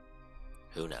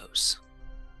 Who knows?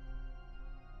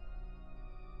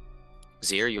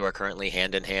 Zir, you are currently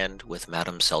hand in hand with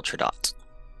Madame Cel Tradat.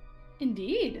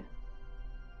 Indeed.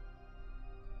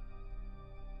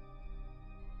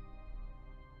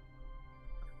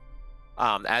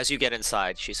 As you get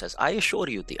inside, she says, I assure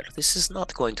you, dear, this is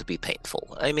not going to be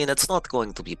painful. I mean, it's not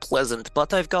going to be pleasant,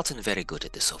 but I've gotten very good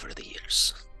at this over the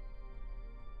years.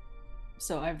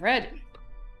 So I've read.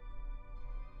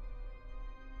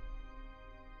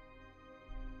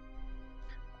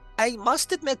 I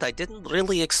must admit, I didn't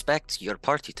really expect your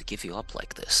party to give you up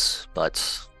like this,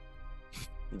 but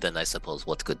then I suppose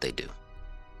what could they do?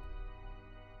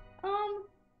 I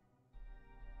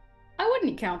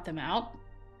wouldn't count them out.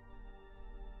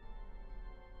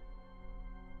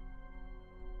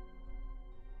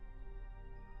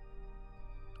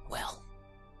 Well,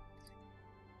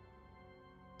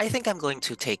 I think I'm going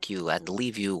to take you and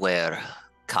leave you where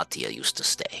Katya used to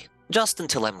stay, just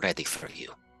until I'm ready for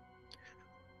you.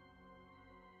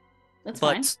 That's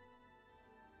fine.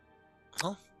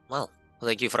 Oh, well,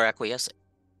 thank you for acquiescing.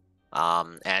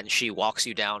 And she walks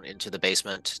you down into the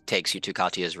basement, takes you to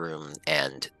Katya's room,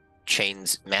 and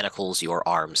manacles your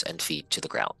arms and feet to the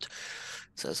ground.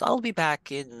 Says, I'll be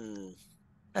back in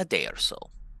a day or so.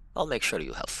 I'll make sure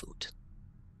you have food.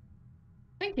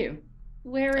 Thank you.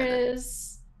 Where And then-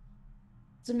 is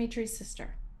Dimitri's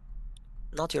sister?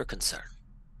 Not your concern.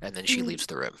 And then she leaves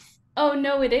the room. Oh,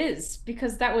 no, it is,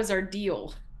 because that was our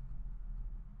deal.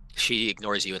 She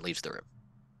ignores you and leaves the room.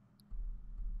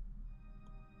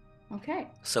 Okay.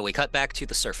 So we cut back to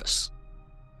the surface.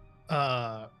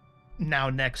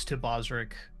 Now next to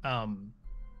Bozrech,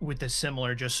 with a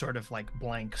similar, just sort of like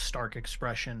blank, stark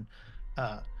expression.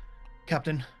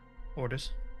 Captain,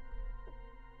 orders.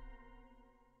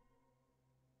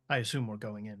 I assume we're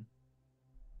going in.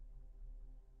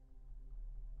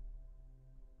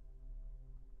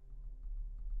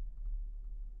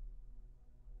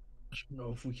 I don't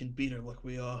know if we can beat her like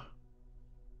we are.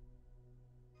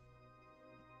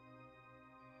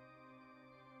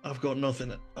 I've got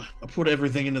nothing. I put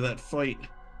everything into that fight.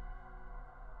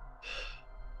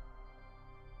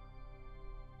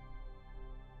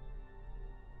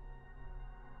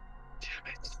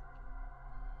 Damn it.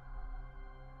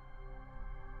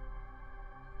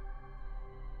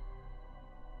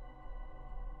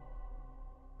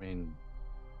 I mean,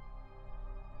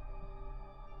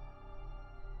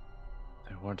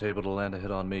 they weren't able to land a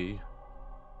hit on me.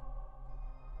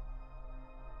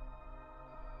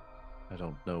 I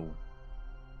don't know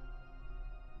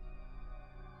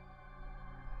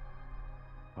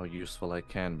how useful I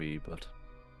can be, but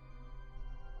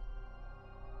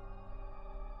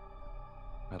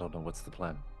I don't know what's the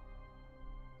plan.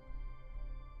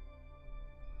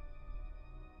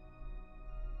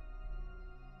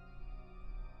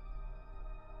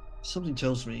 Something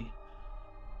tells me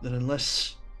that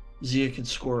unless Zia can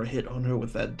score a hit on her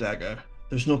with that dagger,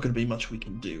 there's not going to be much we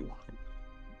can do.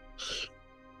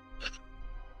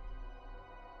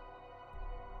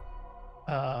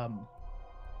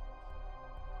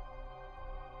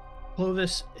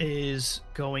 Clovis is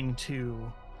going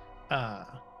to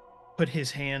put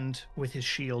his hand with his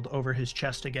shield over his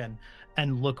chest again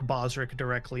and look Bozrech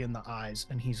directly in the eyes,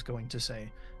 and he's going to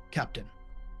say, Captain,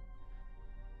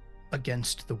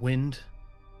 against the wind,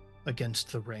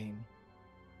 against the rain,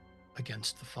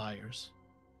 against the fires,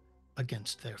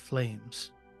 against their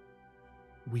flames,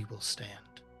 we will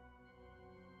stand.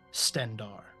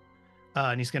 Stendar.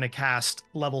 And he's going to cast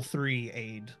level 3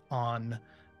 aid on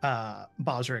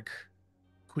Bozrech,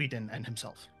 Queden, and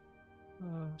himself.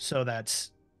 So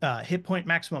that's hit point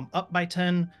maximum up by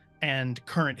 10 and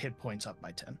current hit points up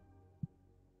by 10.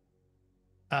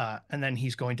 And then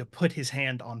he's going to put his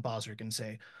hand on Bozrech and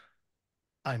say,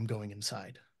 I'm going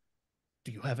inside.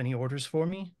 Do you have any orders for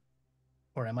me?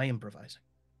 Or am I improvising?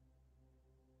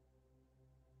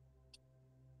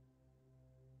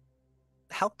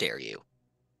 How dare you?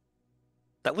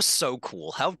 That was so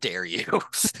cool. How dare you?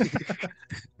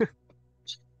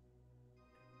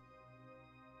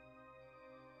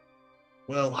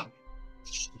 Well,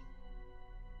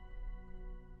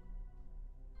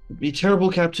 it'd be a terrible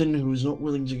captain who's not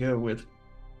willing to go with,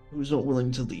 who's not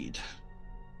willing to lead.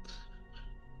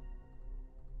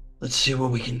 Let's see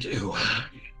what we can do.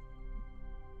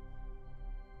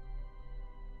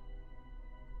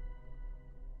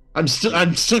 I'm still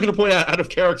going to point out of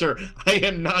character. I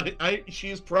am not.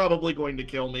 She's probably going to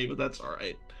kill me, but that's all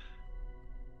right.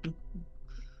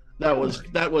 That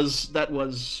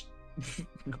was.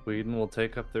 Queden will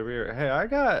take up the rear. Hey, I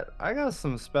got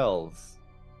some spells.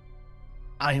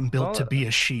 I am built to be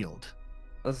a shield.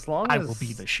 As long as I will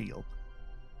be the shield.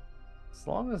 As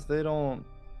long as they don't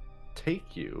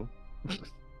take you. As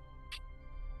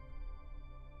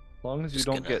long as you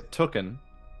don't get tooken,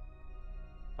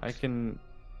 I can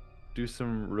do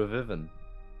some reviving.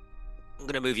 I'm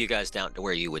gonna move you guys down to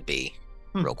where you would be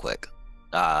real quick.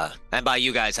 And by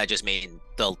you guys, I just mean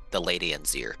the lady and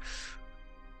Zir.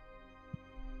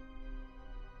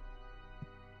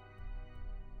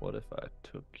 What if I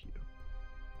took you?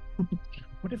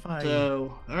 What if I...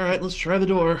 So, all right, let's try the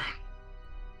door.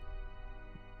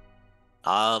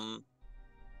 The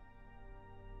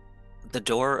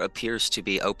door appears to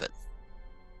be open.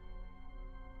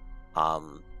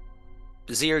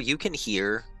 Zir, you can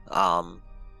hear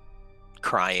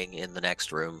crying in the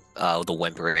next room, the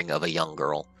whimpering of a young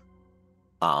girl.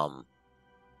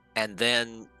 And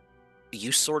then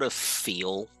you sort of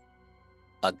feel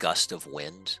a gust of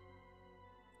wind.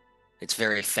 It's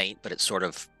very faint, but it sort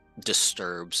of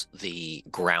disturbs the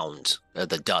ground,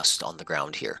 the dust on the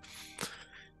ground here.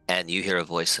 And you hear a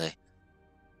voice say,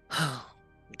 oh,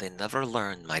 they never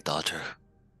learn, my daughter.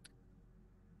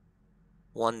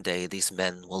 One day these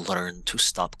men will learn to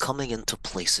stop coming into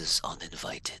places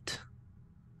uninvited.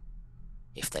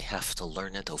 If they have to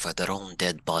learn it over their own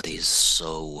dead bodies,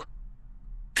 so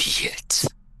be it.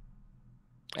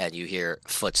 And you hear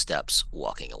footsteps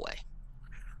walking away.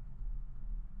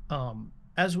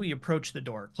 As we approach the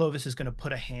door, Clovis is going to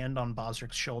put a hand on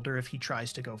Bozrich's shoulder if he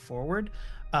tries to go forward.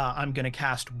 I'm going to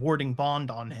cast Warding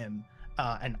Bond on him,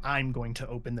 and I'm going to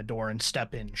open the door and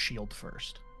step in shield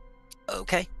first.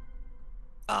 Okay.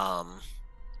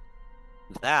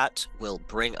 That will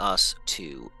bring us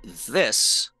to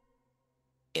this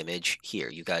image here.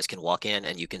 You guys can walk in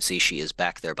and you can see she is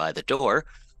back there by the door.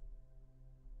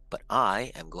 But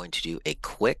I am going to do a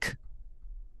quick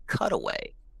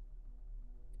cutaway.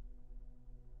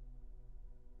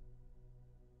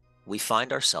 We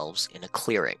find ourselves in a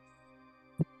clearing,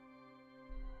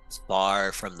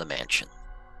 far from the mansion.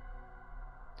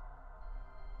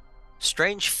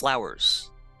 Strange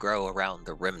flowers grow around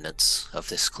the remnants of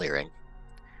this clearing,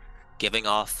 giving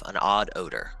off an odd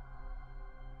odor.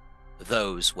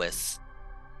 Those with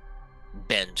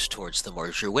bent towards the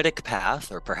more druidic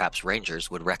path, or perhaps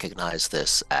rangers, would recognize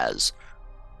this as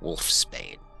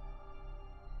wolfsbane.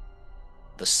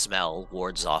 The smell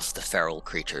wards off the feral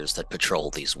creatures that patrol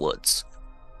these woods.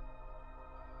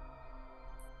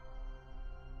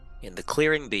 In the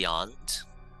clearing beyond,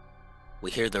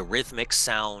 we hear the rhythmic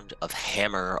sound of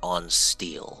hammer on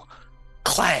steel.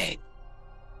 Clang!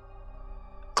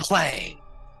 Clang!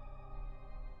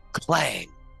 Clang!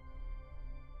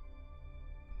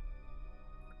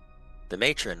 The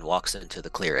matron walks into the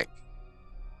clearing.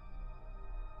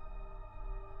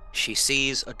 She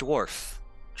sees a dwarf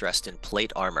dressed in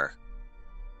plate armor,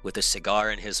 with a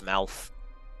cigar in his mouth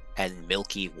and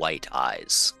milky white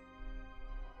eyes.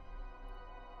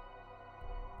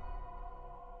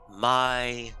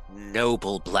 My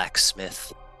noble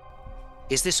blacksmith,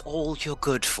 Is this all you're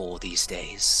good for these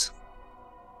days?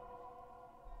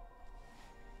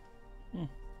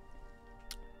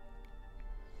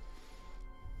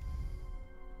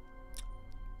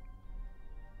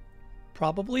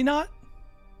 Probably not.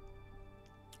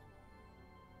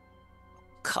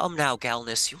 Come now,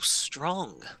 Galnus, you're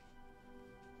strong.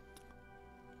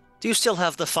 Do you still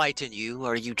have the fight in you,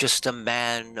 or are you just a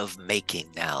man of making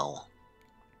now?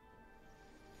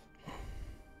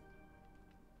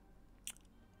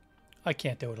 I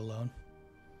can't do it alone.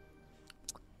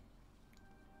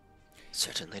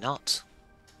 Certainly not.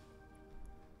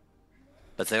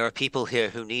 But there are people here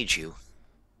who need you.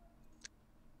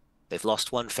 They've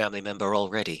lost one family member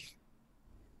already.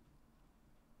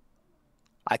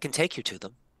 I can take you to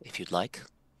them, if you'd like.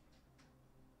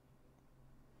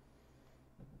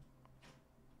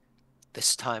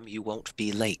 This time you won't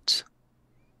be late.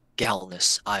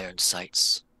 Galnus Iron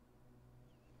Sights.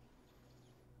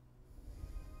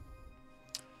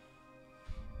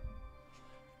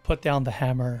 Put down the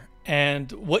hammer,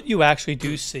 and what you actually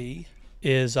do see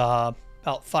is about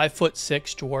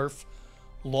 5'6" dwarf,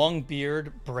 long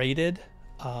beard, braided,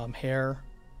 hair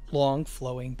long,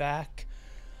 flowing back,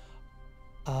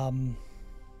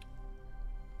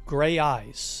 gray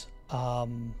eyes,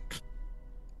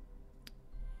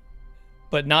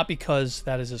 but not because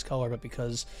that is his color, but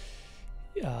because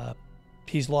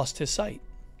he's lost his sight.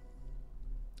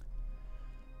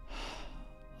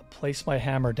 Place my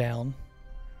hammer down.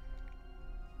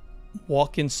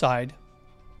 Walk inside,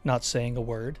 not saying a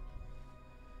word.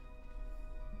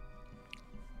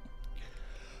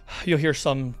 You'll hear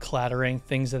some clattering,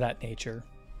 things of that nature.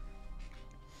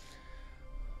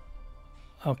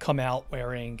 I'll come out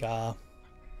wearing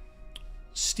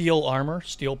steel armor,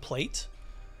 steel plate,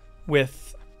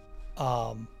 with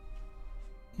my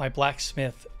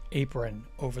blacksmith apron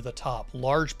over the top.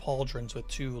 Large pauldrons with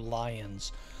 2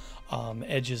 lions,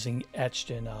 edges etched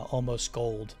in almost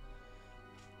gold.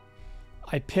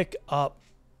 I pick up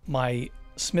my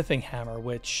smithing hammer,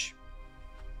 which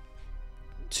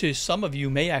to some of you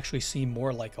may actually seem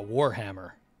more like a war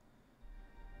hammer.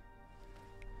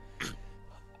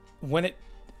 When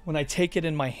I take it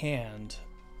in my hand,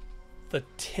 the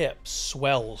tip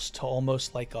swells to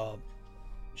almost like a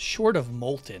short of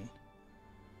molten.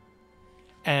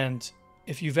 And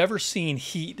if you've ever seen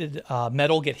heated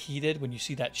metal get heated, when you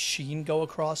see that sheen go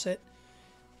across it,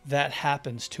 that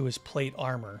happens to his plate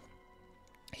armor.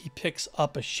 He picks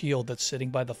up a shield that's sitting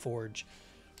by the forge,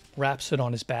 wraps it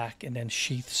on his back, and then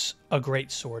sheaths a great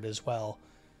sword as well.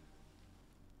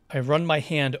 I run my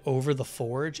hand over the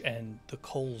forge, and the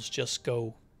coals just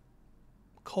go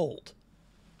cold.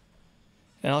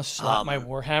 And I'll slap my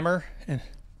warhammer, and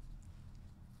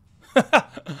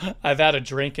I've had a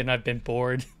drink and I've been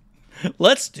bored.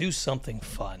 Let's do something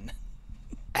fun.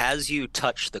 As you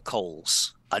touch the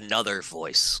coals, another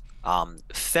voice,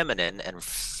 feminine and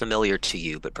familiar to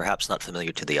you, but perhaps not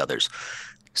familiar to the others,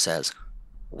 says,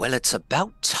 "Well, it's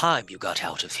about time you got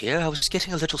out of here. I was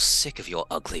getting a little sick of your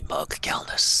ugly mug,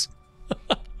 Galnus."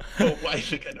 Oh, I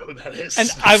think I know who that is.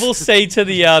 And I will say to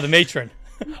the matron,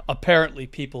 apparently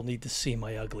people need to see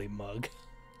my ugly mug.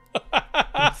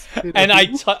 And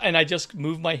I just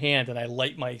move my hand and I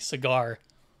light my cigar.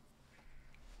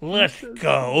 Let's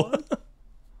go.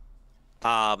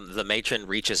 The matron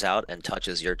reaches out and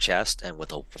touches your chest, and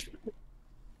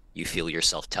you feel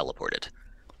yourself teleported.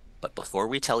 But before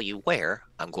we tell you where,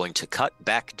 I'm going to cut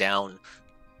back down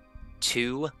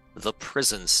to the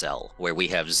prison cell, where we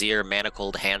have Zir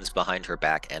manacled, hands behind her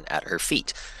back and at her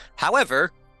feet.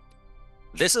 However,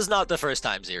 this is not the first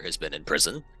time Zir has been in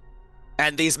prison,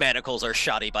 and these manacles are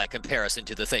shoddy by comparison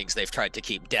to the things they've tried to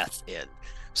keep death in.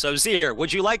 So Zir,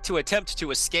 would you like to attempt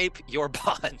to escape your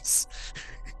bonds?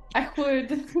 I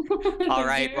would. All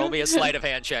right, roll me a sleight of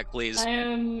hand check, please. I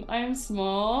am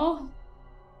small.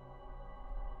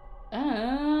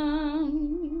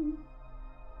 I'm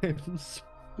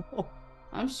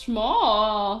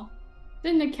small.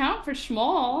 Didn't account for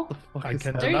small. I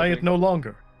can deny it no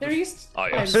longer. There used.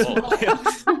 I'm small.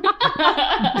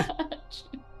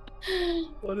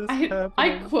 What is I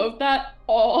happening? quote that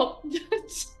all the time.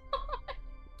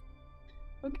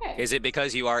 Okay. Is it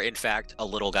because you are, in fact, a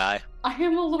little guy? I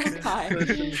am a little guy.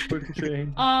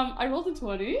 Change. I rolled a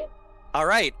 20. All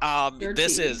right,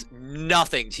 this 13. is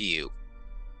nothing to you.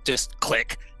 Just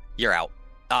click, you're out.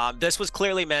 This was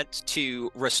clearly meant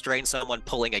to restrain someone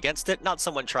pulling against it, not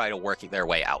someone trying to working their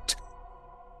way out.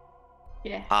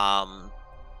 Yeah.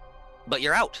 But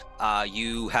you're out.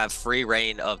 You have free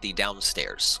reign of the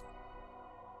downstairs.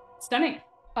 Stunning.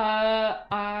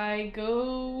 I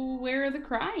go where the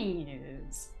crying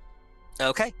is.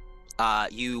 Okay.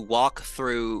 You walk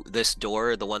through this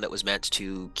door, the one that was meant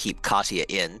to keep Katya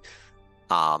in,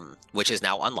 which is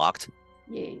now unlocked.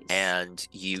 Yes. And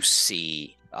you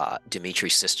see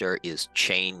Dimitri's sister is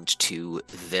chained to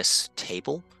this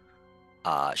table.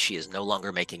 She is no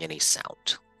longer making any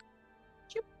sound.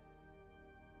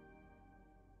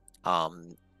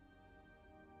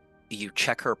 You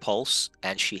check her pulse,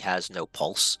 and she has no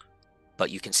pulse, but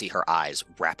you can see her eyes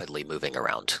rapidly moving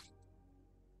around.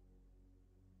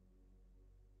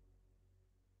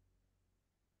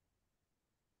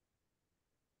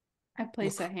 I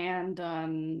place a hand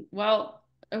on. Well,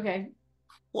 okay.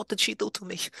 What did she do to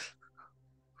me?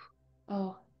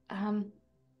 Oh,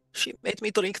 She made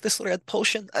me drink this red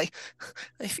potion. I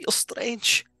feel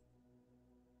strange.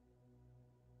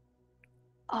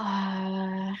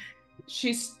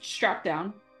 She's strapped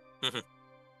down. Mhm.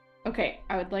 Okay,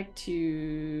 I would like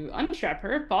to unstrap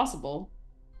her if possible.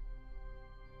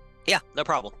 Yeah, no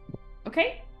problem.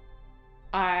 Okay.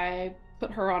 I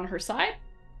put her on her side.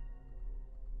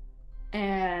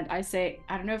 And I say,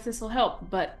 I don't know if this will help,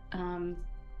 but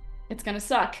it's gonna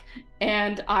suck.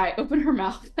 And I open her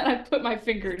mouth and I put my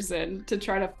fingers in to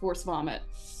try to force vomit.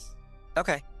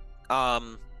 Okay.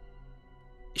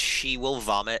 She will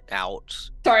vomit out.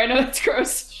 Sorry, I know that's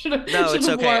gross. No, it's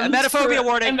okay. A metaphobia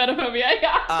warning. Emetophobia,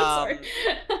 yeah. Sorry.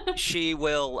 She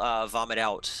will vomit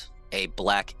out a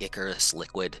black Icarus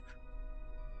liquid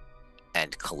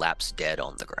and collapse dead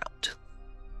on the ground.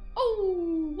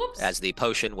 Oh, whoops. As the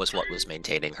potion was what was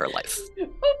maintaining her life.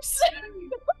 Oops.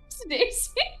 Oops,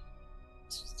 Daisy.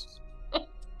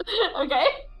 Okay.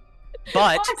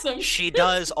 But Awesome. she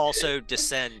does also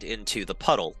descend into the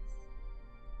puddle,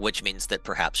 which means that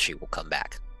perhaps she will come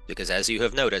back. Because as you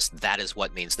have noticed, that is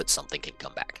what means that something can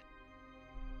come back.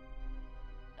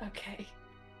 Okay.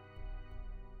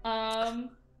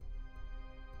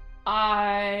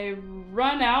 I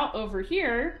run out over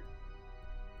here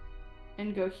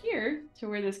and go here to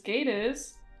where this gate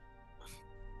is,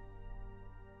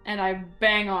 and I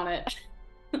bang on it.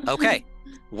 Okay.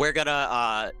 We're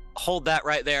gonna hold that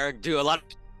right there. Do a lot of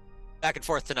back and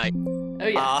forth tonight. Oh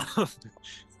yeah.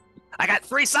 I got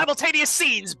 3 simultaneous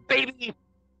scenes, baby.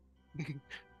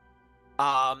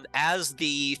 As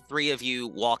the 3 of you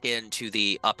walk into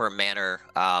the upper manor,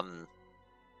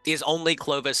 is only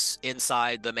Clovis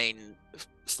inside the main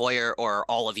foyer, or are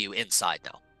all of you inside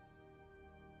now?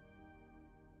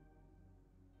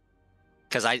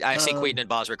 Because I see Queen and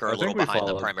Bozrech are I a little think we behind the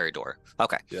followed. primary door.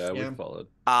 Okay. Yeah, Yeah. we followed.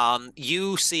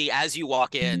 You see, as you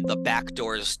walk in, the back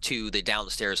doors to the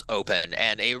downstairs open,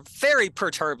 and a very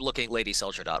perturbed-looking Lady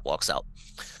Cel Tradat walks out.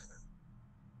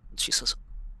 She says,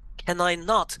 "Can I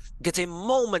not get a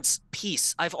moment's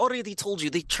peace? I've already told you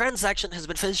the transaction has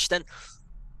been finished, and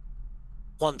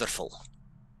wonderful.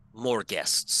 More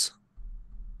guests."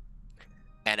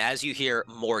 And as you hear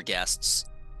more guests,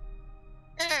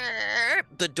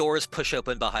 the doors push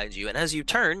open behind you, and as you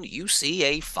turn, you see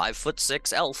a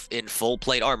 5'6" elf in full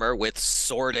plate armor with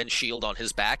sword and shield on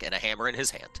his back and a hammer in his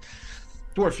hand.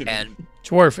 Dwarf, you mean. And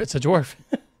Dwarf. It's a dwarf.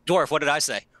 dwarf, what did I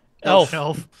say? Elf.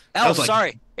 Elf. I was Elf, like-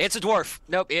 sorry. It's a dwarf.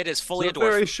 Nope, it is fully a It's a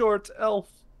dwarf. very short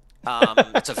elf.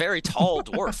 It's a very tall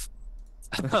dwarf.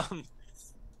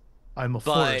 I'm a But-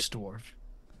 forest dwarf.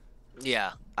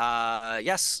 Yeah.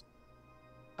 Yes.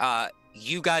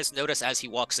 You guys notice as he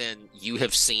walks in, you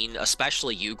have seen,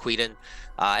 especially you, Queden,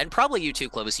 and probably you too,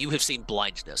 Clovis, you have seen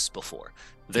blindness before.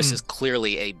 This is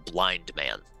clearly a blind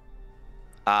man.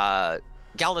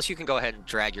 Galnus, you can go ahead and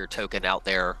drag your token out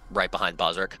there right behind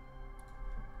Bozrech.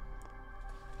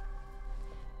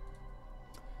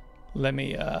 Let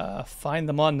me find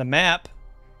them on the map.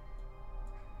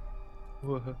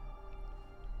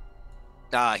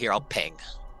 Here, I'll ping.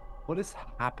 What is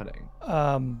happening?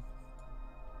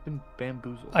 Been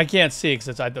bamboozled. I can't see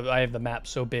because I have the map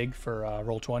so big for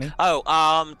Roll20.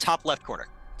 Oh, top left corner.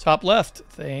 Top left.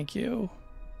 Thank you.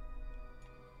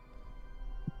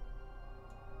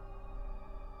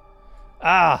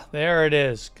 Ah, there it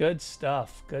is. Good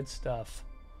stuff. Good stuff.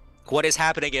 What is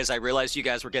happening is I realized you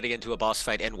guys were getting into a boss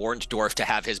fight and warned Dwarf to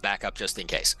have his backup just in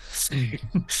case.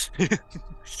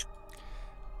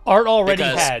 Art already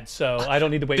Because- had, so I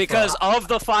don't need to wait Because for of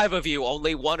the 5 of you,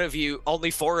 only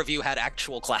 4 of you had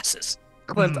actual classes.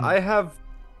 Clint, I have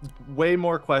way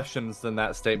more questions than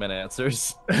that statement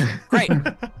answers. Great.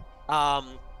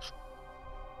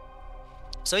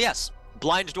 So yes,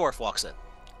 blind dwarf walks in.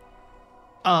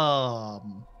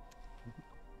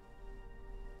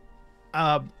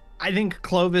 I think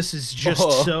Clovis is just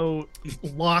Oh. so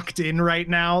locked in right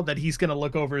now that he's gonna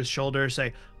look over his shoulder and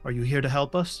say, "Are you here to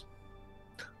help us?"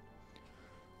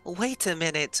 Wait a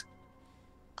minute.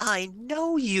 I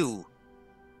know you.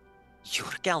 You're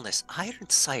Galnus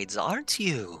Ironsides, aren't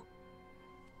you?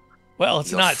 Well,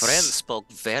 it's Your not. friend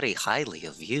spoke very highly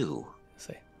of you.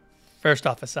 Say, first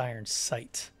off, it's Iron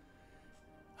Sight.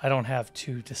 I don't have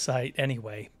two to sight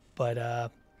anyway,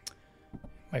 but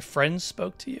my friend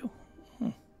spoke to you?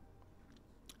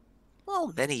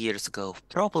 Well, many years ago,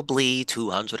 probably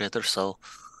 200 or so.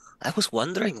 I was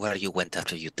wondering where you went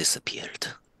after you disappeared.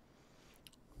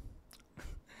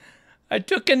 I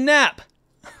took a nap.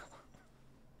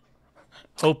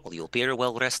 Hope Well, you'll be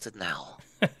well rested now.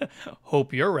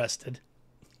 hope you're rested.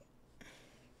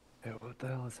 Hey, what the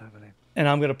hell is happening? And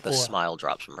I'm gonna The pull. smile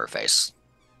drops from her face.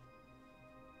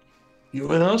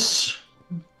 You and us,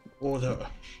 or the...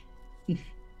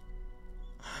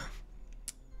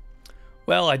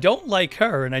 Well, I don't like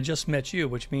her, and I just met you,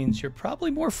 which means you're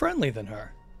probably more friendly than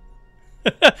her.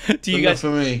 Do you Enough guys?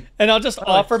 for me. And I'll just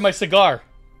offer my cigar.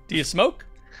 Do you smoke?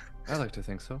 I like to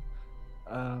think so.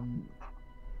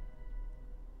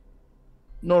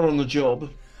 Not on the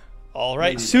job. All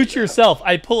right, suit yourself.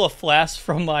 I pull a flask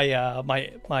from my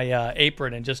my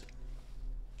apron and just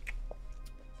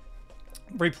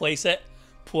replace it.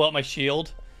 Pull out my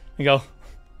shield and go.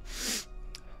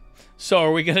 So,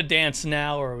 are we gonna dance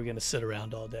now, or are we gonna sit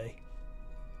around all day?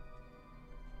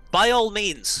 By all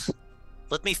means,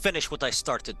 let me finish what I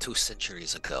started 2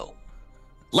 centuries ago.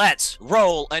 Let's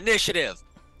roll initiative.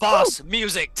 Boss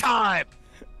music time.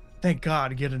 Thank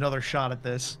God, get another shot at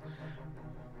this.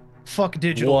 Fuck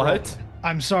digital. What? roll.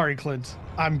 I'm sorry, Clint.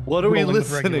 I'm. What are we rolling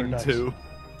with regular listening dice.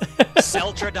 to?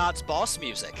 Cel Tradat's boss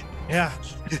music. Yeah.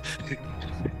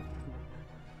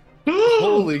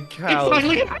 Holy cow! It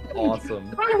finally this is happened.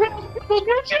 awesome.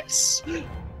 Yes.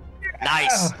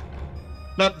 Nice.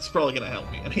 That's probably gonna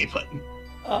help me any, but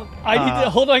I need to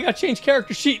hold on. I gotta change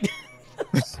character sheet.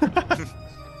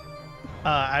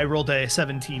 I rolled a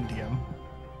 17 DM.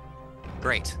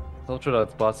 Great. Cel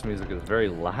Tradat's boss music is very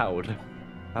loud.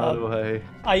 How do I?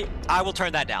 I will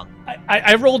turn that down.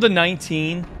 I rolled a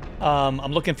 19.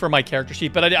 I'm looking for my character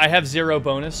sheet, but I have 0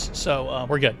 bonus, so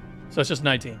we're good. So it's just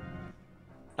 19.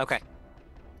 Okay.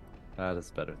 That's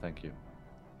better, thank you.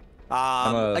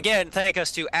 Again, thank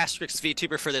us to Asterix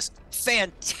VTuber for this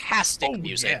fantastic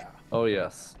music. Yeah. Oh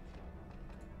yes.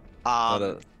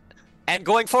 And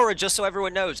going forward, just so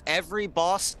everyone knows, every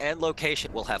boss and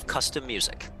location will have custom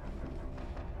music.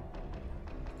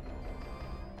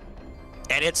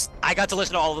 And I got to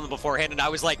listen to all of them beforehand, and I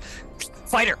was like,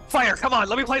 fighter, come on,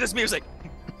 let me play this music.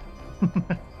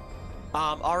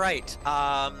 All right.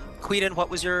 Queden, what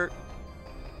was your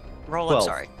roll? 12. I'm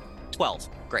sorry. 12.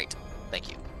 Great. Thank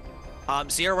you.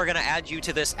 Zir, we're going to add you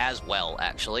to this as well,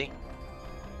 actually.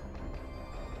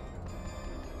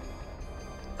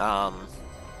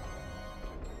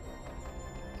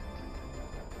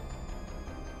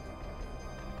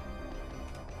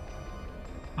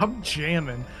 I'm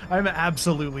jamming. I'm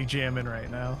absolutely jamming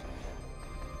right now.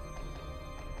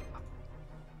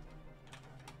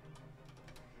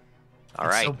 All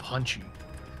It's right. so punchy.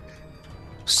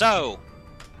 So,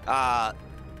 top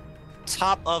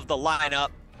of the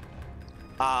lineup.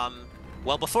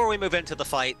 Well, before we move into the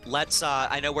fight, let's,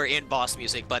 I know we're in boss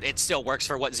music, but it still works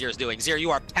for what Zir's doing. Zir, you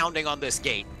are pounding on this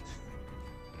gate.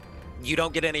 You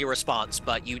don't get any response,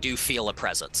 but you do feel a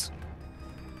presence.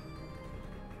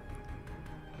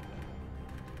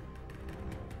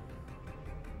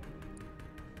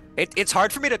 It's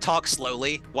hard for me to talk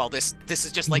slowly while this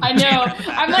is just like... I know.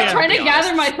 I'm like Yeah, trying to be gather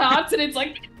honest. my thoughts, and it's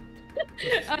like,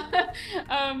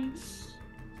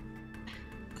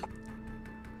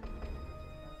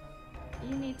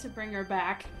 you need to bring her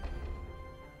back.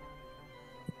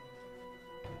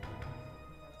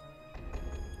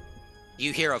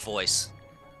 You hear a voice.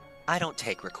 I don't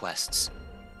take requests,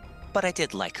 but I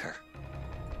did like her.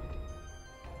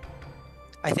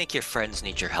 I think your friends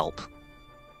need your help.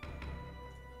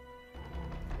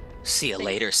 See you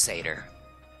later, Satyr.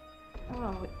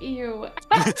 Oh, ew.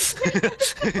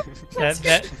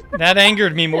 That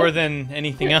angered me more than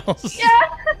anything else. Yeah.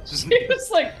 She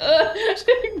was like,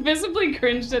 she visibly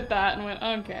cringed at that and went,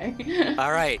 okay.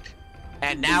 All right.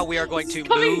 And now we are going to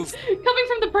coming, move. Coming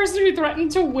from the person who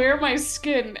threatened to wear my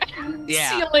skin.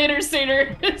 Yeah. See you later,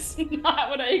 Satyr. It's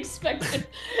not what I expected.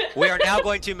 We are now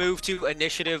going to move to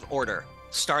initiative order,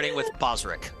 starting with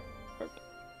Bozrech.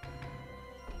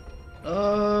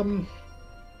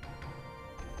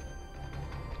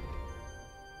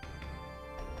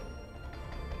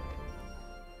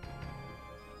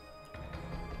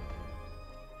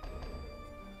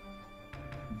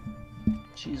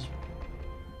 she's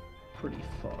pretty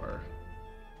far.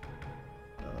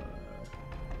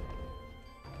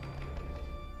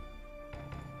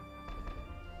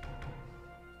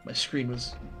 My screen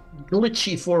was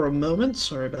glitchy for a moment.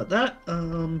 Sorry about that.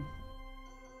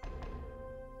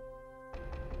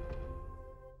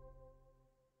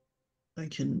 I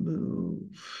can move.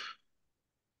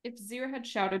 If Zira had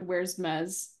shouted, "Where's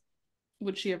Mez?"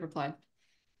 would she have replied?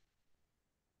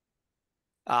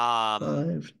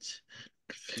 5,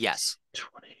 15, Yes.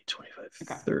 20, 25,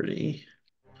 Okay. 30.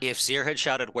 If Zir had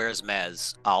shouted, "Where's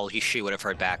Mez?" she would have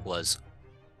heard back was,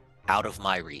 "Out of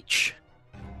my reach."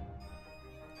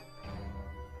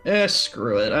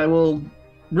 Screw it. I will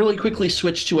really quickly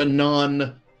switch to a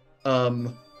non-silvered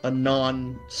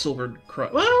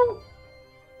cross. Well,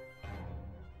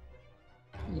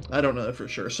 I don't know for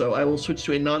sure. So I will switch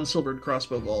to a non-silvered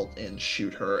crossbow bolt and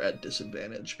shoot her at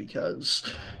disadvantage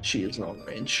because she is long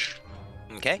range.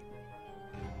 Okay.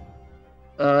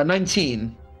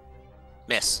 19.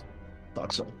 Miss.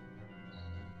 Thought so.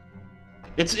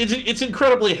 It's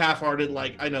incredibly half-hearted.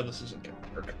 Like, I know this isn't gonna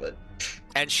work, but.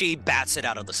 And she bats it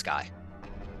out of the sky.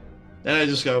 And I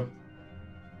just go,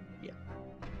 yeah.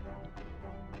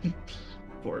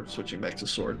 Before switching back to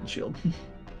sword and shield.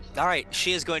 All right,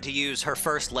 she is going to use her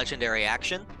first legendary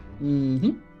action.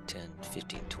 Mm-hmm. 10,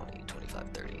 15, 20, 25,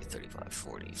 30, 35,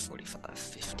 40, 45,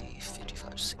 50,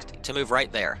 55, 60. To move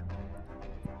right there.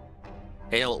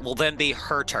 It will then be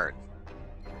her turn.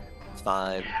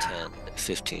 5, 10,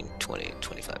 15, 20,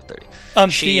 25,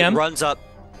 30. She DM, runs up.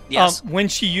 Yes. when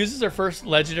she uses her first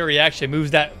legendary action,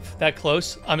 moves that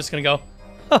close, I'm just going to go,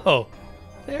 oh,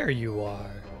 there you are.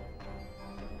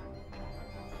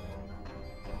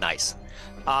 Nice.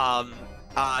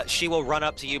 She will run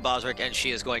up to you, Bozrech, and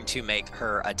she is going to make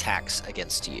her attacks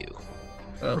against you.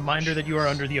 Reminder that you are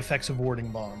under the effects of Warding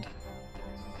Bond.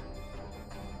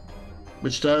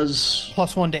 Which does...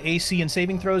 +1 to AC and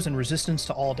saving throws and resistance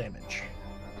to all damage.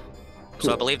 So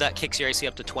I Cool. believe that kicks your AC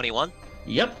up to 21.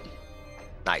 Yep.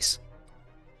 Nice.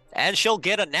 And she'll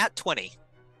get a nat 20.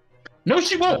 No,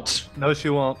 she won't. No, she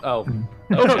won't. Oh. Oh,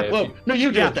 no, Okay. whoa. No,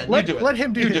 you do it then. let- you do it. let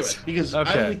him do you his. do it. Because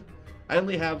Okay. I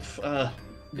only have... one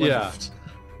Yeah. left.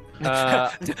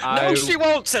 No, she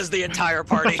won't, says the entire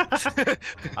party.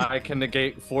 I can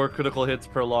negate 4 critical hits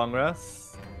per long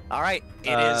rest. All right,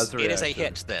 As a it is a reaction.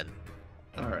 hit then.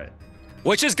 All right.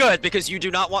 Which is good, because you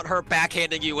do not want her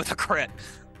backhanding you with a crit.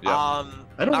 Yeah. I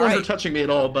don't all want her right. touching me at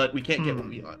all, but we can't get what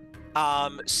we want.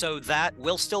 So that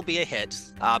will still be a hit,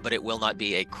 but it will not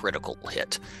be a critical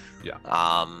hit.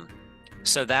 Yeah.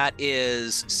 So that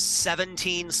is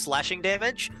 17 slashing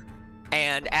damage,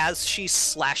 and as she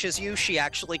slashes you, she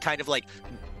actually kind of like,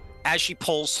 as she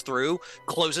pulls through,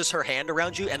 closes her hand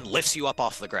around you and lifts you up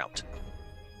off the ground.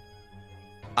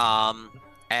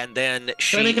 And then Can I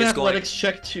she make an is going athletics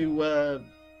check to...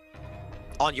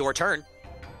 on your turn.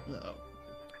 No.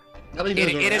 Not even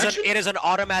as an It action? is an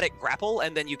automatic grapple,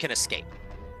 and then you can escape.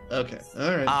 Okay.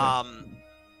 All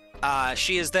right.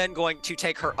 She is then going to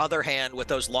take her other hand with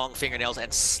those long fingernails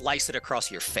and slice it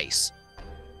across your face.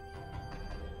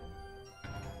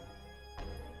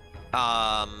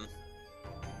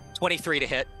 23 to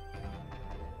hit.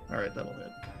 All right, that'll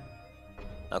hit.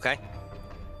 Okay.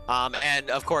 And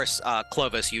of course,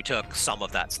 Clovis, you took some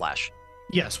of that slash.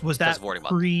 Yes, was That's that Warding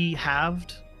Bond.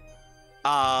 pre-halved?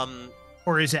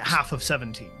 Or is it half of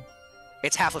 17?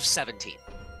 It's half of 17.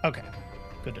 Okay,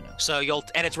 good to know. So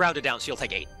and it's rounded down, so you'll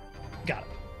take 8. Got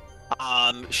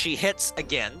it. She hits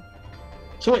again.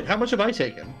 So wait, how much have I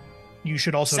taken? You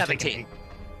should also 17. take an 8.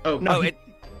 Oh, No, Oh, he, it.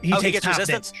 he oh, he takes gets half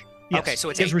resistance? damage. Yes, Okay, so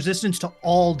it's he has 8. resistance to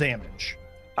all damage.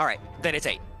 All right, then it's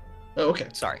 8. oh, okay.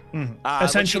 Sorry. Mhm. when she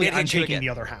Essentially, did I'm hit you taking again. the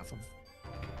other half of.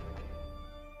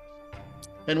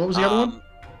 And what was the other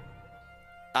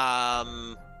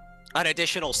one? An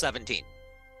additional 17.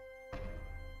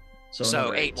 So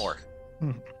another 8 more.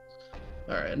 All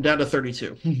right, I'm down to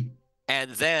 32.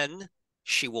 And then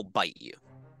she will bite you.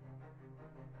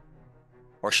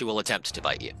 Or she will attempt to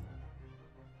bite you.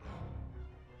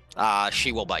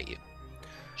 She will bite you.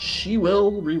 She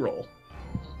will reroll.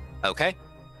 Okay.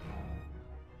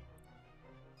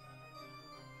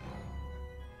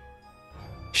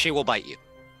 She will bite you.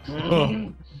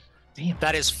 Oh. Damn.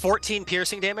 That is 14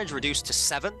 piercing damage reduced to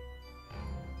 7.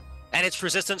 And its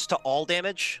resistance to all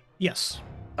damage. Yes,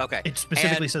 Okay. it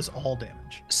specifically And says all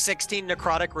damage. 16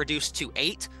 necrotic reduced to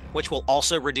 8, which will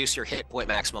also reduce your hit point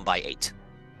maximum by 8.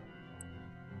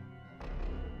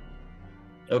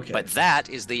 Okay. But that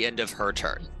is the end of her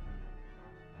turn.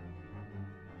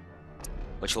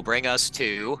 Which will bring us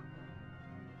to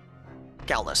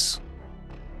Galnus.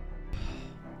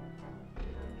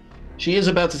 She is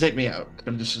about to take me out,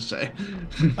 I'm just to say.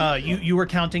 You were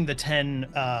counting the 10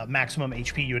 maximum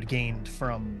HP you had gained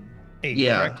from 8,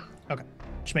 Yeah. correct? Okay,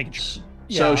 just making sure.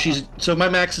 So Yeah. so my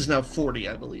max is now 40,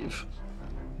 I believe.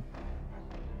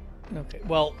 Okay.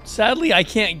 Well, sadly, I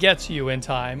can't get to you in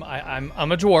time.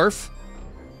 I'm a dwarf,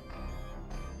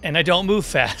 and I don't move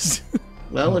fast.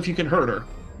 Well, if you can hurt her,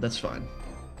 that's fine.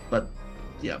 But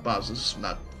yeah, Boz is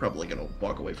not probably going to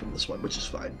walk away from this one, which is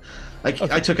fine. I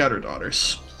took out her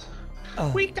daughters.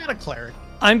 We got a cleric.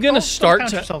 I'm gonna Don't start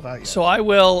count to. yourself out yet. So I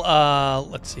will.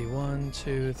 Let's see. 1,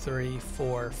 2, 3,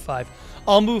 4, 5.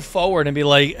 I'll move forward and be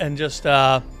like, and just.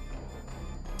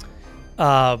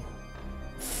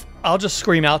 I'll just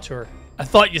scream out to her. I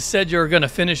thought you said you were gonna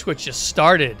finish what you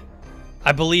started.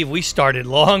 I believe we started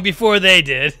long before they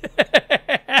did.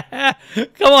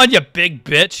 Come on, you big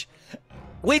bitch.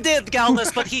 We did,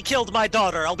 Galnus, but he killed my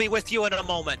daughter. I'll be with you in a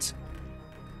moment.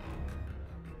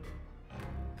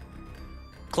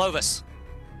 Clovis.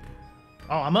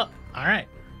 Oh, I'm up. All right.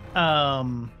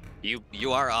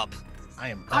 You are up. I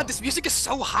am. God, Up. this music is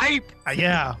so hype.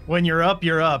 Yeah, when you're up,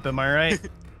 you're up. Am I right?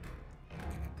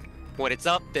 When it's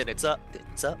up, then it's up, then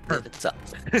it's up, then it's up.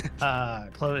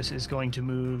 Clovis is going to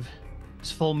move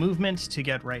his full movement to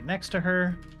get right next to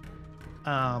her.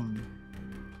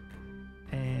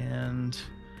 And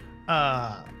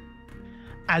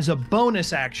as a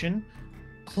bonus action,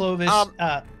 Clovis.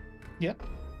 Yeah.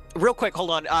 Real quick,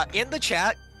 hold on. In the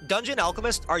chat, Dungeon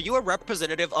Alchemist, are you a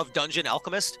representative of Dungeon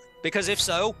Alchemist? Because if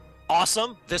so,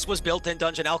 awesome. This was built in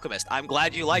Dungeon Alchemist. I'm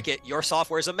glad you like it. Your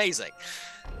software is amazing.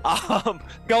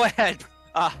 Go ahead.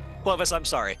 Clovis, I'm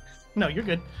sorry. No, you're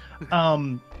good.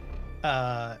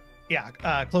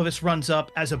 Clovis runs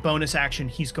up. As a bonus action,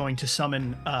 he's going to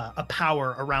summon a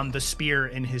power around the spear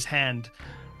in his hand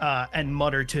and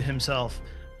mutter to himself,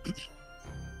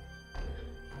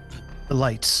 "The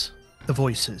lights, the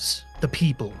voices, the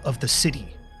people of the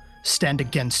city stand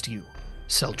against you,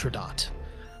 Cel Tradat,"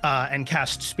 and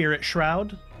cast Spirit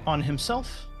Shroud on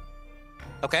himself.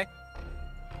 Okay.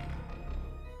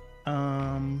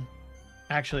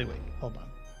 Actually, wait, hold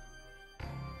on.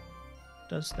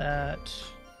 Does that?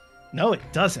 No, it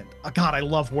doesn't. Oh, God, I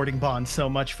love Warding Bond so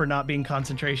much for not being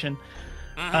concentration.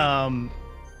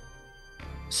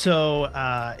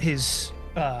 So his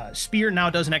spear now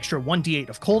does an extra 1d8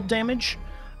 of cold damage,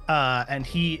 and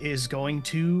he is going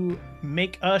to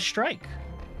make a strike.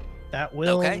 That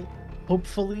will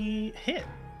hopefully hit.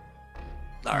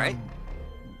 All right.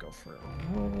 Go for a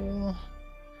roll.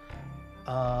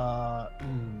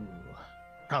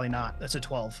 Probably not. That's a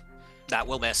 12. That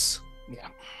will miss. Yeah.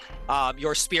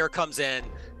 Your spear comes in,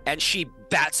 and she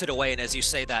bats it away, and as you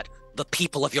say that, the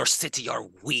people of your city are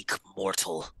weak,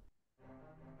 mortal.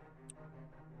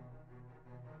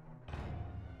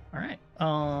 All right.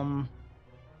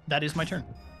 That is my turn.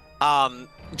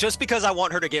 Just because I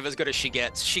want her to give as good as she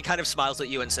gets, she kind of smiles at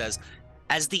you and says,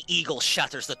 "As the eagle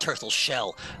shatters the turtle's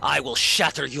shell, I will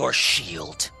shatter your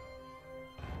shield."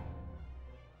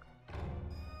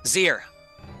 Zir,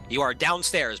 you are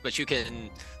downstairs, but you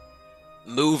can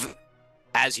move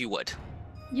as you would.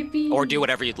 Yippee. Or do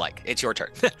whatever you'd like. It's your turn.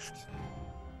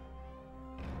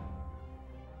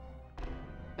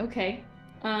 Okay.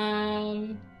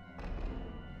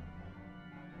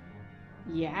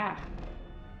 Yeah.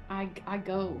 I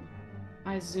go.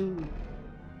 I zoom.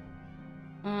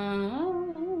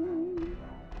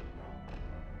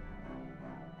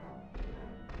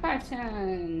 5,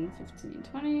 10, 15,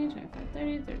 20, 25,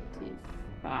 30,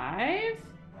 35.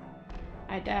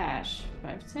 I dash.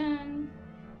 5, 10,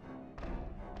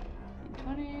 15,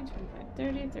 20, 25,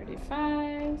 30,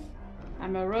 35.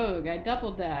 I'm a rogue. I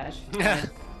double dash.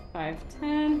 5,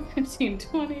 10, 15,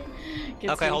 20.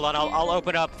 Okay, hold on. I'll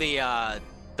open up the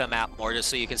map more just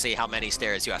so you can see how many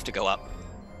stairs you have to go up.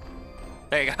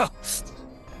 There you go.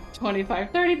 25,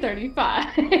 30,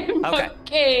 35. Okay.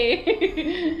 Okay.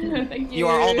 Thank you. You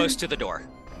are almost to the door.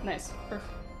 Nice. Perfect.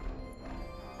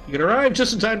 You can arrive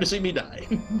just in time to see me die.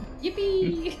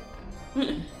 Yippee!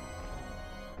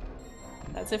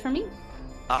 That's it for me.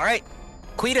 All right.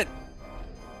 Queden.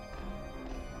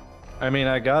 I mean,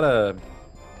 I gotta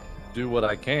do what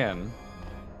I can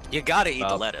You gotta eat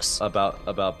the lettuce. about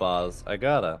Boz. I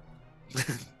gotta.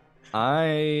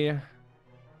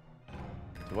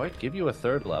 Do I give you a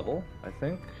third level? I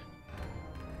think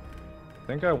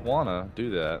I wanna do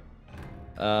that.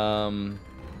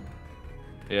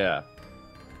 Yeah.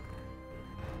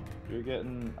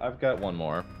 I've got one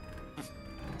more.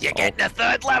 You're getting a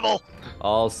third level.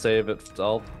 I'll save it.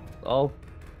 I'm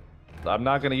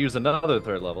not gonna use another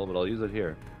third level, but I'll use it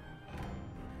here.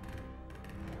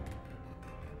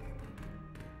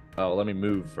 Oh, let me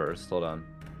move first. Hold on.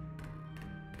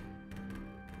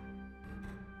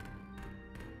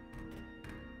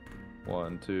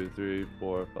 One, 2, 3,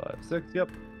 4, 5, 6. Yep.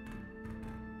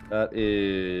 That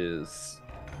is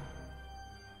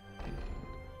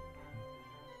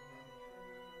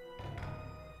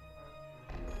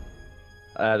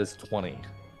That is 20.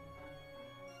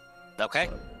 Okay.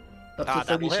 Up to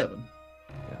That will hit. 37.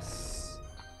 Yes.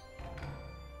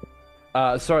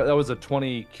 Sorry, that was a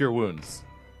 20 cure wounds.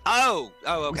 Oh,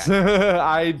 okay.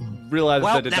 I realized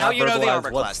I Well, did now not you know the verbalize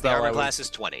armor what class. The spell armor I was- class is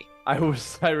 20.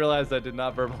 I realized I did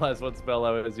not verbalize what spell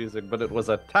I was using, but it was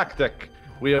a tactic.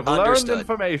 We have Understood. learned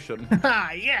information.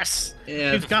 Ah, yes.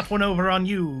 Yeah. We've got one over on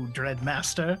you,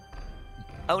 Dreadmaster.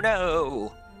 Oh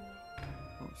no!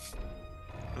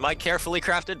 My carefully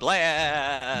crafted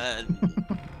plan.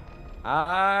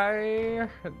 I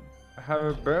have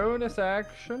a bonus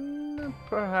action,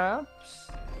 perhaps.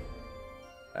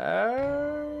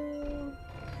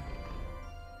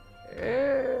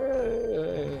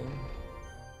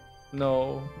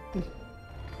 No.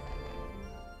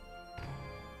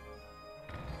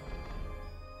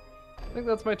 I think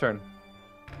that's my turn.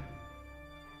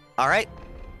 All right.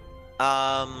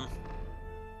 Top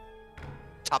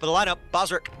of the lineup,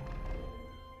 Bozrech.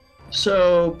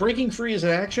 So breaking free is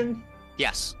an action.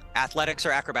 Yes. Athletics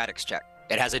or acrobatics check.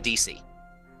 It has a DC.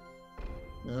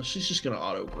 No, she's just gonna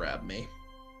auto grab me.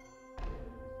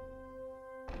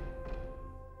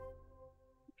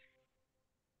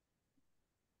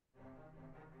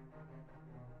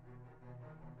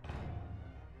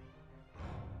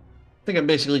 I think I'm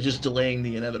basically just delaying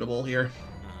the inevitable here.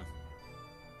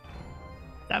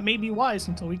 That may be wise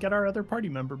until we get our other party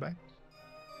member back.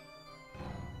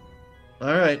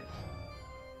 All right.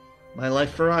 My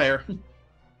life for ire. All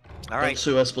Don't right.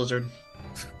 sue us, Blizzard.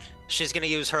 She's going to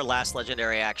use her last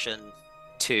legendary action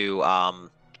to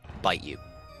bite you.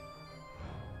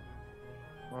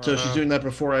 So she's doing that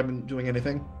before I've been doing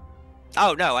anything.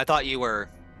 Oh no, I thought you were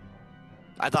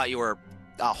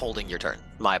holding your turn.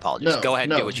 My apologies. No, Go ahead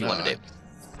and no, do what you no, want to do.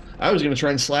 I was gonna try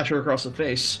and slash her across the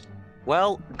face.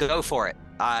 Well, go for it.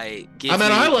 I give I'm at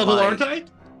you eye level, my- aren't I?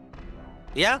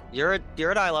 Yeah, you're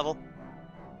at eye level.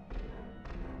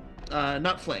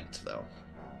 Not flanked though.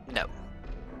 No.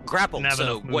 Grappled, Didn't have so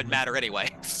enough wouldn't movement. matter anyway.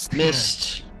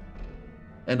 Missed.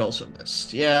 And also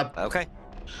missed. Yeah. Okay.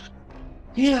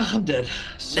 Yeah, I'm dead.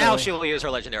 So, Now she will use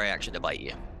her legendary action to bite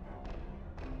you.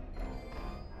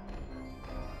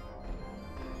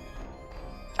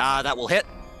 That will hit.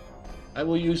 I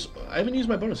haven't used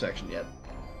my bonus action yet.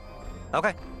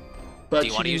 Okay. But Do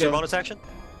you want to she use can your go- bonus action?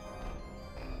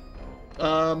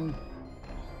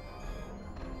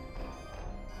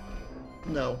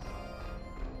 No.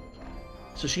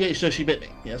 So she bit me.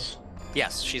 Yes.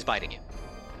 Yes, she's biting you.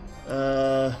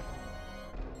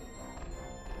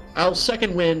 I'll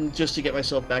second win just to get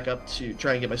myself back up to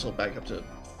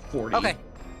 40. Okay,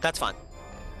 that's fine.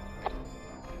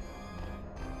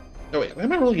 Oh wait, why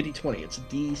am I rolling a d20? It's a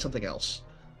d something else.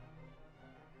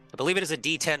 I believe it is a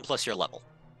D10 plus your level.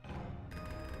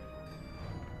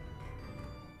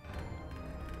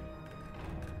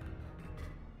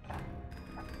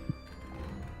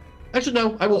 Actually,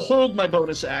 no. I will hold my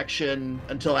bonus action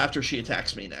until after she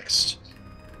attacks me next.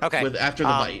 Okay. After the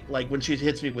bite, like when she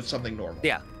hits me with something normal.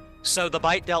 Yeah. So the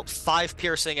bite dealt 5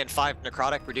 piercing and 5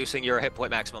 necrotic, reducing your hit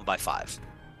point maximum by 5.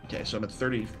 Okay, so I'm at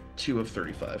 32 of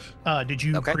 35. Did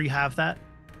you Okay. pre-have that?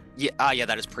 Yeah, yeah,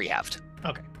 that is pre-halved.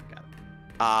 Okay, got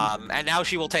it. And now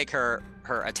she will take her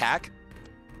attack.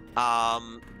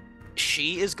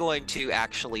 She is going to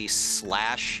actually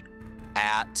slash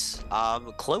at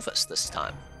Clovis this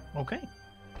time. Okay.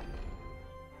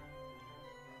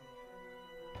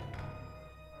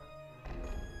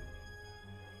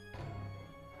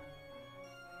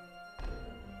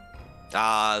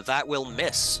 That will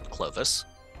miss Clovis.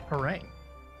 Hooray.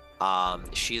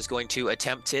 She is going to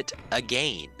attempt it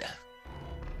again.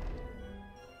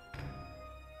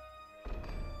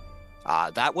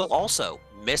 That will also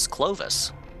miss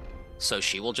Clovis. So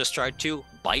she will just try to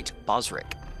bite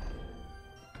Bozrech.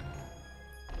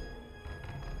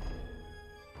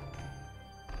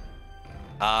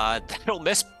 That'll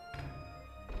miss.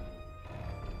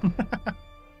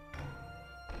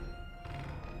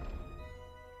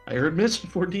 I heard miss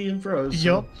before D and froze. so-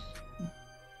 Yup.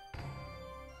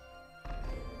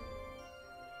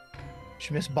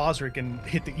 She missed Bosric and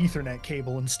hit the Ethernet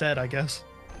cable instead, I guess.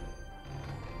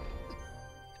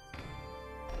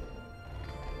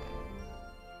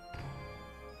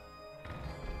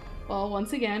 Well,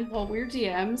 once again, while we're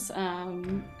DMs,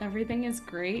 everything is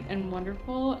great and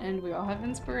wonderful, and we all have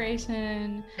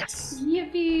inspiration. Yes.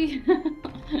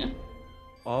 Yippee!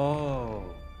 Oh.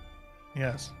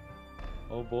 Yes.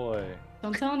 Oh boy.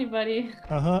 Don't tell anybody.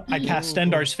 I cast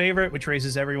Stendar's favorite, which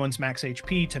raises everyone's max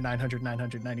HP to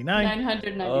 999.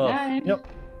 999. Yep.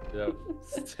 Yep.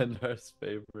 Stendar's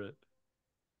favorite.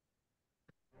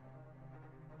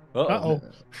 Uh-oh.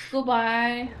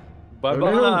 Goodbye. Bye Oh,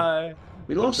 no. bye.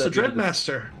 We lost the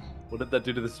Dreadmaster. What did that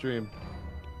do to the stream?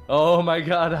 Oh my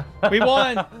god. We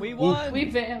won. We won. We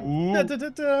vamped. Ooh.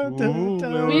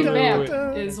 We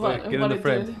vamped is what, Get in what the it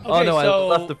frame. did. Oh no, Okay, I so-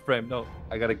 left the frame. No,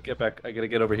 I gotta get back. I gotta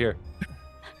get over here.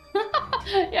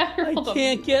 Yeah, I hold on.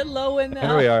 can't get low enough.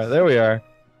 There we are. There we are.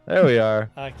 There we are.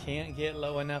 I can't get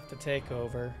low enough to take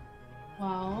over.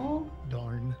 Well,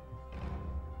 Darn.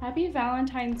 happy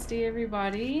Valentine's Day,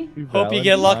 everybody. Hope you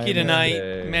get lucky Valentine's tonight.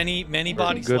 Day. Many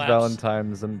body Good slaps.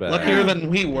 Valentines and bad. Luckier than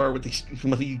we were with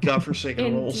the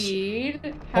godforsaken rolls. Indeed.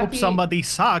 Hope Happy... somebody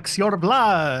sucks your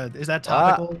blood. Is that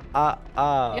topical?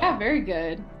 Yeah, very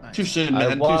good. Nice. Too soon, I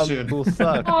man. Too want soon. to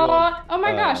suck your- Oh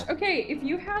my gosh. Okay, if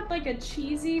you had like a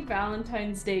cheesy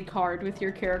Valentine's Day card with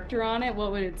your character on it,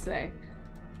 what would it say?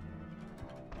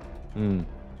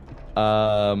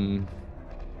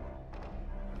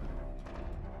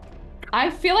 I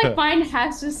feel like mine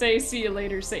has to say "See you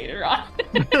later, Satyr" on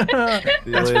it.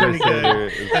 That's See you pretty later, good. Satyr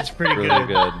is That's pretty really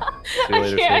good. See you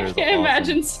later, Satyr I is can't awesome.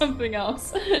 imagine something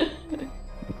else.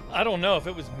 I don't know if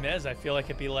it was Mez. I feel like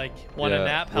it'd be like, want a Yeah,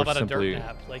 nap? How or about simply- a dirt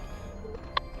nap? Like,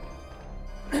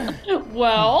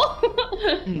 Well,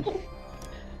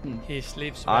 he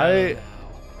sleeps well I- now.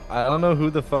 I don't know who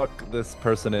the fuck this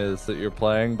person is that you're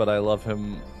playing, but I love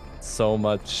him so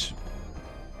much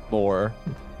more.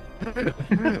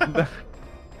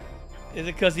 Is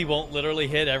it because he won't literally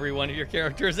hit every one of your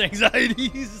character's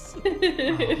anxieties?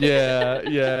 Yeah.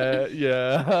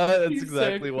 That's He's so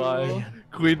exactly why. cool.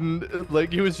 Queen,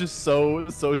 like, he was just so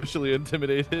socially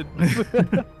intimidated.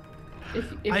 if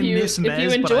I you miss if you Mez,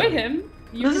 but enjoy I- him,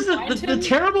 you This is can find the him.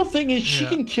 terrible thing is she Yeah.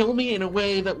 can kill me in a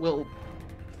way that will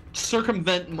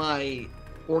circumvent my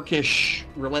orcish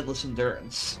relentless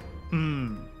endurance.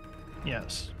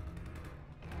 Yes.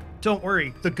 Don't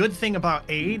worry. The good thing about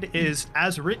aid is,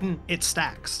 as written, it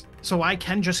stacks. So I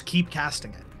can just keep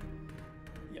casting it.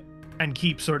 Yep. And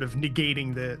keep sort of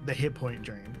negating the hit point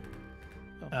drain.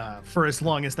 For as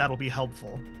long as that'll be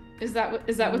helpful. Is that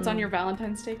what's on your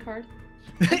Valentine's Day card?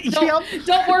 Yep.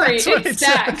 Don't worry, That's what it it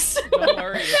says. stacks. Don't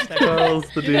worry. It's that- Charles,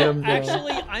 the DM.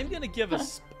 Actually, I'm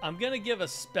gonna give a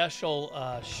special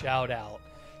shout out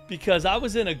because I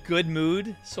was in a good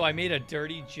mood, so I made a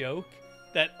dirty joke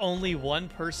that only one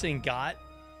person got.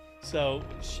 So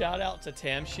shout out to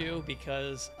Tamshu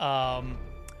because I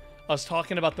was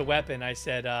talking about the weapon. I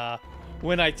said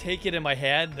when I take it in my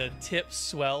hand, the tip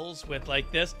swells with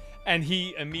like this, and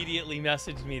he immediately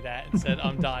messaged me that and said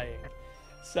I'm dying.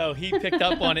 So he picked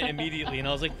up on it immediately, and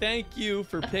I was like, "Thank you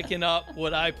for picking up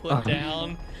what I put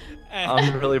down." And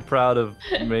I'm really proud of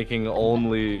making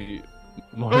only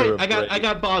more. Oh, wait, I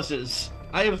got bosses.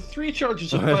 I have 3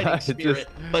 charges of fighting spirit,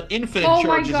 but infinite Oh my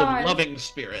charges God. of loving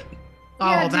spirit.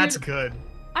 Yeah, Oh, that's dude. good.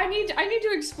 I need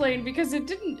to explain because it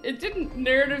didn't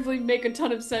narratively make a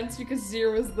ton of sense because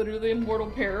Zir was literally in mortal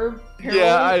peril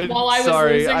Yeah, while I was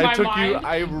sorry. losing I my took mind. you.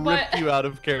 I ripped but- you out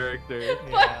of character.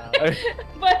 yeah.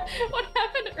 But what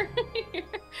happened earlier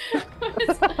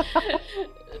was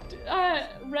Red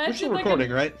We're did still like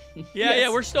recording, right? Yeah,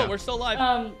 Yes. we're still live.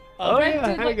 Oh, Red yeah,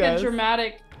 did hi, like a guys.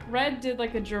 dramatic. Red did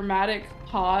like a dramatic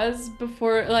pause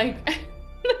before like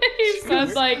he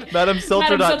says like Madam Cel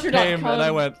Tradat Cel Tradat came, and I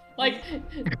come. went. like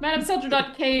Madam Cel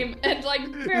Tradat came and like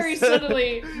very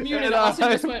suddenly muted and us and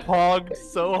I just went. pogged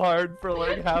so hard for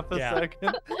like half a Yeah. second.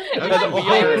 I And was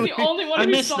all- the only one I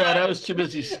who missed saw that. it. I was too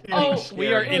busy. Oh, being We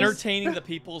are scared. entertaining the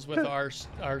peoples with our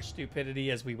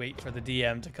stupidity as we wait for the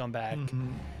DM to come back.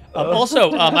 Mhm.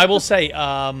 Also, I will say,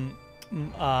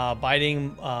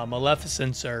 biting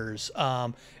maleficencers.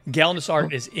 Galnus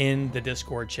art is in the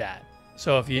Discord chat.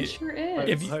 So if you It sure is.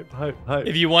 if you- Hype.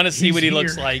 if you want to see He's what he here.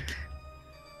 looks like,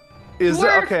 Is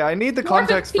Dwarf- okay. I need the dwarf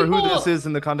context for who people- this is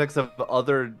in the context of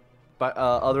other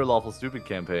lawful stupid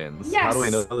campaigns. How do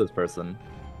we know Yes. this person?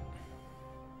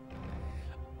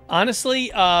 honestly,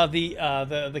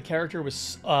 the character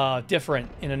was different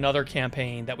in another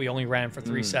campaign that we only ran for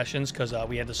 3 sessions because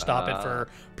we had to stop it for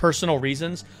personal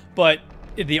reasons. But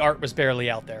the art was barely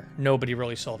out there. Nobody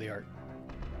really saw the art.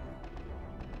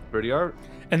 Pretty art.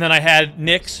 And then I had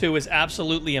Nyx, who is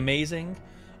absolutely amazing,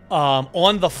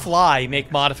 on the fly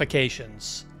make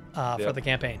modifications for Yep. the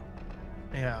campaign.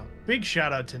 Yeah. Big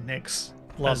shout out to Nyx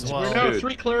Loves as it. well We're now a Dude.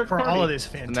 3-cleric for party. all of this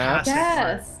fantastic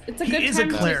Yes, work. it's a He good is a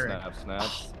time to- cleric.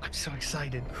 Snaps. Oh, I'm so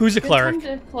excited. Who's a Good cleric?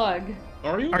 time to plug.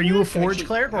 Are you? Are you a Actually, forge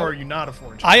cleric or are you not a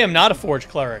forge? I am not a forge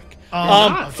cleric.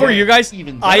 not? For Okay. you guys,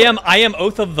 Even I better. am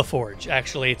Oath of the Forge.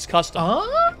 Actually, it's custom.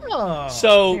 Oh.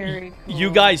 So Very you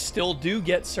cool. guys still do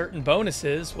get certain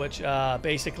bonuses, which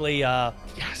basically,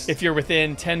 yes. if you're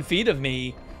within 10 feet of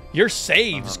me, your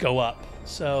saves go up.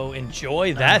 So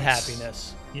enjoy that Nice.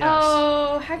 happiness. Yes.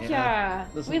 Oh, heck Yeah. yeah.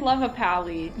 Doesn't- We love a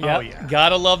pally. Yep, Oh, yeah.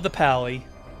 gotta love the pally.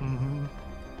 Mhm.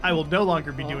 I will no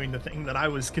longer be doing the thing that I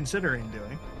was considering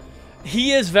doing.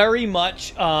 He is very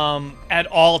much at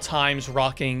all times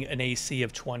rocking an AC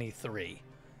of 23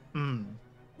 Mm.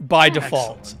 by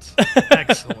default. Excellent.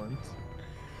 Excellent.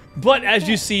 But as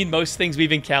you've seen, most things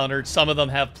we've encountered, some of them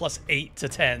have plus 8 to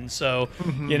 10. So,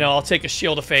 you know, I'll take a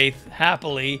Shield of Faith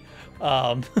happily.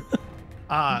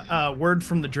 Word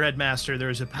from the Dreadmaster,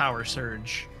 there's a power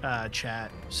surge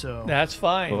chat, so That's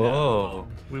fine. Oh.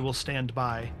 we will stand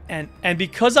by. And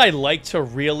because I like to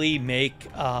really make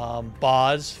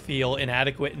Boz feel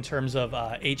inadequate in terms of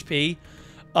HP,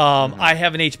 I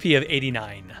have an HP of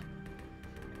 89.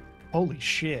 Holy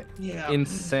shit. Yeah.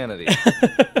 Insanity.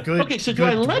 Good. Okay, so do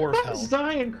good I let dwarf Buzz health.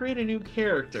 die and create a new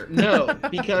character? No,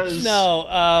 because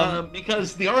No,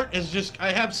 because the art is just.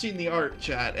 I have seen the art,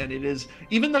 chat, and it is,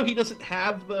 even though he doesn't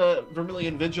have the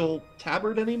Vermilion Vigil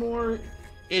tabard anymore,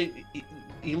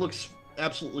 he looks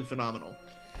absolutely phenomenal.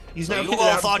 He's So now you kitted all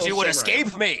out in thought full you would samurai.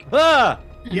 escape me. Ah!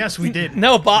 Yes, we did.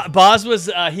 no. Boz was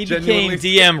he Genuinely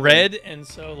became DM Red, and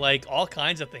so like all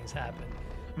kinds of things happened.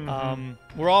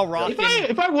 We're all rocking.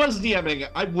 If I was DMing,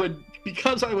 I would,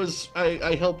 because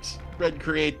I helped Red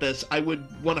create this. I would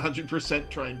 100%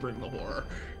 try and bring the horror.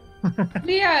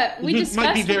 We It discussed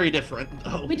might be very different.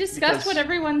 Though, we discussed because- what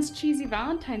everyone's cheesy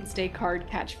Valentine's Day card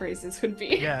catchphrases would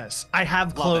be. Yes, I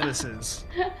have Love it. Clovis's.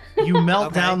 You melt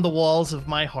Okay. down the walls of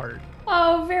my heart.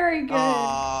 Oh, very good.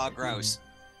 Aw, gross.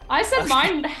 I said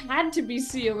mine had to be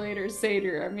see you later,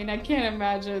 Satyr. I mean, I can't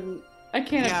imagine. I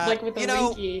can't Yeah, like with a you know-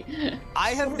 winky.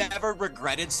 I have never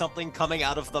regretted something coming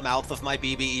out of the mouth of my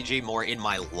BBEG more in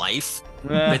my life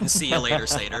than see you later,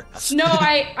 Satyr. No,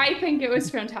 I think it was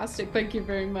fantastic. Thank you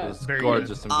very much. It's Very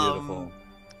gorgeous and beautiful.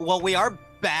 Well, we are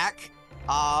back.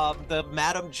 The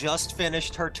madam just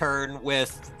finished her turn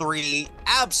with 3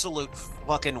 absolute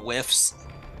fucking whiffs,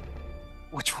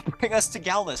 which will bring us to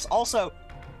Galnus. Also,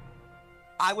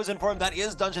 I was informed that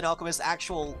is Dungeon Alchemist's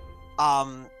actual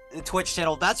Twitch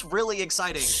channel. That's really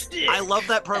exciting. I love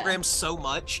that program so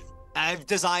much. I've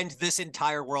designed this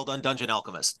entire world on Dungeon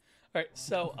Alchemist. All right,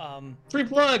 so Free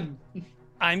plug.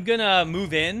 I'm gonna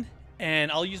move in,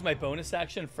 and I'll use my bonus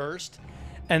action first,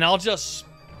 and I'll just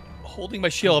holding my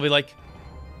shield. I'll be like,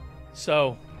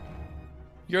 "So,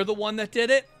 you're the one that did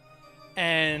it,"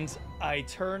 and I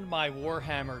turn my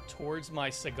warhammer towards my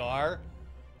cigar,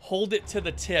 hold it to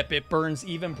the tip. It burns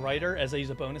even brighter as I use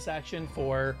a bonus action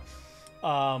for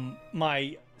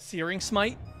my searing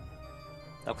smite,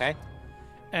 Okay.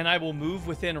 and I will move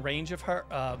within range of her.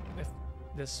 If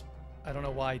this, I don't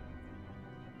know why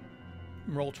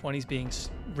roll 20's being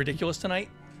ridiculous tonight,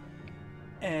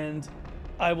 and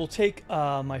I will take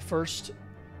my first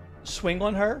swing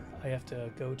on her. I have to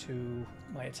go to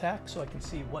my attack so I can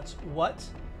see what's what.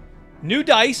 New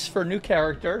dice for new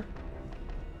character.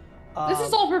 This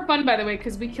is all for fun, by the way,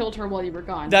 because we killed her while you were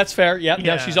gone. That's fair. Yep. No,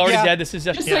 Yeah. she's already Yeah. dead. This is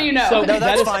just Just so you know. So No, that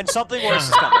that's is fine. Something worse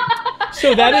is coming.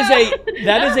 so that is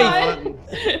I'm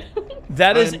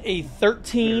a very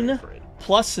 13 afraid.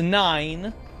 plus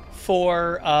 9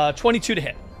 for 22 to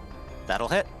hit. That'll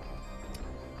hit.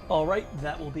 All right,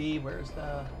 that will be, where's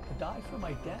the die for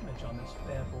my damage on this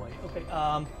bad boy? Okay,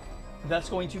 that's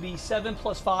going to be 7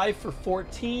 plus 5 for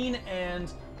 14,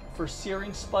 and for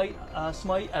Searing Smite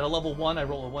at a level 1, I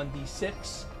roll a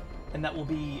 1d6, and that will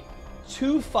be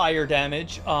 2 fire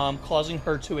damage, causing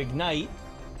her to ignite.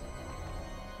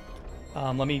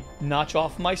 Let me notch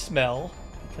off my smell,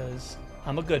 because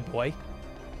I'm a good boy.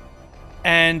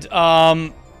 And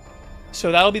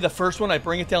so that'll be the first one. I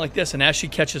bring it down like this, and as she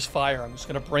catches fire, I'm just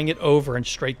going to bring it over and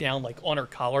straight down, like on her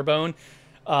collarbone.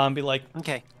 Be like,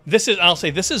 Okay. I'll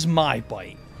say, this is my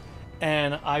bite.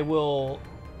 And I will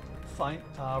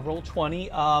roll 20.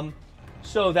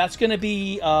 So that's going to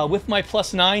be, with my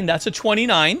plus 9, that's a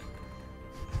 29.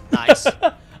 Nice.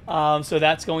 So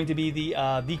that's going to be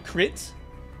the crit.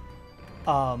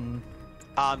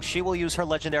 She will use her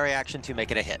legendary action to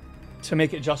make it a hit. To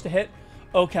make it just a hit.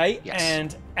 Okay, Yes.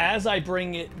 and as I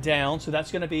bring it down, so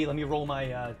that's going to be, let me roll my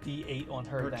d8 on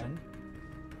her then.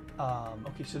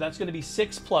 Okay, so that's going to be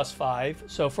 6 plus 5,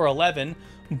 so for 11.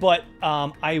 But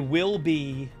I will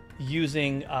be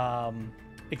using,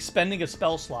 expending a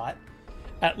spell slot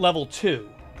at level 2.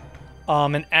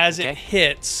 And as Okay. it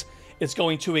hits, it's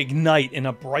going to ignite in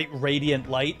a bright radiant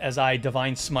light as I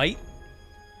Divine Smite.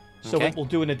 So Okay. it will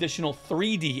do an additional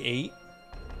 3d8.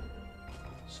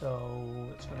 So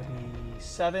it's going to be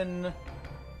 7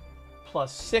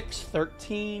 plus 6,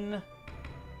 13.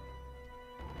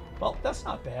 Well, that's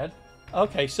not bad.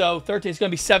 Okay, so 13 is going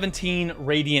to be 17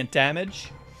 radiant damage.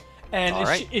 And All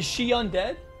right. is she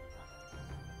undead?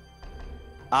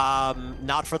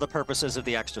 Not for the purposes of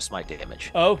the extra smite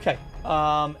damage. Okay.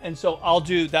 And so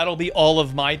that'll be all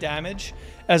of my damage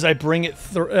as I bring it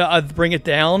bring it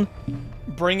down,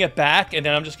 bring it back, and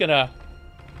then I'm just gonna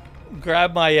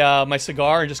grab my my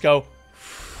cigar and just go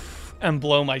and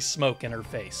blow my smoke in her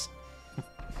face.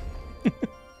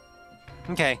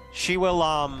 Okay,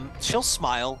 she'll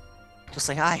smile. Just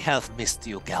say, I have missed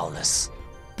you, Galnus.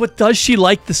 But does she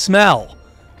like the smell?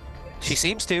 She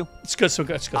seems to. It's good, so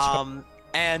good, it's good. So good.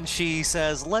 And she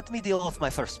says, let me deal with my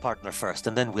first partner first,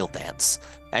 and then we'll dance.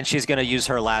 And she's going to use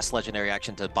her last legendary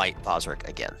action to bite Bozrech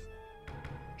again.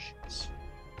 Jeez.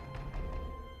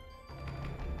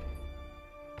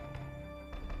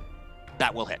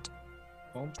 That will hit.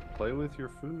 Don't play with your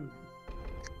food.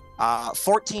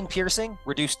 14 piercing,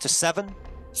 reduced to 7.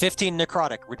 15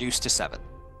 necrotic, reduced to 7.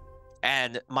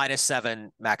 And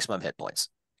 -7 maximum hit points.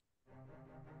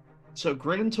 So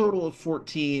grand total of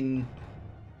 14.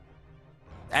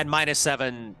 And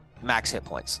 -7 max hit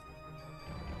points.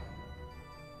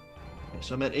 Okay,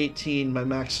 so I'm at 18. My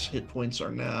max hit points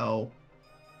are now.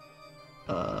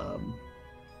 I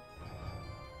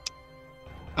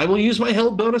will use my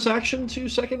held bonus action to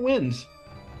second wind.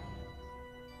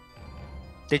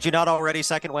 Did you not already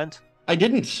second wind? I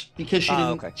didn't because she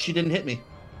didn't. Okay. She didn't hit me.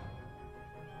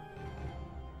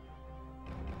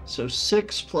 So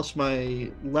 6 plus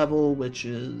my level, which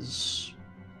is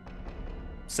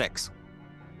 6.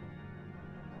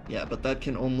 yeah, but that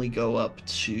can only go up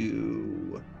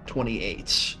to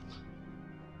 28.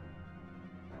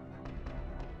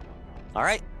 All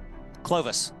right,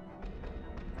 Clovis.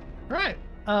 Right.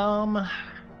 I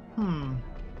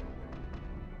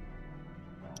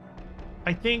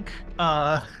think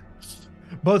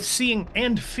both seeing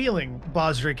and feeling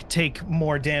Bozrech take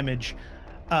more damage,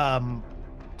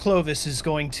 Clovis is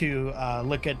going to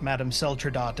look at Madame Cel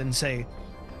Tradat and say,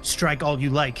 strike all you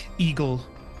like, eagle,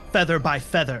 feather by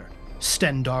feather,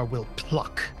 Stendar will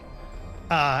pluck.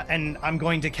 And I'm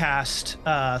going to cast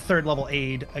third level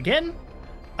aid again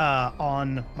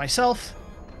on myself,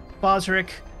 Bozrech,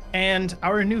 and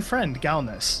our new friend,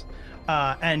 Galnus.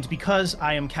 And because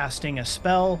I am casting a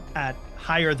spell at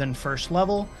higher than first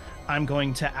level, I'm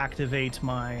going to activate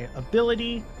my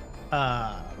ability,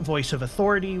 Voice of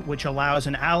Authority, which allows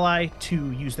an ally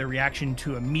to use their reaction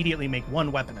to immediately make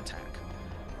one weapon attack.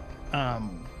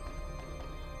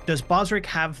 Does Bozrech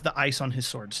have the ice on his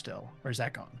sword still, or is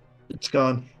that gone? It's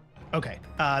gone. Okay,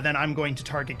 then I'm going to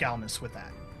target Galnus with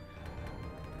that.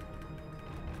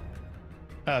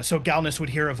 So Galnus would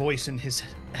hear a voice in his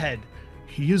head.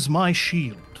 He is my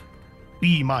shield.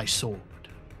 Be my sword.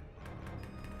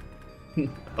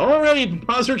 Already,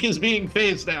 Bozrech is being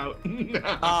phased out.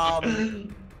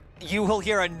 You will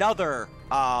hear another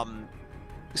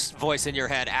voice in your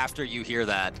head after you hear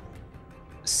that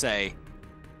say,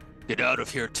 "Get out of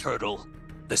here, turtle.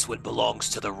 This one belongs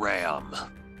to the ram."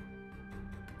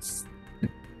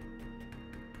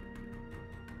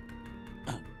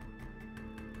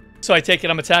 So I take it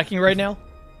I'm attacking right now?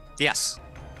 Yes.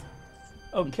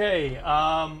 Okay,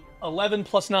 11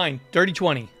 plus 9, dirty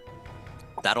 20.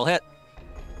 That'll hit.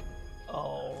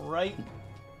 All right.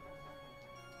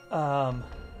 I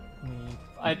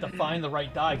have to find the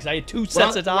right die because I had two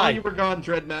sets of die. While you were gone,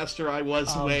 Dreadmaster, I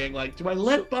was weighing, like, do I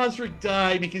let Bozrech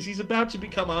die because he's about to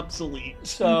become obsolete?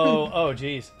 So, oh,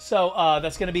 geez. So,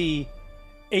 that's going to be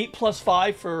 8 plus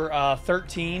 5 for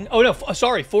 13. Oh, no,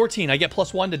 sorry, 14. I get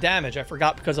plus 1 to damage. I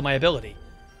forgot because of my ability.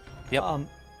 Yep.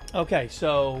 Okay,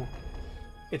 so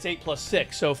it's 8 plus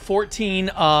 6. So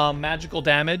 14 magical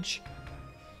damage.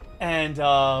 And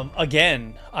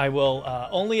again, I will,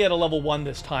 only at a level 1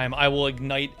 this time, I will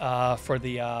ignite for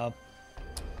the...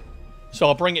 So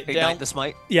I'll bring it down. Ignite the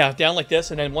smite? Yeah, down like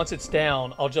this. And then once it's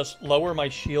down, I'll just lower my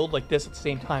shield like this at the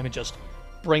same time and just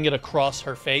bring it across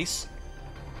her face.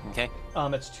 Okay.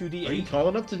 It's 2d8. Are you tall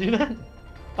enough to do that?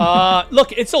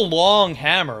 Look, it's a long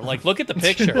hammer. Like, look at the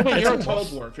picture. Wait, you're a tall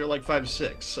dwarf. You're like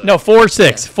 5'6". So. No,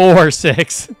 4'6".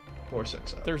 4'6".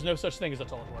 4'6". There's no such thing as a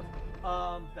tall dwarf.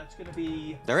 That's gonna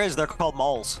be... There is. They're called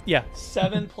moles. Yeah,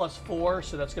 7 plus 4,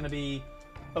 so that's gonna be...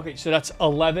 Okay, so that's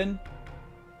 11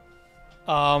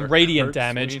 radiant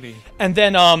damage. Sweetie. And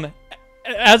then,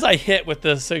 as I hit with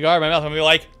the cigar in my mouth, I'm gonna be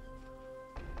like,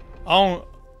 "Oh,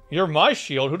 you're my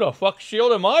shield. Who the fuck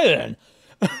shield am I then?"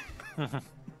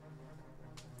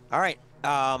 All right.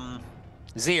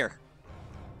 Zir.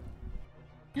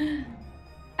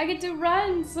 I get to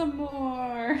run some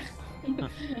more.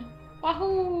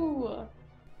 Wahoo!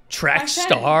 Track Okay.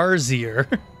 star Zir.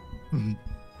 She's a winner.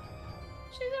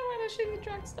 She's a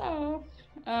track star.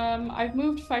 I've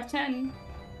moved 5'10",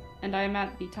 And I'm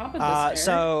at the top of the stair.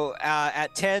 So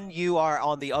at 10, you are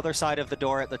on the other side of the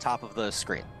door at the top of the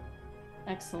screen.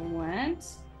 Excellent.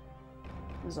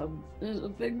 There's a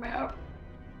big map.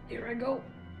 Here I go.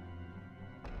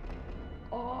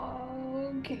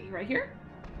 Okay, right here?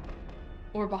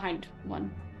 Or behind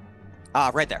one?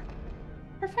 Right there.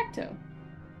 Perfecto.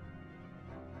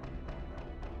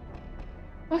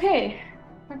 Okay.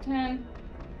 Part 10.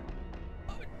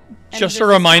 Just a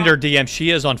reminder, DM, she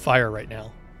is on fire right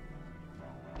now.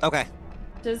 Okay.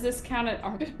 Does this count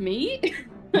at me?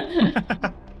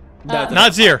 No,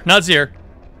 Not Zir. Not Zir.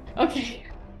 Okay.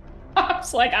 I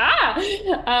was like,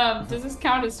 does this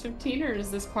count as 15 or is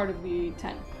this part of the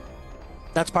 10?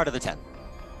 That's part of the 10.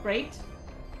 Great.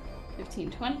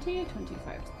 15, 20,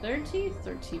 25, 30,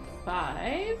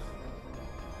 35.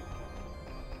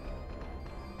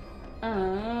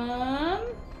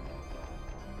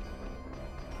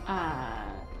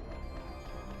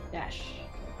 Dash.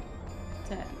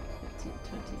 10, 15,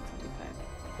 20,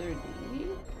 25, 30.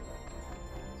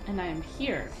 And I am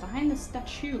here, behind the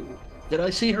statue. Did I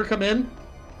see her come in?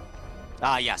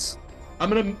 Yes. I'm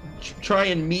gonna try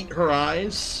and meet her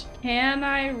eyes Can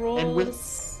I roll And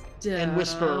stealth? and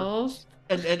whisper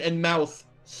and mouth.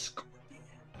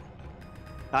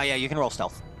 Yeah, you can roll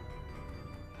stealth.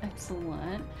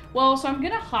 Excellent. Well, so I'm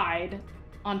gonna hide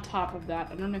on top of that.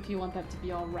 I don't know if you want that to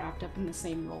be all wrapped up in the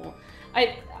same roll.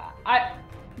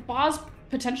 Boz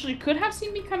potentially could have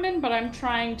seen me come in, but I'm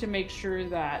trying to make sure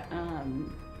that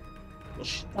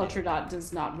Cel Tradat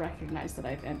does not recognize that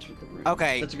I've entered the room.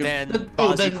 Okay, That's a good- then oh,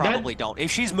 Boz, then you probably don't.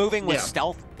 If she's moving with Yeah.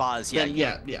 stealth, Boz, Yeah,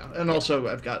 yeah. yeah. And also,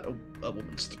 I've got a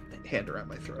woman's hand around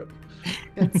my throat.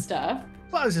 Good stuff.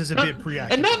 Buzz is a Not- bit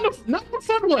preoccupied. And not in the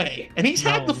fun way. And he's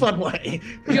had the No. fun way.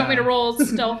 You want me to roll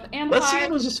stealth and Let's see, hide?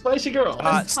 it was a spicy girl.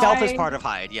 Stealth is hide. part of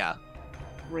hide, yeah.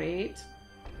 Great.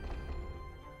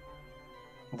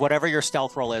 Whatever your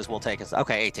stealth roll is, we'll take it.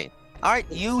 Okay, 18. All right,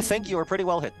 you think you were pretty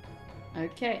well hidden,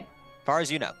 Okay. as far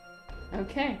as you know.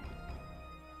 Okay.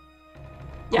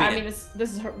 Yeah, I mean, this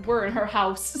is her. We're in her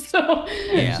house, so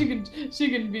Yeah. she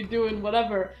can be doing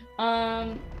whatever.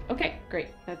 Okay, great.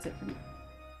 That's it for me.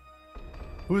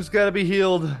 Who's got to be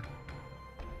healed?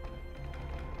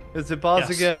 Is it Boz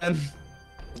Yes. again?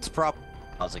 It's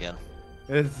Boz again.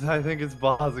 I think it's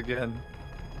Boz again.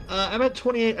 I'm at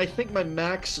 28. I think my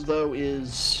max, though,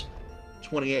 is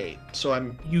 28. So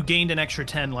I'm... You gained an extra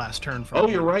 10 last turn from Oh,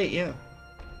 him. you're right, yeah.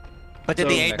 But did So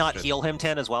the aid not next heal him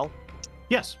 10 as well?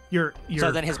 Yes, your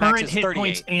So then his max current is hit 38.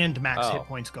 points and max Oh. hit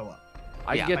points go up.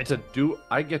 I Yeah, get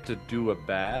to do a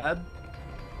bad.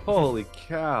 Holy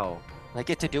cow! I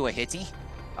get to do a hitty?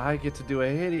 I get to do a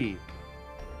hitty.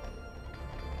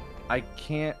 I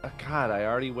can't. God, I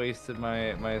already wasted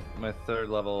my third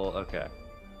level. Okay.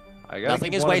 I gotta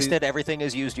Nothing keep is one of these- wasted, everything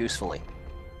is used usefully.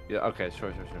 Yeah. Okay.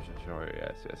 Sure.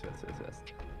 Yes.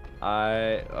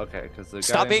 Okay. Because the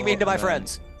Stop being mean to my and then-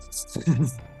 friends.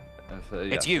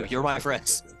 It's you, you're my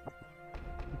friends.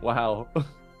 Wow.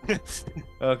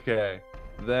 Okay.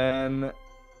 Then,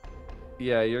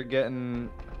 yeah, you're getting.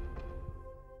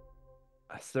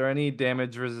 Is there any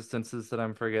damage resistances that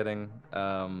I'm forgetting?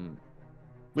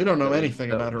 We don't know That we- anything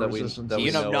that- about her that we- resistance. that we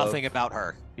You know know nothing of. about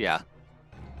her. Yeah.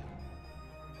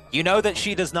 You know that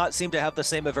she does not seem to have the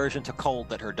same aversion to cold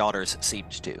that her daughters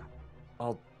seemed to.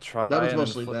 I'll try. That was and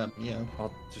mostly inflict- them, yeah.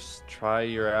 I'll just try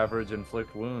your average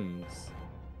inflict wounds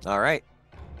All right.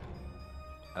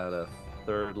 at a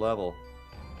third level.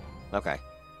 Okay.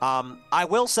 I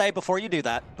will say before you do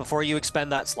that, before you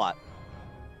expend that slot,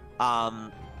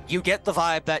 you get the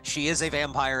vibe that she is a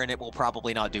vampire and it will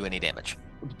probably not do any damage.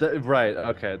 Right.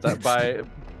 Okay. That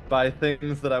by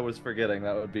things that I was forgetting,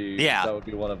 that would be that would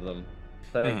be one of them.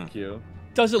 Thank you.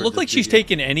 Does it For look like just she's the-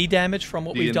 taken any damage from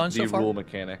what we've The done so far? rule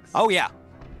mechanics. Oh yeah,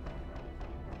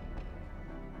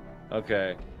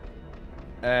 Okay.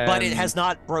 but it And- has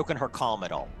not broken her calm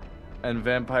at all. And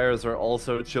vampires are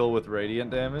also chill with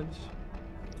radiant damage,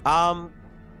 Um,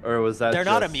 or was that? they're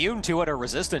not just- immune to it or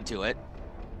resistant to it.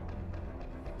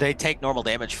 They take normal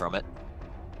damage from it.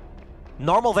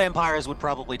 Normal vampires would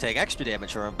probably take extra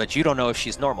damage from it, but you don't know if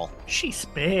she's normal. She's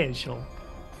special.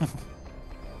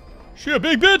 She a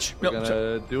big bitch. We're No,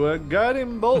 sorry. gonna do a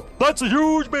guiding bolt. That's a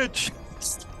huge bitch.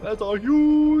 That's a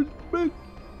huge bitch.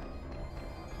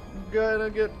 Gonna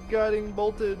get guiding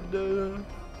bolted.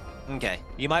 Okay,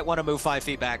 you might want to move 5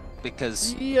 feet back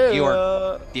because Yeah.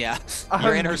 you're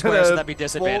you're in her I'm square, so gonna that'd be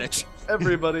disadvantage. bolt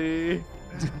everybody.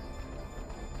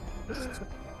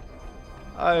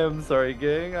 I am sorry,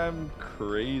 gang. I'm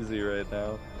crazy right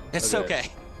now. It's Okay.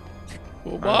 okay.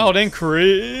 Wild and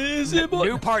crazy boy.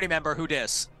 New party member who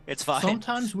dis. It's fine.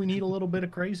 Sometimes we need a little bit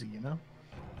of crazy, you know?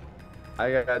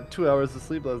 I got 2 hours of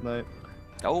sleep last night.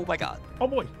 Oh my god. Oh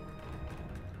boy.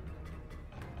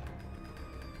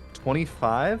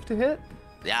 25 to hit?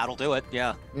 Yeah, that'll do it.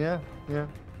 Yeah. Yeah.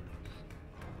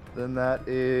 Then that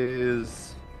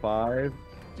is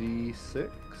 5d6.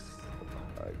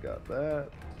 I got that.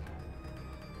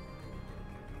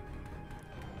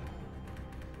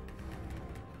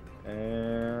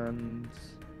 And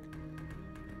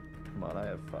come on, I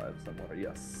have 5 somewhere.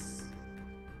 Yes.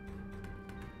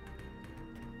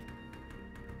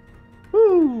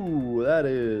 Woo! That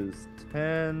is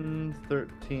 10,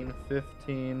 13,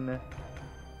 15,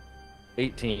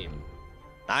 18.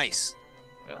 Nice.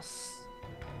 Yes.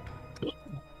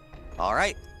 All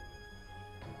right.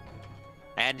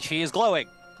 And she is glowing.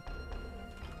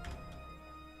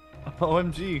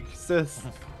 OMG, sis.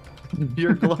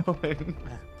 You're glowing.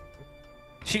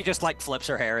 She just like flips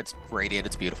her hair. It's radiant.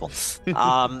 It's beautiful.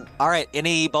 All right.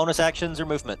 Any bonus actions or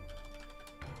movement?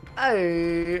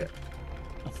 I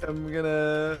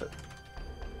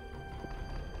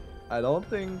don't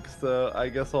think so. I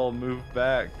guess I'll move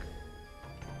back.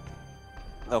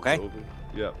 Okay.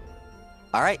 Yep.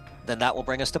 All right. Then that will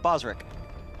bring us to Bozrech.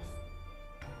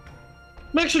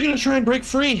 I'm actually gonna try and break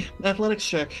free. Athletics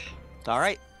check. All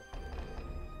right.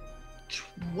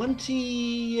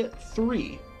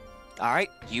 23. All right.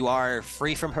 You are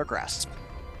free from her grasp.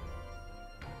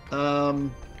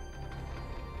 If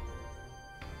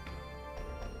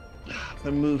I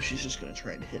move, she's just gonna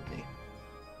try and hit me.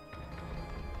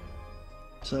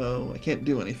 So I can't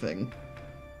do anything.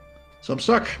 So I'm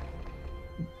stuck.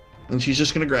 And she's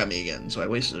just gonna grab me again, so I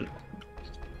wasted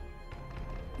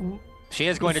it. She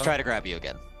is going to try to grab you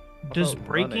again. Does about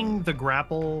breaking running? the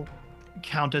grapple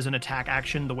count as an attack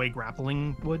action the way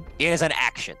grappling would? It is an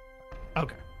action.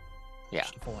 Okay. Yeah.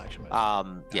 Just a full action.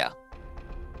 Yeah.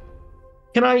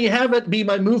 Can I have it be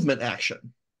my movement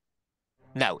action?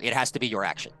 No, it has to be your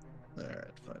action. Alright,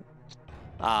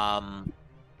 fine.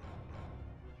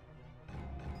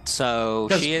 So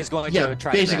 'Cause, she is going yeah, to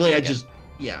try basically to grab I you just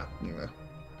yeah.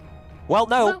 Well,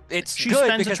 no, Well, it's she good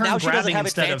spends a because turn now she doesn't grabbing have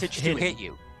instead of advantage to hitting. hit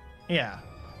you. Yeah.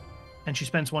 And she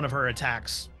spends one of her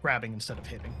attacks grabbing instead of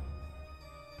hitting.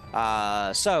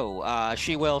 So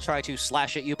she will try to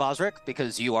slash at you, Bozrech,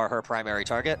 because you are her primary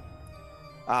target.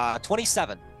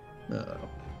 27.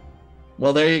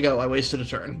 Well, there you go. I wasted a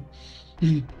turn.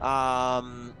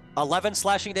 11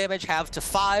 slashing damage, half to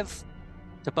 5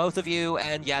 to both of you,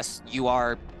 and yes, you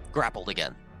are grappled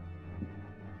again.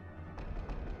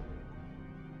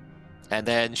 And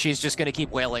then she's just going to keep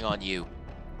wailing on you.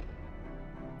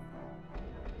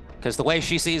 Because the way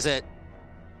she sees it,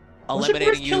 Was it worth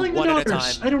eliminating you killing the one at a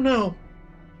daughters? time. I don't know.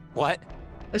 What?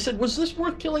 I said, was this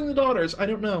worth killing the daughters? I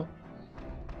don't know.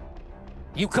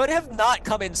 You could have not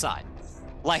come inside.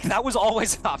 Like, that was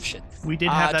always an option. We did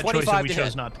have that choice and 25 we to chose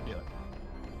hit. not to do it.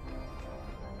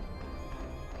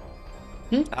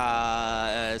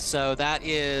 So that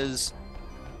is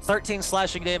 13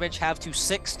 slashing damage, half to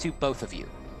 6 to both of you.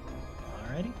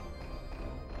 Alrighty.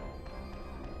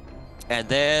 And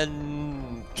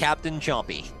then Captain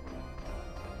Chompy.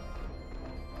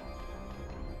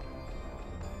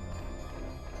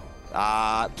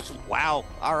 Wow.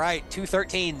 All right, 2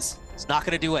 13s. It's not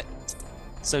going to do it.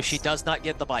 So she does not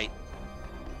get the bite.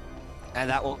 And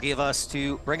that will bring us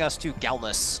to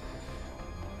Galnus.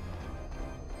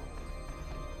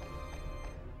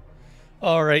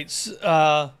 All right.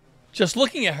 Just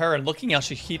looking at her and looking how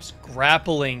she keeps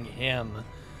grappling him,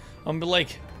 I'm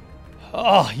like,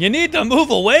 oh, you need to move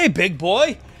away, big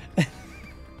boy.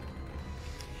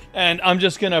 And I'm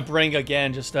just gonna bring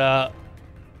again. Is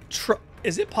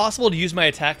it possible to use my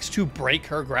attacks to break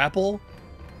her grapple?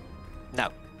 No.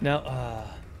 No.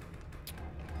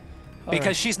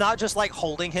 Because she's not just like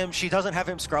holding him. She doesn't have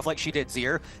him scruff like she did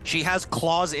Zir. She has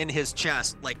claws in his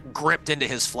chest, like gripped into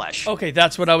his flesh. Okay,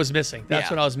 that's what I was missing. That's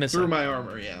Yeah. what I was missing. Through my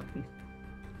armor, yeah.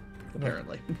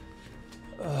 Apparently.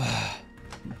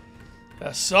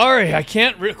 Sorry, I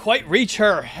can't quite reach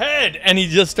her head. And he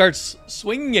just starts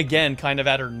swinging again, kind of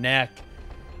at her neck.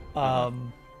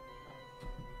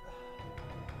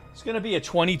 It's going to be a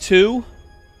 22.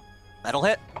 That'll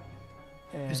hit.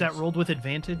 Is that rolled with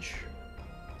advantage?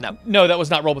 No, that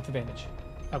was not rolled with advantage.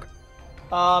 Okay.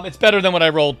 It's better than what I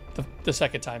rolled the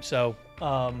second time, so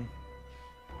we're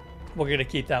going to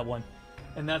keep that one.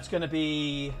 And that's going to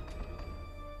be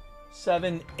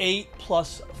 7, 8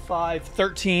 plus 5,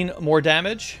 13 more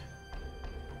damage.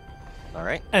 All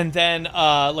right. And then,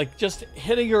 like, just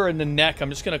hitting her in the neck, I'm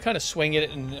just going to kind of swing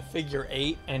it in a figure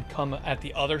 8 and come at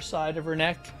the other side of her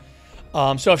neck.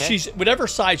 So if she's, whatever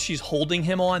side she's holding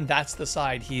him on, that's the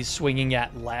side he's swinging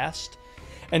at last.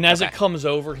 And as it comes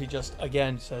over, he just,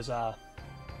 again, says,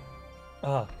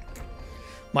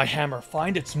 My hammer,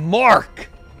 find its mark!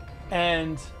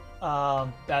 And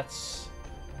that's...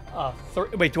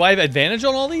 wait, do I have advantage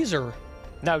on all these, or...?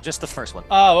 No, just the first one.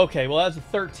 Oh, okay. Well, that's a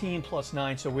 13 plus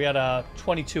 9, so we had a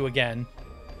 22 again.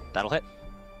 That'll hit.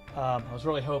 I was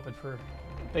really hoping for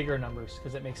bigger numbers,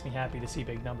 because it makes me happy to see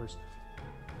big numbers.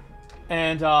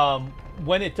 And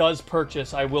when it does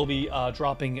purchase, I will be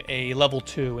dropping a level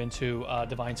 2 into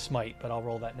Divine Smite, but I'll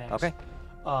roll that next. Okay.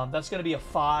 That's going to be a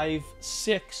 5,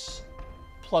 6,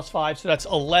 plus 5, so that's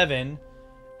 11.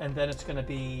 And then it's going to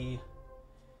be,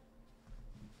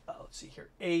 let's see here,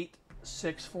 8,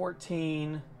 6,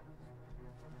 14,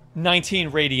 19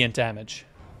 radiant damage.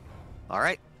 All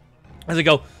right. As I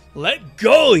go, let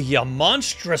go, you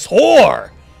monstrous whore!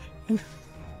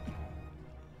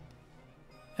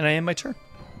 And I end my turn.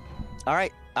 All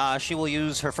right. She will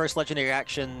use her first legendary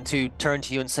action to turn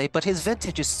to you and say, but his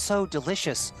vintage is so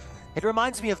delicious. It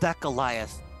reminds me of that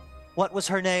Goliath. What was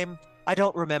her name? I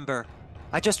don't remember.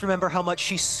 I just remember how much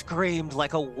she screamed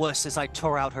like a wuss as I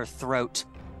tore out her throat.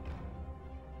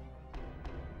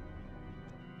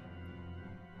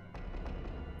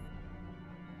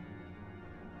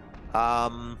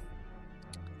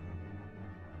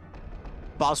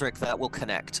 Bozrech, that will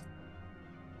connect.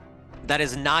 That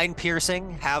is 9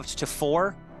 piercing, halved to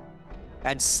 4,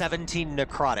 and 17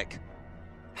 necrotic,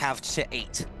 halved to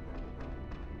 8.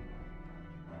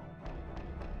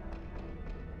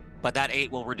 But that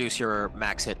 8 will reduce your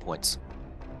max hit points.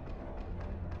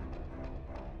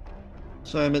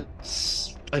 So I'm at...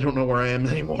 I don't know where I am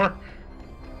anymore.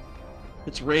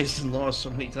 It's raised and lost so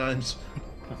many times.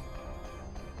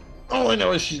 All I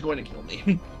know is she's going to kill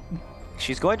me.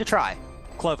 She's going to try.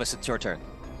 Clovis, it's your turn.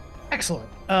 Excellent.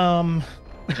 I'm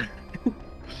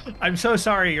so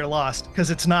sorry you're lost, because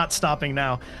it's not stopping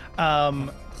now.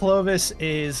 Clovis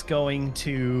is going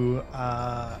to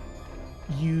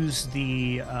use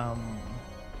the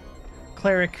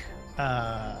cleric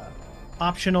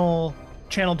optional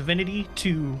channel divinity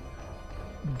to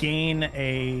gain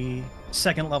a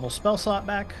 2nd level spell slot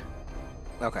back.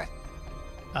 Okay.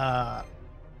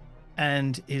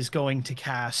 And is going to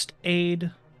cast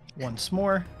Aid once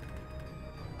more.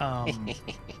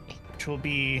 Which will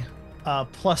be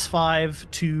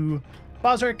 +5 to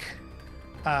Bozrech,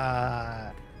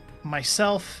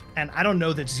 myself, and I don't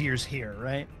know that Zir's here,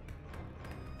 right?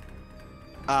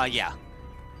 Yeah.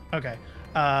 Okay.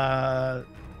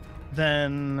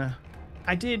 Then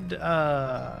I did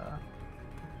no,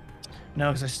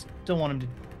 because I still want him to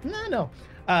no.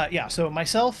 Yeah, so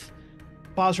myself,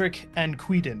 Bozrech, and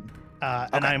Queden.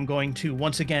 And I'm going to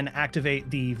once again activate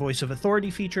the Voice of Authority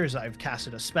feature as I've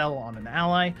casted a spell on an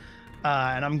ally.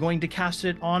 And I'm going to cast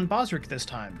it on Bozrech this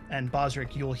time. And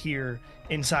Bozrech, you'll hear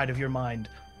inside of your mind,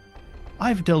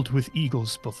 I've dealt with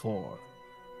eagles before.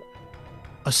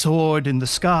 A sword in the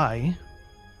sky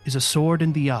is a sword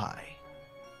in the eye.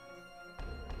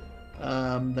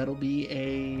 That'll be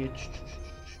a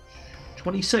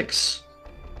 26.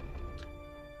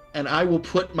 And I will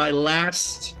put my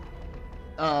last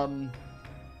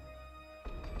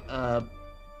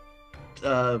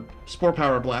Spore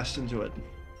Power Blast into it.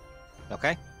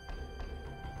 Okay.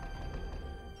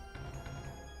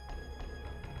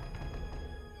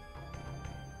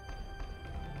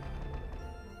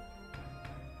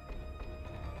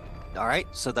 All right,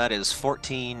 so that is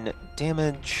 14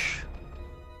 damage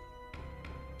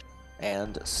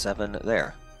and 7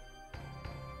 there.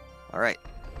 All right.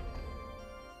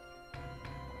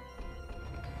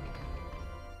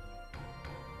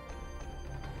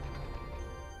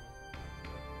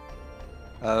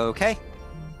 Okay.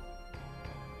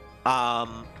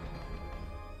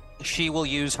 She will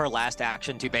use her last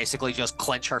action to basically just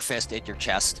clench her fist in your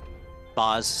chest,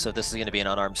 Boz, so this is going to be an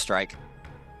unarmed strike.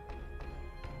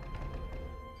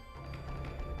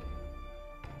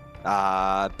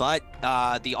 But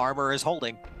the armor is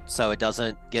holding, so it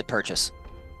doesn't get purchase.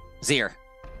 Zir.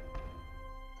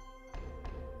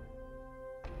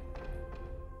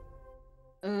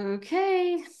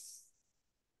 Okay.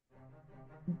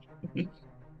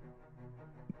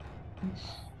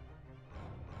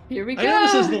 Here we go. I know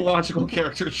this is the logical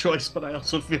character choice, but I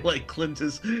also feel like Clint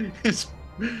is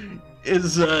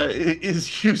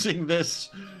using this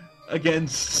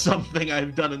against something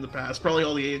I've done in the past. Probably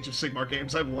all the Age of Sigmar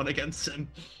games I've won against him.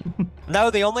 No,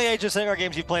 the only Age of Sigmar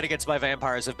games you've played against my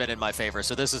vampires have been in my favor,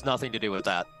 so this has nothing to do with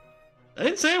that. I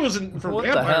didn't say it wasn't for What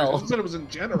the vampires. hell? I said it was in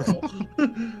general.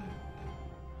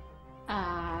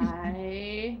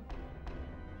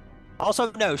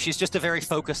 Also, no, she's just a very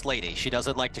focused lady. She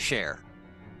doesn't like to share.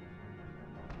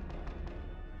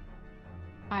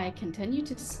 I continue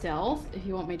to stealth. If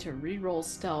you want me to re-roll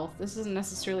stealth, this isn't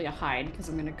necessarily a hide because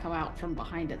I'm going to come out from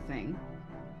behind a thing.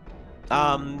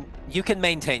 You can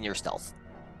maintain your stealth.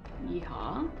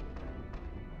 Yeehaw.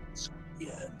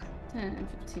 Yeah. 10,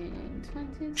 15,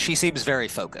 20. She seems very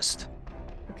focused.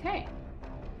 Okay.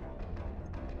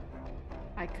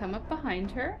 I come up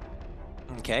behind her.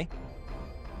 Okay.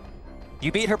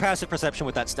 You beat her passive perception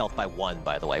with that stealth by 1,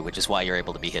 by the way, which is why you're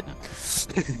able to be hidden.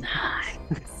 Nice.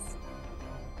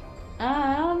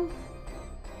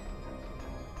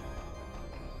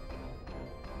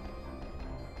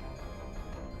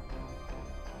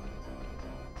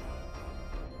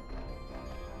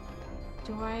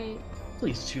 Do I...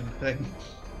 Please do the thing.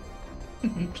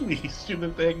 Please do the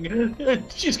thing.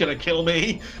 She's gonna kill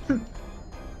me.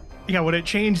 Yeah, would it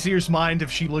change Zir's mind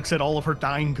if she looks at all of her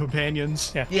dying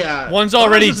companions? Yeah. Yeah. One's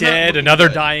already Boz is not dead, looking another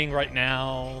good. dying right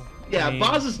now. Yeah, I mean,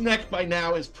 Boz's neck by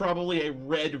now is probably a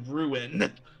red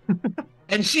ruin.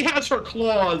 And she has her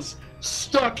claws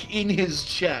stuck in his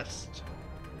chest.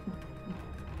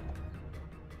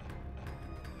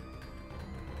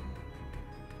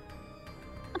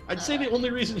 I'd say the only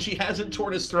reason she hasn't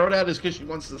torn his throat out is because she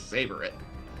wants to savor it.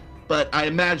 But I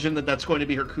imagine that that's going to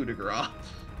be her coup de grace.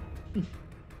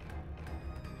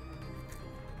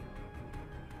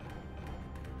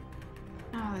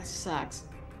 Oh, this sucks.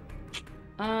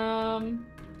 Are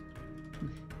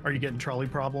you getting trolley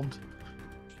problems?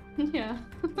 Yeah.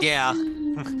 Yeah.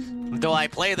 Do I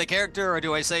play the character or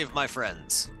do I save my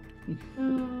friends?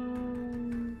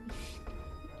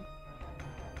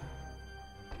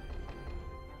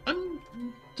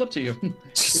 It's up to you.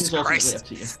 Jesus It's ultimately Christ. up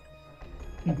to you.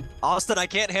 Austin, I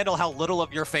can't handle how little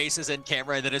of your face is in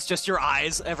camera and that it's just your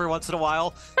eyes every once in a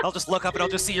while. I'll just look up and I'll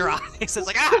just see your eyes. It's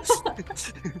like, ah!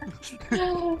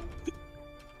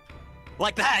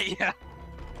 Like that, yeah.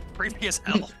 Creepy as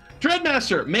hell.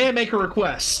 Dreadmaster, may I make a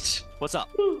request? What's up?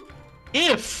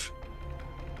 If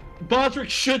Bozrech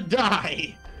should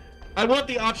die, I want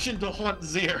the option to haunt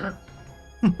Zir.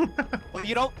 Well,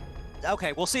 you don't...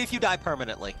 Okay, we'll see if you die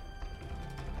permanently.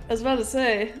 I was about to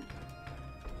say.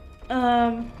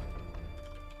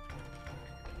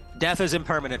 Death is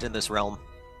impermanent in this realm.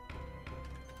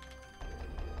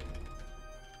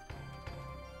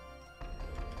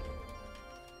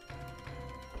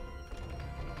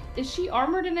 Is she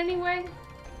armored in any way?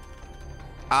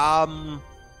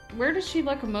 Where does she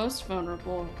look most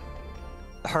vulnerable?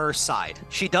 Her side.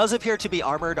 She does appear to be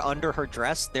armored under her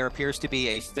dress. There appears to be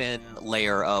a thin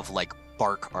layer of, like,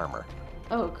 bark armor.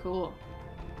 Oh, cool.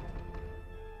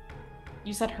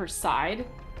 You said her side?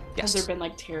 Yes. Has there been,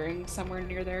 like, tearing somewhere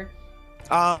near there?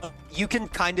 You can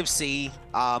kind of see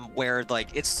where,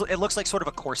 like, it looks like sort of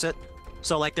a corset.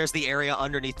 So, like, there's the area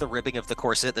underneath the ribbing of the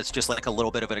corset that's just, like, a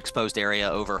little bit of an exposed area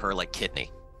over her, like,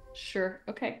 kidney. Sure.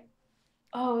 Okay.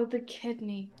 Oh, the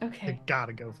kidney. You Okay.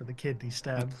 gotta go for the kidney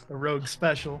stab. A rogue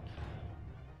special.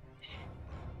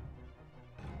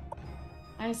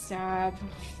 I stab.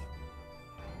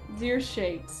 Zir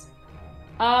shakes.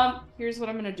 Here's what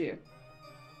I'm gonna do.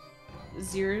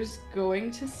 Zir's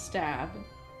going to stab.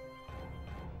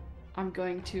 I'm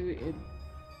going to...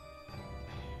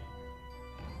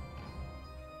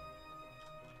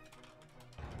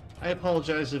 I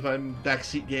apologize if I'm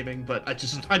backseat gaming, but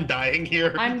I'm dying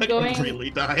here. I'm Like, going- I'm really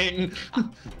dying.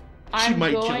 I'm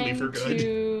might kill me going for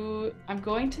good. I'm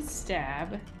going to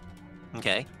stab,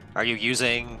 Okay. Are you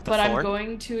using the but I'm thorn?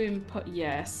 going to impose...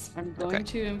 Yes, I'm going Okay.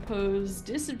 to impose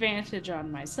disadvantage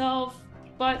on myself,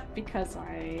 but because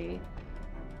I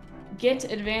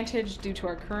get advantage due to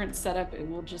our current setup, it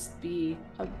will just be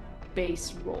a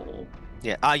base roll.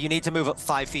 Yeah. You need to move up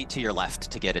 5 feet to your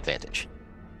left to get advantage.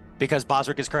 Because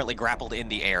Bozrech is currently grappled in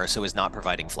the air, so is not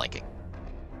providing flanking.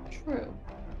 True.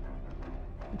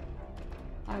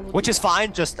 I will Which do is that.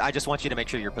 fine, I just want you to make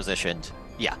sure you're positioned.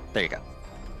 Yeah, there you go.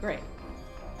 Great.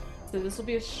 So this will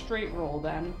be a straight roll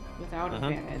then, without Mhm.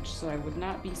 advantage, so I would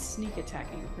not be sneak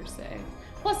attacking per se.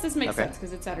 Plus, this makes Okay. sense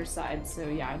because it's at her side, so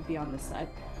yeah, I'd be on this side.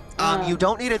 You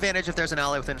don't need advantage if there's an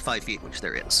ally within 5 feet, which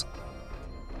there is.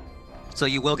 So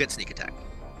you will get sneak attack.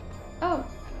 Oh,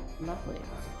 lovely.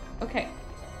 Okay.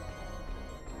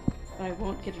 But I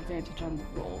won't get advantage on the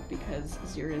roll because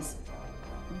Zir is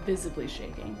visibly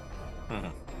shaking.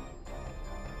 Mhm.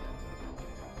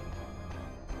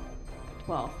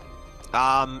 12.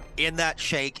 In that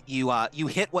shake, you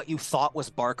hit what you thought was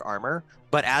bark armor,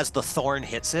 but as the thorn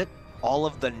hits it, all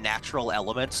of the natural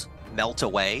elements melt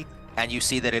away, and you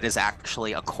see that it is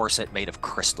actually a corset made of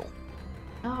crystal.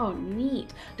 Oh,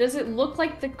 neat. Does it look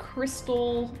like the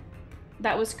crystal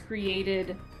that was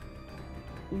created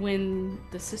when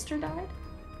the sister died?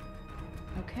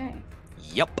 Okay.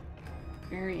 Yep.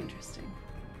 Very interesting.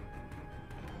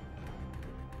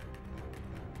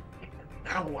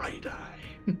 Now I die.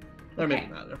 Or maybe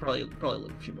not. I'll probably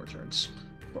live a few more turns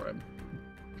for him.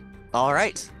 All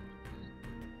right.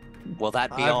 Will that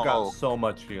be I've all, got so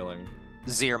much healing.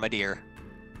 Zir, my dear?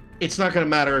 It's not going to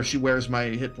matter if she wears my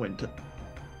hit point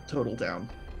total down.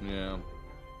 Yeah.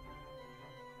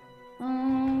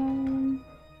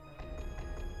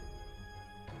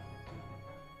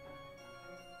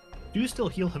 Do still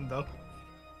heal him though.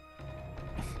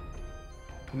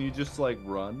 Can you just like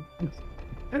run?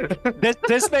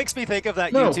 This makes me think of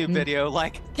that No. YouTube video,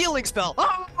 like, healing spell,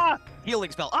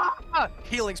 healing spell,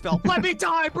 healing spell. Let me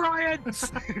die, Brian!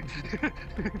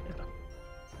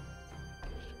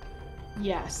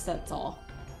 Yes, that's all.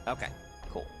 Okay,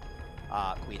 cool.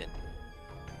 Queen.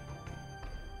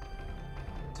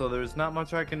 So there's not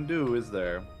much I can do, is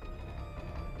there?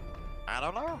 I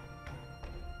don't know.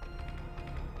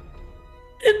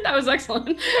 That was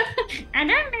excellent. I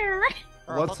don't know.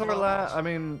 What's our last? I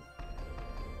mean,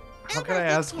 how can I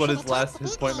ask what his last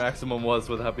hit point maximum was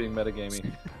without being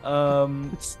metagamey?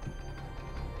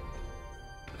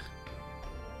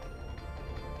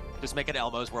 Just make an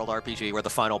Elmo's World RPG where the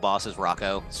final boss is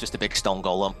Rocco. It's just a big stone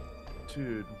golem.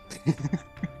 Dude.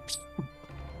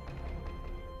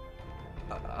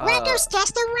 Rocco's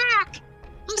just a rock.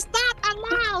 He's not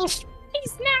alive.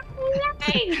 He's not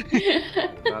lying.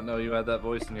 I know you had that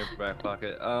voice in your back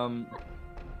pocket.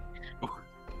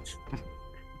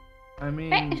 I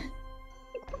mean,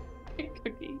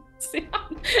 Cookie.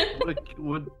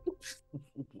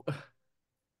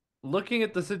 looking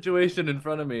at the situation in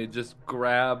front of me, just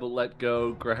grab, let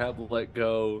go,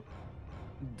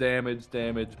 damage,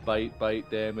 bite,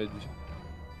 damage.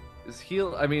 Is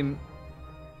heal? I mean,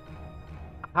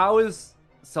 how is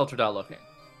Cel Tradat looking?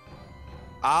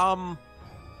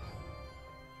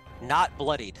 Not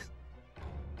bloodied.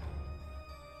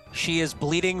 She is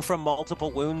bleeding from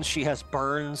multiple wounds. She has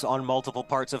burns on multiple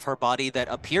parts of her body that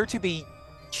appear to be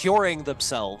curing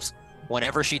themselves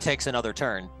whenever she takes another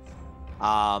turn.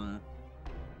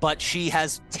 But she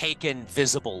has taken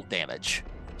visible damage.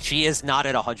 She is not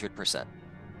at 100%.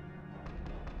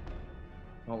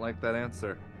 Don't like that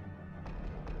answer.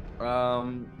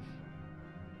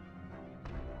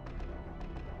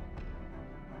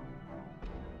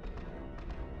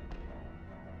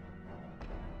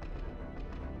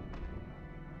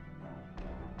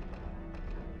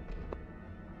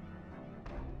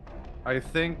 I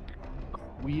think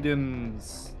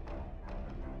Queden's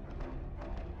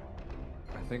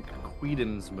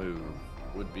move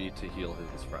would be to heal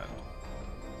his friend.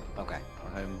 Okay.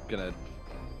 I'm gonna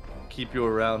keep you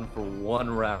around for 1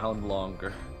 round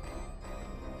longer.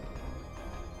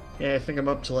 Yeah, I think I'm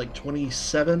up to like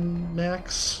 27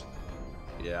 max.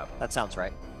 Yeah, That sounds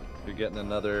right. you're getting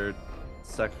another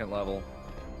 2nd level.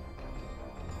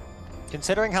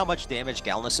 Considering how much damage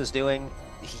Galnus is doing,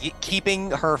 keeping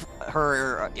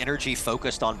her energy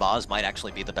focused on Boz might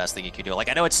actually be the best thing you could do. Like,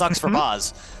 I know it sucks for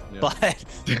Boz,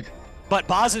 Yeah. but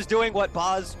Boz is doing what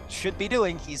Boz should be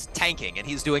doing. He's tanking, and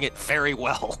he's doing it very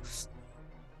well.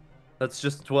 That's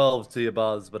just 12 to you,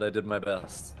 Boz, but I did my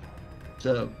best.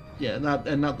 So yeah, not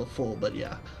the full, but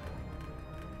yeah.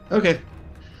 Okay.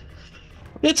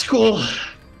 It's cool.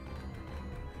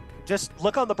 Just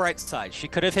look on the bright side. She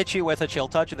could have hit you with a chill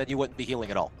touch, and then you wouldn't be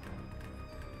healing at all.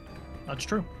 That's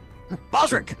true.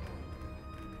 Bozrech!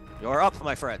 You're up,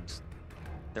 my friend.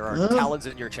 There are talons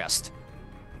in your chest.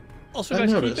 Also, I guys,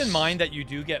 keep noticed. in mind that you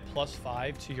do get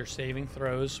 +5 to your saving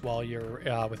throws while you're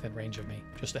within range of me.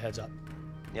 Just a heads up.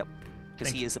 Yep. Because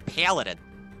Thank he is a paladin.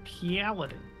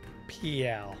 Paladin.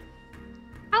 Pial.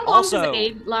 How long Also- does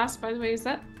aid last, by the way? Is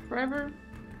that forever?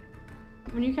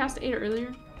 When you cast aid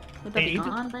earlier? Would that be Aid?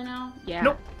 gone by now? Yeah.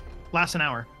 Nope. Lasts an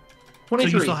hour. So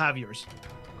 23. you still have yours.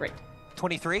 Great.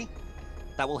 23?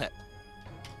 That will hit.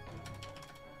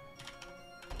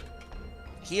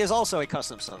 He is also a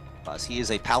custom son boss. He is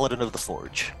a paladin of the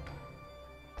forge.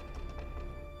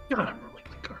 God, I'm rolling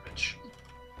like garbage.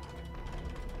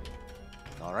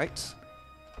 All right.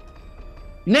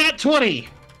 Nat 20.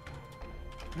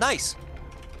 Nice.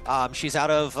 She's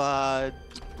out of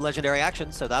legendary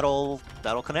action, so that'll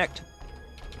connect.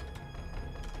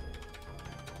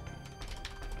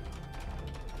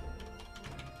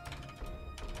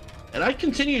 And I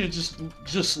continue to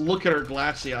just look at her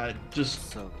glassy eyed. Just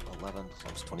So 11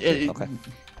 times 22. Okay.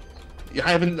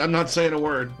 I'm not saying a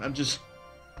word. I'm just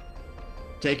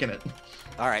taking it.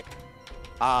 All right.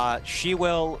 She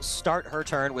will start her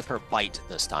turn with her bite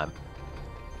this time.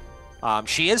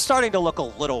 She is starting to look a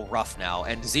little rough now,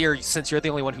 and Zir, since you're the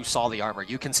only one who saw the armor,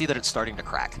 you can see that it's starting to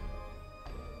crack.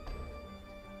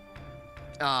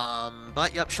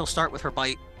 But yep, she'll start with her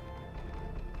bite.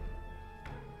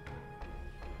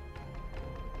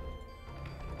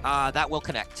 That will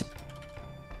connect.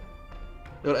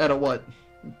 At a what?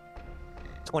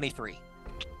 23.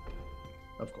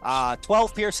 Of course.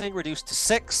 12 piercing reduced to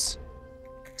 6.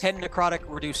 10 necrotic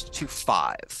reduced to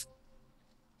 5.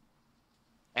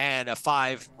 And a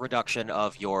 5 reduction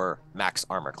of your max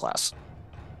armor class.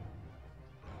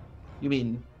 You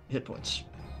mean hit points?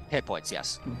 Hit points,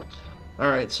 yes. All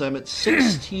right, so I'm at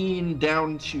 16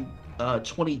 down to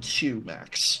 22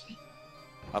 max.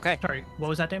 Okay. Sorry, what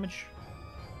was that damage?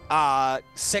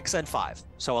 6 and 5,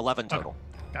 so 11 total. Okay.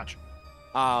 Gotcha.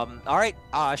 All right.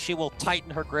 She will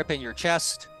tighten her grip in your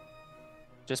chest,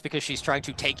 just because she's trying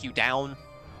to take you down.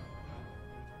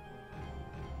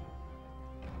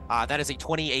 That is a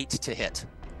 28 to hit,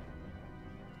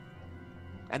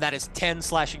 and that is 10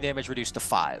 slashing damage reduced to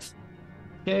 5.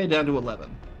 Okay, down to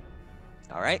 11.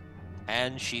 All right,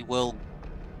 and she will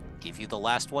give you the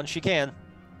last one she can.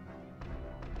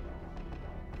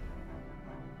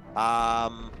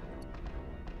 I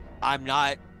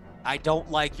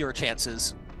don't like your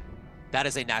chances. That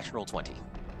is a natural 20.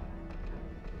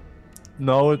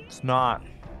 No, it's not.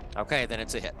 Okay, then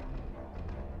it's a hit.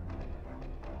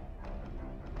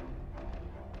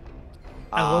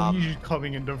 I love you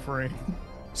coming into frame.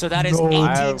 So that is No,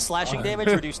 18 slashing damage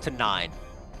reduced to 9.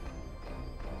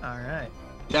 All right.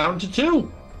 Down to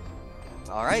 2.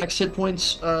 All right. Max hit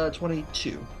points,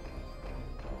 22.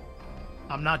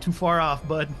 I'm not too far off,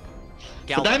 bud.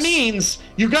 But that means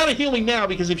you gotta heal me now,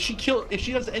 because if she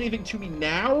does anything to me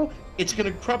now, it's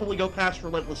gonna probably go past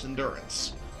Relentless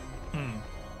Endurance.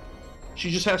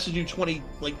 She just has to do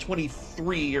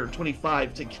 23 or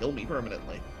 25 to kill me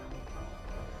permanently.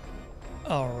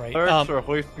 All right. Clerics are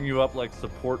hoisting you up like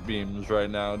support beams right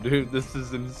now, dude. This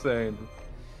is insane.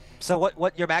 So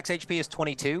what your max HP is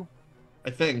 22? I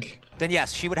think. Then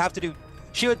yes, she would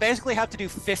basically have to do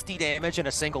 50 damage in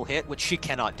a single hit, which she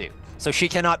cannot do. So she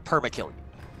cannot perma-kill you.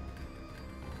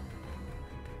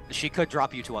 She could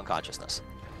drop you to unconsciousness.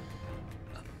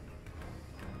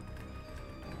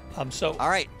 So all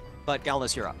right, but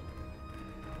Galnus, you're up.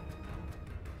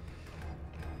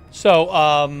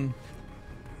 So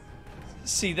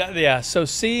see that, yeah. So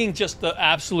seeing just the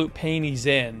absolute pain he's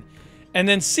in, and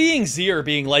then seeing Zier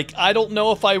being like, I don't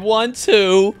know if I want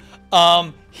to.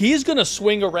 He's gonna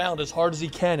swing around as hard as he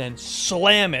can and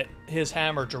slam his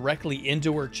hammer directly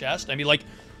into her chest. I mean, like,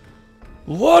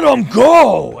 let him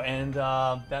go! And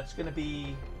that's gonna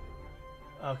be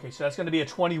okay. So that's gonna be a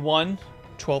 21,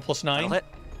 12 plus 9. That'll hit.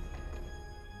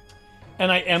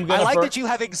 And I am gonna. I like that you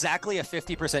have exactly a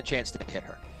 50% chance to hit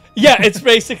her. Yeah, it's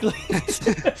basically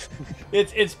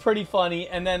it's pretty funny.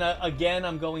 And then again,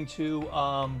 I'm going to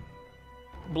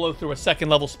blow through a 2nd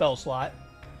level spell slot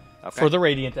for the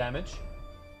radiant damage,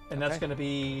 and that's going to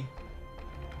be.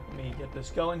 Let me get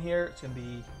this going here. It's going to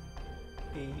be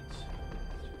 8,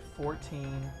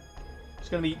 14. It's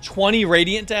going to be 20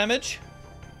 radiant damage.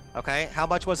 Okay, how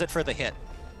much was it for the hit?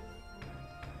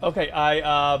 Okay,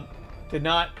 I did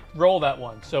not roll that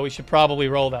one, so we should probably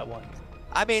roll that one.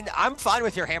 I mean, I'm fine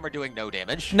with your hammer doing no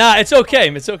damage. Nah, it's okay.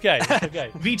 It's okay. It's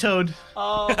okay. Vetoed.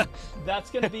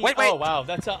 That's gonna be. Wait. Oh wow,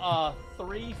 that's a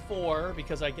 3, 4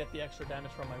 because I get the extra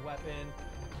damage from my weapon,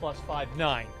 plus 5,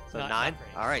 9. So Not 9. great.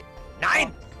 All right,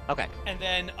 9. Okay. And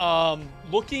then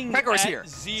looking Gregor's at here.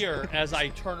 Zier as I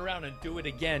turn around and do it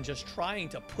again, just trying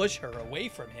to push her away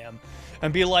from him,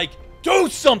 and be like, "Do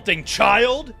something,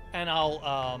 child!" And I'll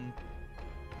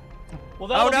Well,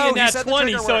 that'll be a nat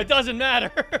 20, so it doesn't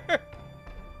matter.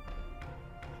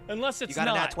 Unless it's you got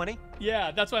not. a nat 20?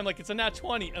 Yeah, that's why I'm like, it's a nat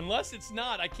 20. Unless it's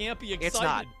not, I can't be excited. It's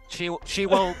not. She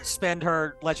will spend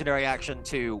her legendary action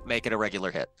to make it a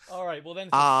regular hit. All right, well then.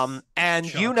 And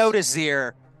Shucks. you notice,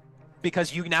 Zier,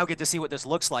 because you now get to see what this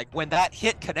looks like. When that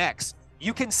hit connects,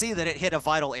 you can see that it hit a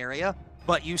vital area,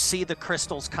 but you see the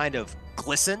crystals kind of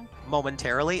glisten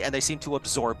momentarily, and they seem to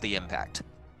absorb the impact.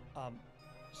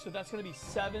 So that's going to be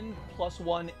 7 plus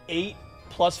 1, 8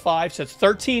 plus 5, so it's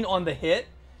 13 on the hit.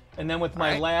 And then with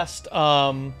my last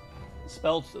level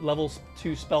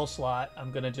 2 spell slot,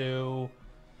 I'm going to do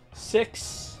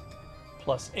 6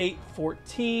 plus 8,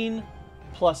 14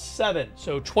 plus 7.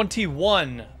 So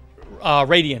 21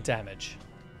 radiant damage.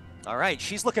 All right,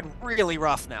 she's looking really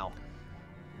rough now.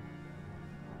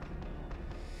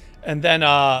 And then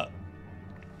I've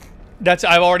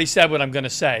already said what I'm going to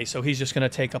say, so he's just going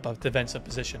to take up a defensive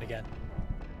position again.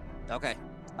 Okay.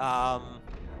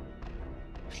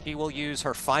 She will use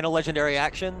her final legendary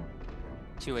action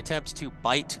to attempt to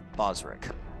bite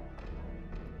Bozrech.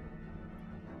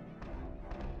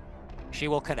 She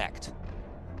will connect.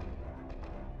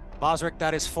 Bozrech,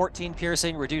 that is 14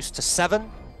 piercing reduced to 7.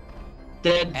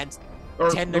 Dead. And Or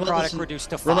 10 necrotic reduced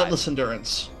to 5. Relentless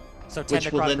Endurance. So 10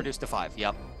 which will necrotic then- reduced to 5,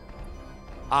 yep.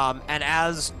 And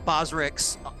as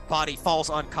Bozrech's body falls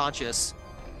unconscious,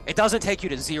 it doesn't take you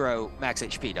to 0 max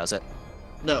HP, does it?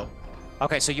 No.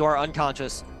 Okay, so you are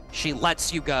unconscious. She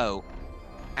lets you go,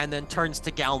 and then turns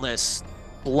to Galnus,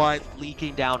 blood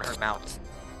leaking down her mouth,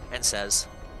 and says,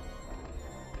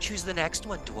 "Choose the next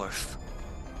one, dwarf.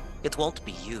 It won't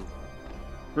be you."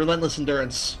 Relentless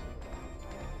endurance.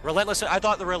 Relentless. I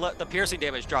thought the piercing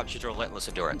damage dropped to relentless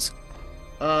endurance.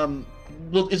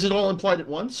 Well, is it all implied at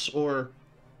once, or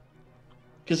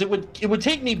because it would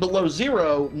take me below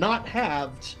 0, not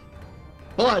halved,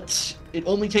 but it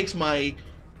only takes my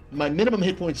minimum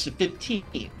hit points to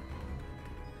 15.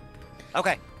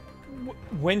 Okay.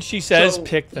 When she says So-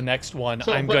 pick the next one,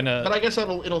 But gonna. I guess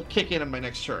it'll kick in on my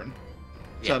next turn.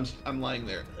 So Yeah. I'm lying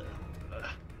there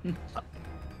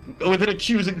with an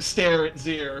accusing stare at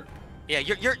Zir. Yeah,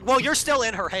 you're still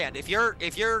in her hand. If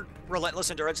your relentless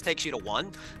endurance takes you to 1,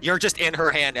 you're just in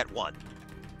her hand at 1.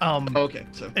 Okay,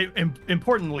 so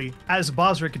Importantly, as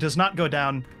Bozrech does not go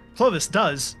down, Clovis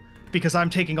does, because I'm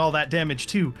taking all that damage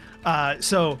too.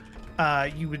 So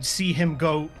you would see him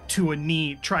go to a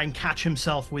knee, try and catch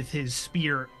himself with his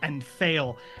spear, and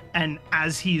fail. And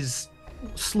as he's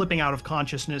slipping out of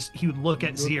consciousness, he would look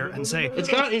at Zir and say,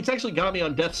 it's actually got me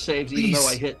on death saves, even Please. though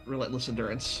I hit relentless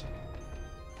endurance.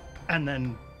 and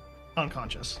then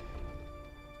unconscious.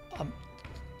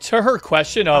 To her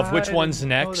question of which I one's didn't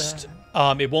know next,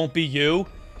 it won't be you.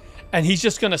 And he's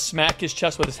just gonna smack his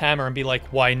chest with his hammer and be like,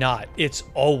 "Why not? It's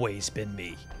always been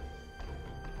me."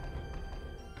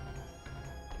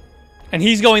 And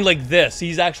he's going like this.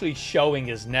 He's actually showing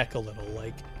his neck a little,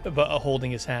 like, but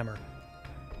holding his hammer.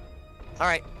 All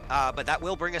right, but that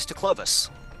will bring us to Clovis.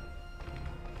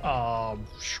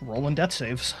 Rolling death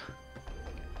saves.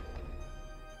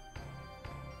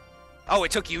 Oh,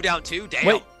 it took you down too? Damn.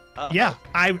 Wait. Yeah,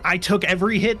 I took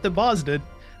every hit that Boz did.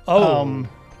 Oh,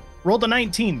 Rolled a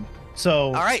 19, so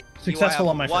All right. successful you have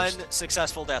on my one first.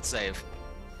 successful death save.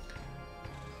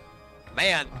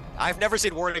 Man, I've never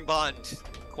seen Warding Bond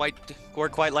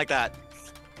work quite like that.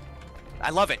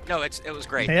 I love it. No, it was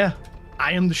great. Yeah,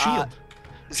 I am the shield.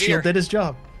 Zir, Shield did his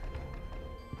job.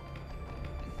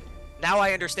 now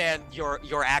I understand your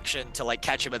action to like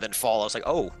catch him and then fall. I was like,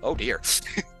 oh dear.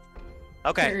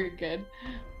 Okay, Very good.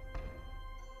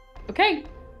 Okay.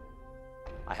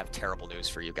 I have terrible news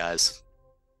for you guys.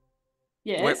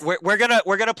 Yes. We're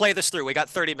gonna play this through. We got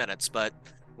 30 minutes, but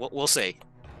we'll see.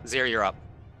 Zir, you're up.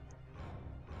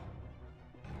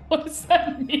 What does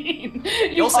that mean? You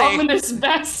You'll see. ominous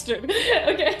bastard.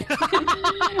 Okay.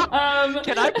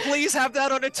 Can I please have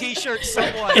that on a T-shirt,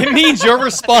 someone? it means you're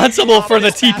responsible for the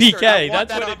Ominous bastard. I TPK. want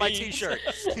That's that what on it my means. T-shirt.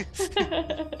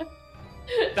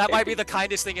 That might be the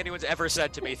kindest thing anyone's ever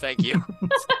said to me. Thank you.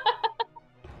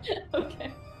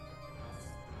 Okay.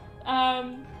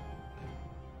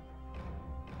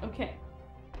 Okay.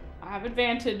 I have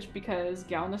advantage because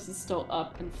Galnus is still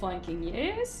up and flanking.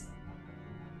 Yes.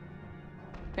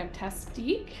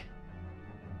 Fantastic.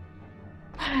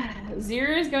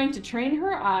 Zira is going to train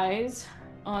her eyes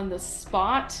on the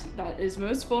spot that is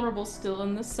most vulnerable still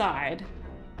in the side.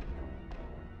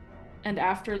 And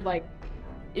after, like,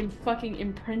 fucking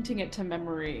imprinting it to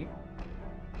memory,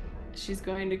 she's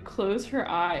going to close her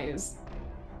eyes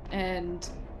and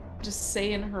just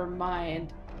say in her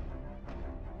mind,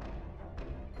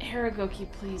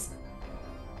 Haragoki, please.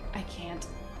 I can't.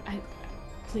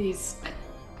 Please.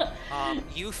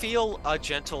 You feel a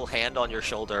gentle hand on your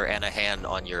shoulder and a hand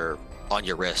on your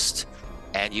wrist,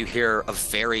 and you hear a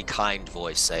very kind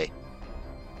voice say,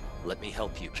 "Let me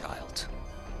help you, child."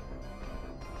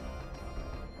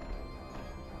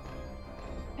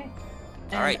 And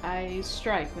All right. I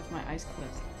strike with my eyes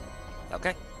closed.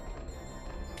 Okay.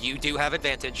 You do have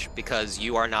advantage because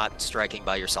you are not striking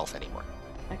by yourself anymore.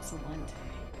 Excellent.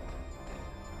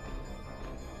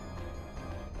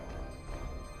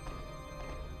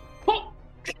 Oh!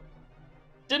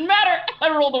 Didn't matter. I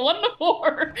rolled a 1 and a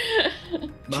 4.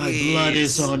 My blood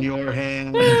is on your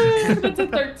hands. That's a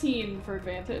 13 for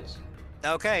advantage.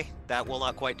 Okay, that will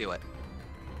not quite do it.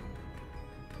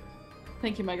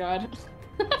 Thank you, my god.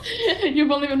 You've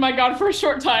only been my god for a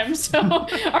short time, so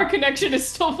our connection is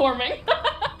still forming.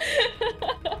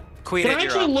 Queen, Can I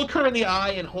you're actually up. look her in the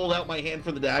eye and hold out my hand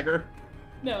for the dagger?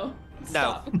 No. No.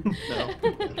 Stop. No.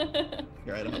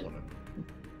 Here, I don't want to.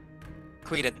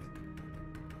 Queen,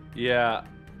 Yeah,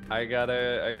 I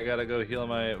gotta go heal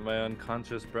my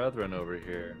unconscious brethren over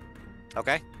here.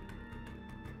 okay.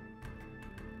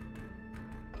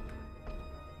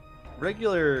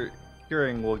 Regular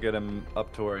curing will get him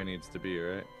up to where he needs to be,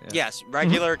 right? Yes,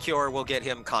 regular cure will get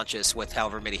him conscious with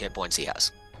however many hit points he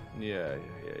has. Yeah.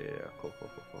 Cool.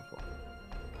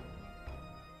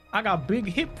 I got big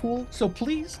hit pool, so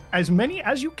please, as many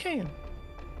as you can.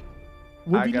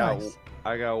 Would be nice.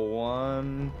 I got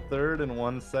 1/3 and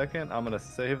 1 second. I'm gonna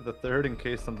save the third in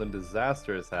case something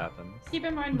disastrous happens. Keep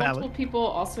in mind, Valid. multiple people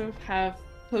also have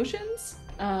potions.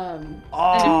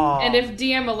 Oh. And if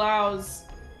DM allows,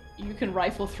 you can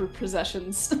rifle through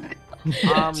possessions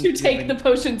I'm to take giving- the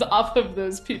potions off of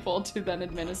those people to then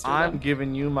administer I'm them.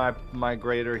 giving you my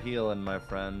greater healing, my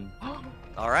friend.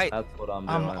 All right. That's what I'm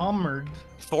I'm doing. armored.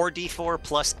 4d4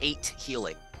 plus 8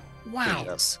 healing. Wow.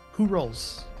 Please. Who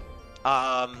rolls?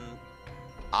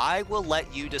 I will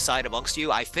let you decide amongst you.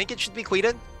 I think it should be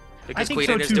Queden, because think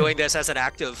Queden so is too. doing this as an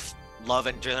act of love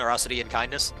and generosity and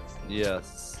kindness.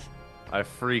 Yes. I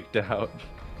freaked out.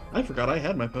 I forgot I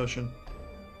had my potion.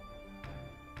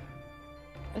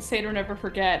 A satyr never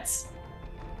forgets.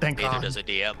 Thank Neither God. does a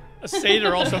DM. A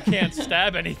satyr also can't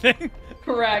stab anything.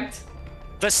 Correct.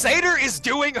 The satyr is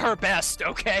doing her best,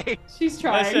 okay? She's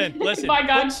trying. Listen, My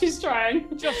God, she's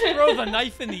trying. Just throw the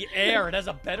knife in the air. It has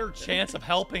a better chance of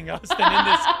helping us than in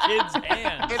this kid's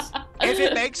hands. If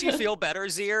it makes you feel better,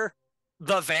 Zir,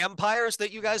 the vampires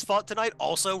that you guys fought tonight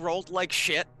also rolled like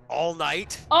shit all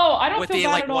night, Oh, I don't with feel the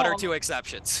bad like at one all. or two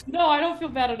exceptions. No, I don't feel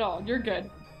bad at all. You're good.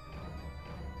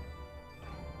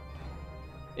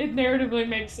 It narratively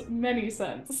makes many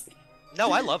sense.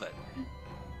 No, I love it.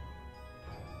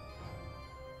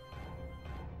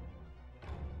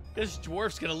 This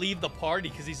dwarf's gonna leave the party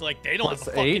because he's like, they don't have a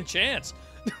Plus fucking 8? chance.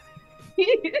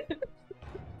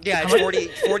 Yeah,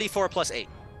 it's 44 plus 8.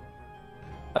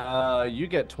 You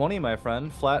get 20, my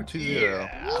friend. Flat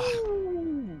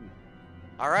 2-0.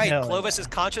 All right, Hell Clovis yeah. is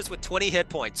conscious with 20 hit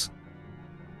points.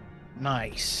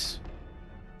 Nice.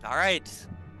 All right,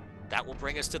 that will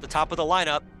bring us to the top of the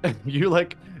lineup.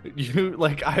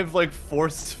 I've like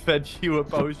force fed you a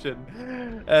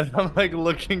potion, and I'm like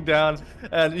looking down,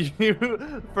 and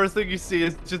you first thing you see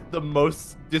is just the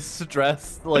most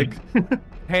distressed, like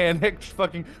panicked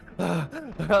fucking.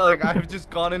 Like I've just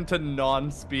gone into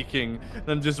non-speaking, and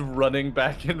I'm just running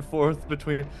back and forth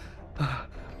between.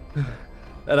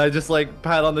 And I just like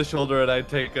pat on the shoulder, and I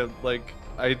take a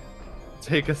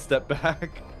step back.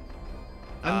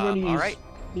 I'm going to all use, right.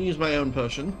 use my own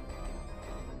potion.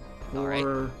 All right.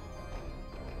 Or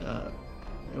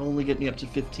it'll only get me up to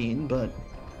 15, but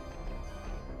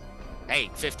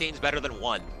Hey, 15's better than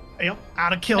 1. Yep,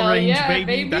 out of kill Hell range, yeah, baby.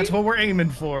 baby. That's what we're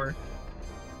aiming for.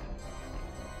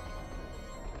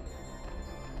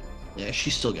 yeah,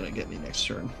 she's still gonna get me next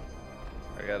turn.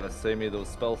 I gotta save me those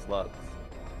spell slots.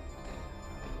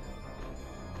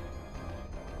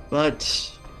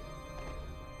 But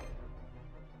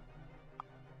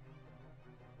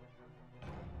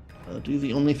I'll do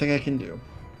the only thing I can do.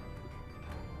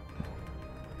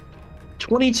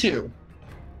 22.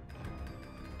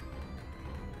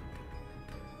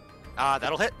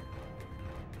 That'll hit.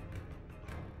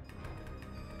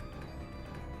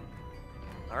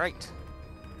 All right.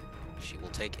 She will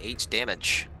take 8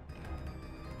 damage.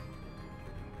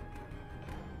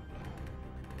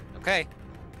 Okay,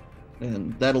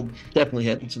 And that'll definitely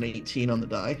hit. It's an 18 on the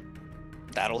die.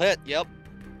 that'll hit. Yep.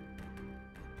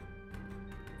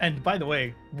 And by the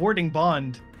way, Warding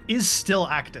Bond is still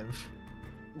active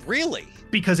Really?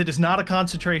 because it is not a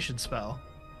concentration spell.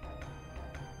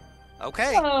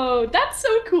 Okay. Oh, that's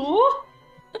so cool.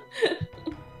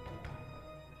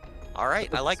 All right.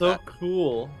 I like so that.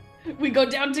 cool. We go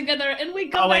down together and we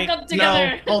come Oh wait, back up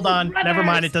together. no, hold on. Never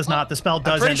mind, it does not. The spell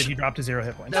does pretty end if su- you drop to 0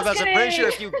 hit points. No, but I'm pretty sure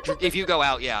if you go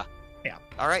out, yeah. Yeah.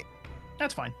 All right.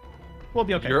 That's fine. We'll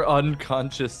be okay. Your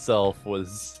unconscious self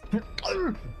was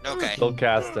Okay. still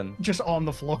casting. Just on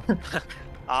the floor.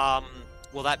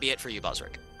 Will that be it for you,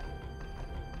 Bozrech?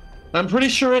 I'm pretty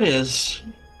sure it is.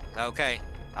 Okay.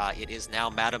 It is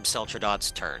now Madame Cel Tradat's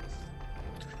turn.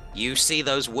 You see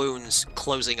those wounds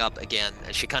closing up again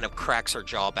as she kind of cracks her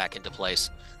jaw back into place.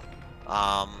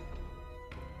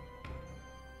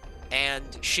 And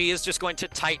she is just going to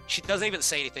she doesn't even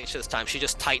say anything this time. She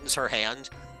just tightens her hand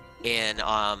in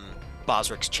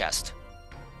Bozrich's chest.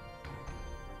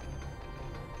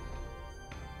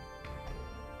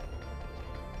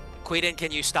 Queden,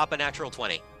 can you stop a natural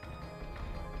 20?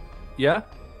 Yeah,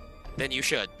 Then you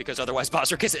should, because otherwise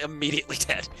Bozrich is immediately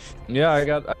dead. yeah.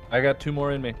 I got 2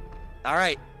 more in me. All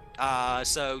right.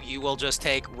 So you will just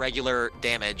take regular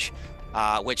damage,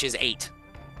 which is 8.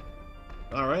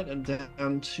 All right, I'm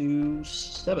down to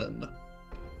 7.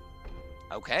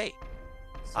 Okay.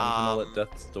 Sentinel at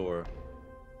death's door.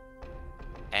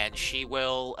 And she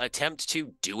will attempt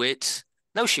to do it.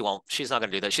 No, she won't. She's not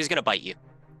going to do that. She's going to bite you.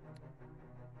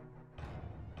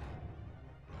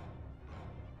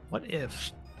 What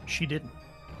if she didn't?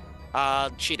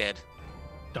 She did.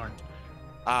 Darn.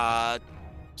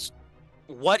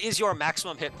 What is your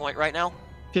maximum hit point right now?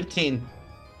 15.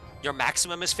 Your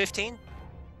maximum is 15?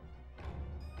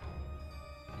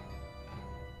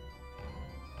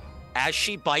 As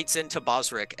she bites into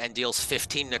Bozrech and deals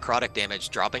 15 necrotic damage,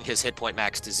 dropping his hit point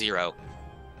max to 0,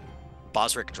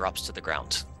 Bozrech drops to the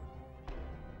ground.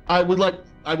 I would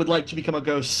like to become a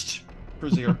ghost for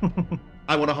Zir.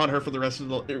 I want to haunt her for the rest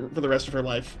of her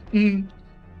life.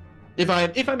 If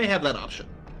I may have that option.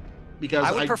 Because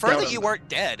I would prefer that you weren't. weren't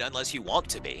dead unless you want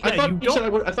to be. I thought you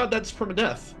said I thought that's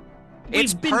permadeath. It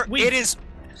is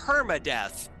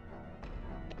permadeath.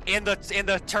 In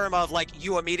the term of, like,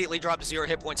 you immediately drop 0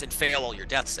 hit points and fail all your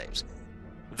death saves.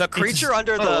 The creature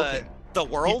under the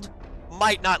world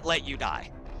might not let you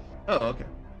die. Oh, okay.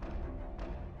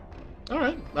 All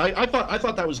right. I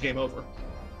thought that was game over.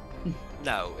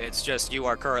 No, it's just you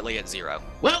are currently at 0.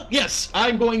 Well, yes,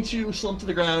 I'm going to slump to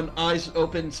the ground, eyes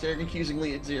open, staring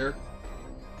accusingly at Zir.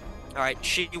 All right,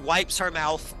 she wipes her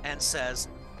mouth and says,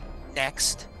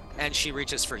 "Next," and she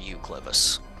reaches for you,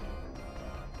 Clovis.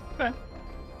 Okay.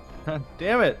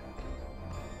 Damn it.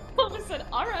 Clovis said,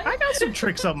 all right. I got some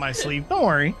tricks up my sleeve. Don't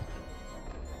worry.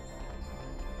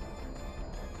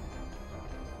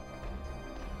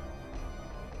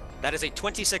 That is a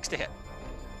 26 to hit.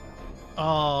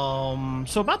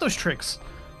 So about those tricks,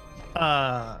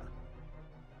 I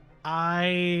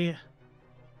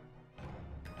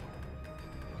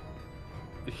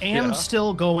am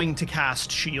still going to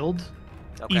cast Shield,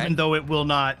 even though it will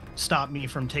not stop me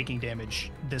from taking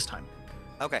damage this time.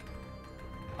 Okay.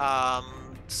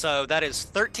 So that is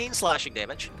 13 slashing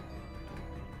damage.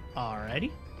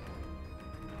 Alrighty.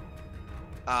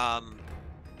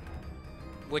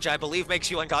 Which I believe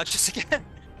makes you unconscious again.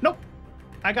 Nope.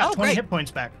 I got 20 great. hit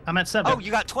points back. I'm at 7. Oh,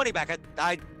 you got 20 back.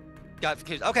 I got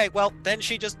confused. Okay, well, then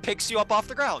she just picks you up off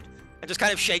the ground and just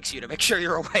kind of shakes you to make sure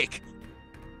you're awake.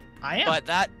 I am. But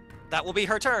that will be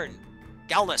her turn.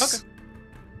 Galnus. Okay.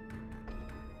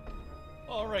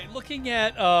 All right, looking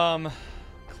at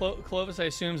Clovis, I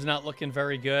assume is not looking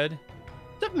very good,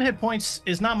 7 hit points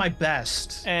is not my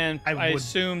best. and I would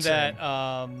assume say.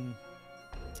 that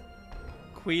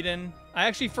Queden. I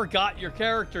actually forgot your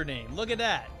character name. Look at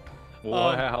that.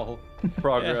 Wow.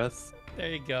 Progress. There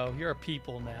you go. You're a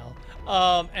people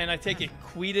now. And I take it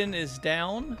Queden is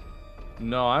down.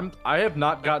 No, I have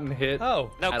not gotten hit Oh,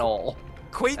 No, at all.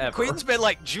 Ever. Queen's been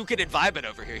like juking and vibing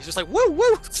over here. He's just like, woo,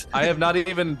 woo. I have not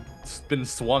even been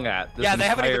swung at. This Yeah, they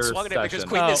haven't even entire swung at it because session.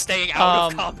 Queen is staying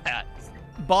out of combat.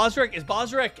 Is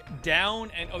Bozrech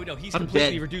down? And oh no, he's I'm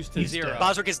completely dead. reduced to He's 0. dead.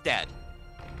 Bozrech is dead.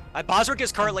 Bozrech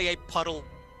is currently a puddle.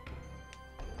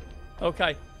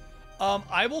 Okay.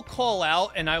 I will call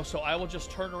out, and I will just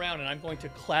turn around, and I'm going to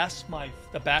clasp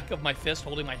the back of my fist,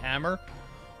 holding my hammer,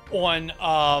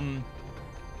 on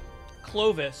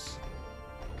Clovis,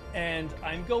 and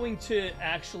I'm going to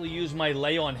actually use my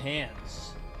lay on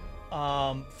hands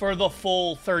for the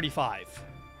full 35.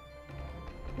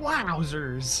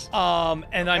 Wowzers.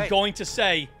 And I'm going to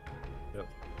say, Yep.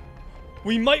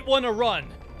 we might want to run.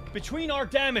 Between our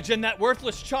damage and that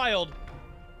worthless child,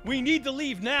 we need to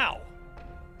leave now.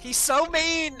 He's so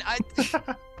mean.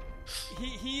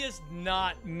 He is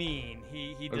not mean.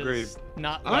 He does Agreed.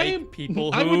 not like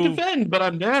people who. I would defend, but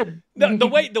I'm dead. The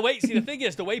way see, the thing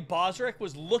is, the way Bozrech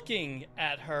was looking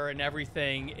at her and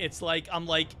everything, it's like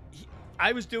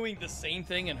I was doing the same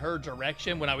thing in her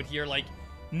direction when I would hear like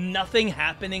nothing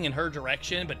happening in her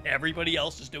direction, but everybody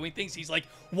else is doing things. He's like,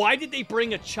 why did they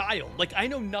bring a child? Like, I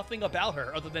know nothing about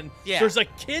her other than there's a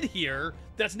kid here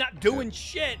that's not doing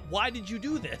shit. Why did you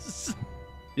do this?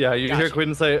 Yeah, you hear Gotcha.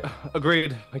 Quinn say,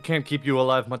 "Agreed. I can't keep you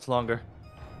alive much longer."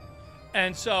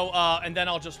 And so, and then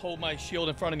I'll just hold my shield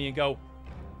in front of me and go,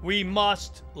 we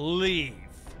must leave.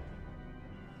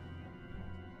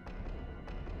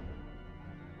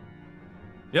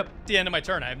 Yep. At the end of my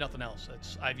turn, I have nothing else.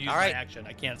 I've used my action.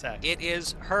 I can't attack. It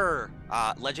is her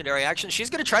legendary action. She's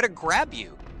going to try to grab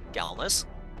you, Galnus.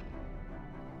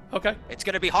 Okay. It's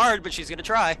going to be hard, but she's going to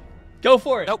try. Go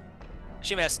for it. Nope.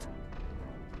 She missed.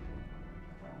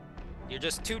 You're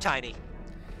just too tiny.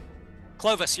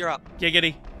 Clovis, you're up.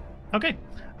 Giggity. Okay.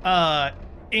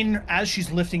 As she's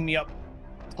lifting me up,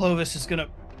 Clovis is gonna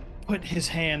put his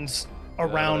hands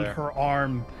around there. her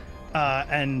arm,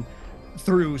 and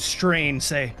through strain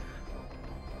say,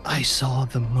 "I saw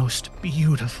the most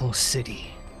beautiful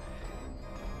city,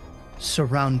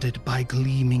 surrounded by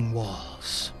gleaming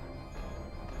walls.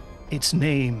 Its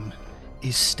name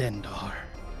is Stendar."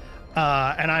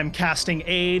 And I'm casting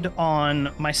aid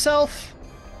on myself,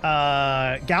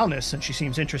 Galnus, and she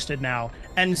seems interested now,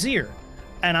 and Zir.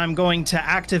 And I'm going to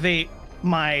activate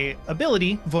my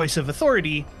ability, Voice of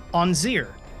Authority, on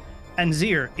Zir. And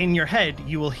Zir, in your head,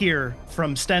 you will hear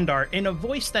from Stendar in a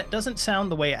voice that doesn't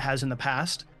sound the way it has in the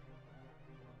past.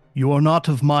 You are not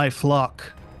of my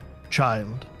flock,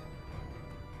 child,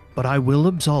 but I will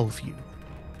absolve you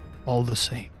all the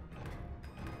same.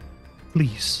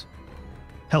 Please,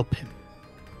 help him.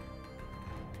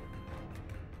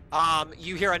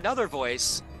 You hear another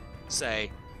voice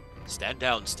say, "Stand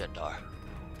down, Stendar.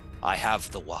 I have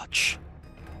the watch."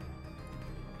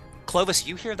 Clovis,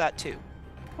 you hear that too.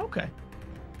 Okay.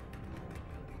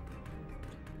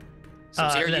 So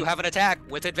Zir, then- you have an attack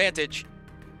with advantage.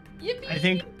 Yippee! I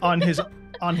think on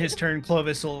his turn,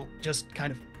 Clovis will just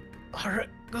kind of,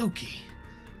 Aragoki,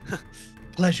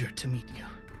 pleasure to meet you.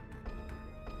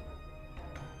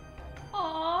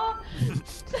 Aww.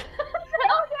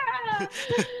 Hell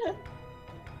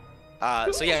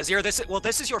yeah! So yeah, Zir,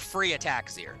 this is your free attack,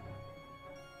 Zir.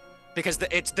 Because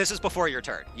this is before your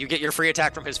turn. You get your free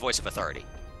attack from his voice of authority.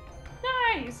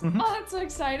 Nice. Mhm. Oh, that's so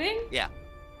exciting. Yeah.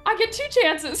 I get 2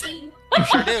 chances. You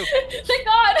sure do. Thank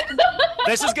God.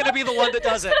 This is gonna be the one that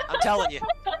does it. I'm telling you.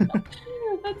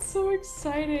 That's so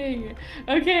exciting.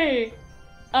 Okay.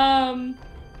 I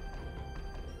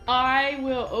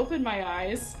will open my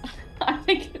eyes. I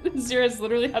think Zira's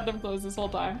literally had them closed this whole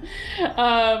time.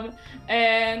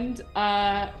 And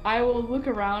I will look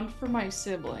around for my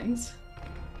siblings.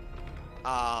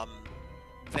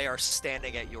 They are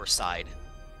standing at your side,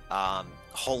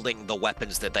 holding the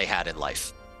weapons that they had in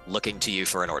life, looking to you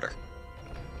for an order.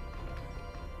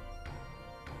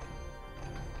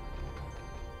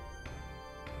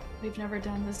 We've never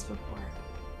done this before.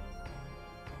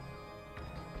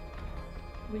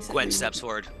 We said Gwen we steps would-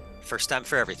 forward. First time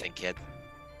for everything, kid.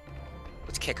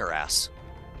 Let's kick her ass.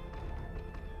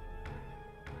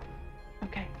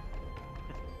 Okay.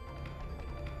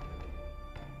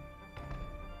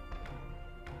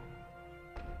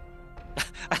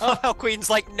 I love how Queen's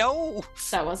like, no!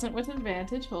 That wasn't with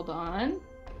advantage. Hold on.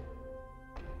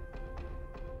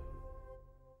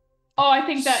 Oh, I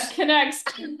think that connects.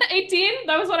 18?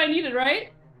 That was what I needed,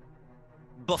 right?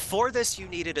 Before this, you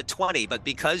needed a 20, but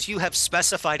because you have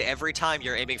specified every time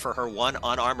you're aiming for her one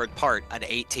unarmored part, an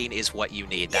 18 is what you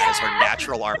need. That is her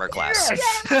natural armor class.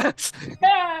 Yeah.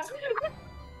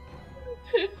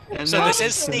 And So now- this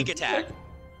is sneak attack.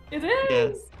 It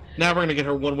is. Now we're gonna get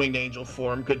her one-winged angel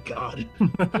form. Good God.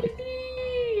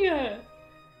 Yippee!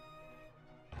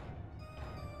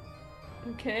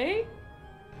 Okay.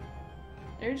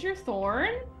 There's your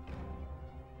thorn.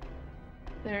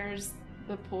 There's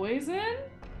the poison.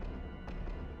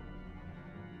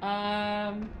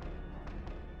 I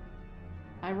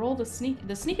rolled a sneak.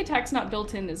 The sneak attack's not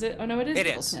built in, is it? Oh no, it is It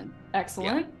built is. in.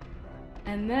 Excellent.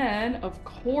 And then, of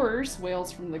course,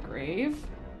 Wails from the Grave.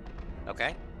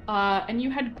 Okay. And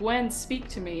you had Gwen speak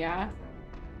to me, yeah?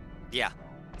 Yeah.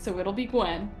 So it'll be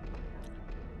Gwen.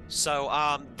 So,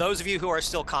 those of you who are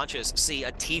still conscious see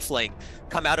a tiefling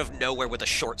come out of nowhere with a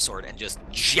short sword and just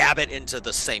jab it into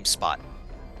the same spot.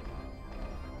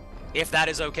 If that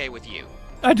is okay with you.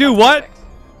 I do what?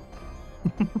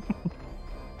 Perfect.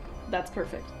 That's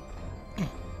perfect.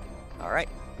 All right.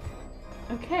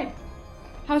 Okay.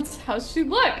 How's she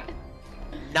look?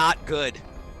 Not good.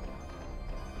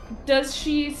 Does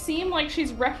she seem like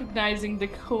she's recognizing the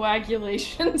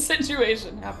coagulation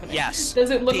situation happening? Yes. Does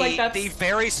it look like that's the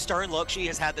very stern look she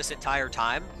has had this entire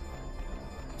time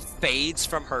fades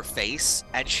from her face,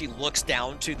 and she looks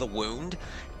down to the wound,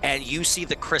 and you see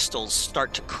the crystals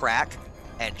start to crack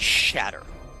and shatter.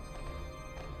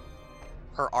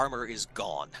 Her armor is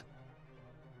gone.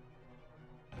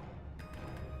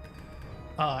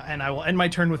 And I will end my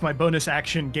turn with my bonus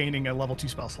action, gaining a level 2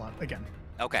 spell slot again.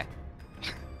 Okay.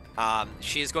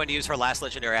 She is going to use her last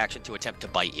legendary action to attempt to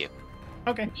bite you.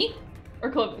 Okay. me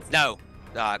or Clovis? No,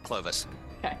 Clovis.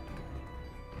 Okay.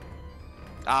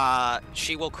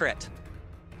 She will crit.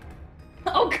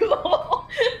 Oh, cool.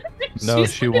 No,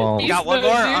 She's she fucking won't. You beast got one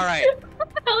mode, more? dude. All right.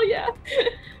 Hell yeah.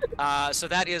 So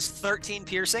that is 13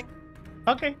 piercing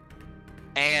Okay.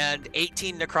 and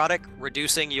 18 necrotic,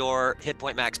 reducing your hit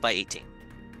point max by 18.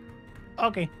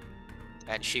 Okay.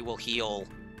 And she will heal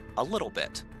a little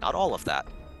bit. Not all of that,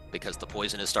 because the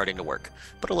poison is starting to work,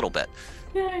 but a little bit.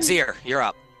 Nice. Zir, you're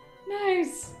up.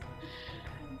 Nice.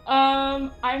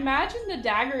 I imagine the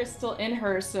dagger is still in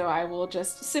her, so I will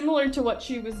just, similar to what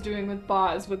she was doing with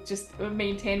Boz, with just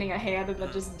maintaining a hand and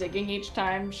then just digging each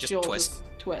time, she'll twist. just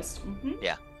twist.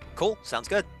 Mhm. Cool, sounds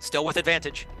good. Still with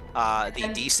advantage. The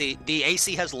And- the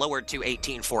AC has lowered to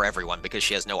 18 for everyone because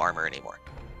she has no armor anymore.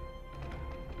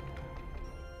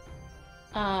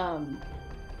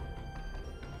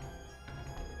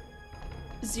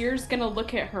 Zir's gonna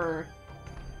look at her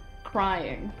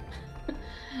crying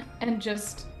and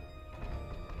just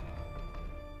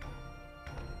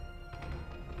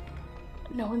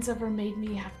No one's ever made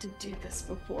me have to do this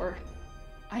before.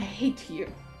 I hate you.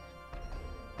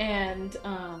 And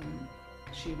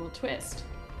she will twist.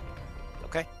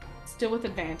 Okay. Still with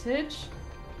advantage.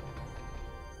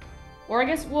 Or I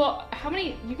guess, well, how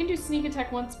many? You can do sneak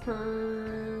attack once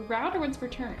per round or once per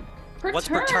turn? Once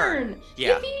per turn.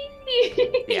 Yeah.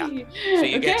 Yeah. So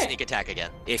you get sneak attack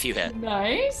again if you hit.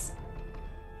 Nice.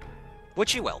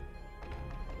 Which you will.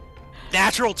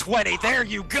 Natural 20. There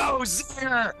you go,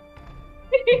 Zir.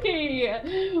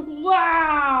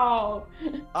 Wow.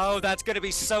 Oh, that's going to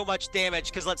be so much damage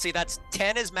because let's see, that's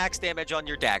 10 is max damage on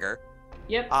your dagger.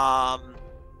 Yep.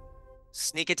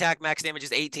 Sneak attack max damage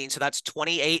is 18, so that's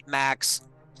 28 max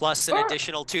plus an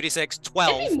additional 2d6,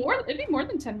 12. It'd be more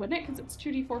than 10, wouldn't it? Because it's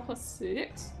 2d4 plus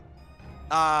 6.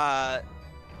 The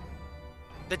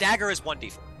dagger is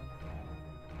 1d4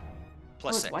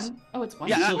 plus 6. It's 1.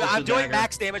 Yeah, I'm doing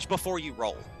max damage before you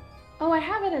roll. Oh, I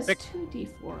have it as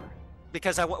 2d4.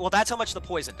 Because well, that's how much the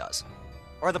poison does.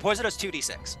 Or the poison does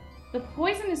 2d6. The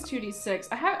poison is 2d6.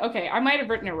 I might have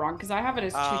written it wrong because I have it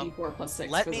as 2d4 plus 6.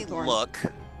 Let me look.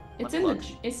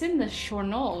 It's in the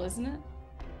journal, isn't it?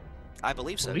 I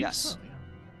believe so, yes.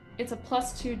 It's a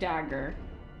 +2 dagger.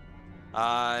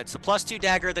 It's a +2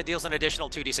 dagger that deals an additional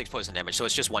 2d6 poison damage, so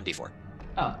it's just 1d4.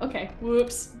 Oh, okay.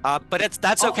 Whoops. But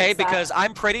that's okay because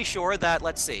I'm pretty sure that,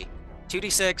 let's see,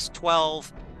 2d6,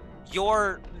 12,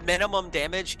 your minimum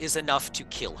damage is enough to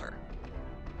kill her.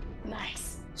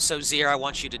 Nice. So, Zir, I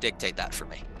want you to dictate that for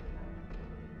me.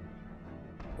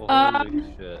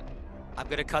 Holy shit. I'm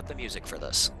going to cut the music for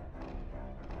this.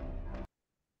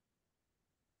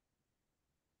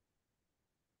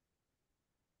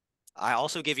 I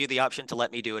also give you the option to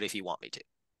let me do it if you want me to.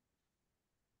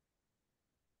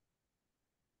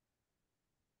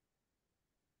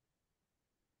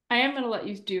 I am going to let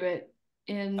you do it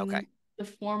in the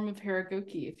form of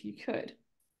Haragoki, if you could.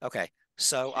 Okay.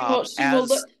 So, I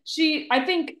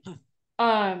think,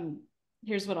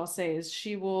 here's what I'll say is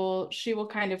she will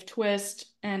kind of twist,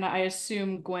 and I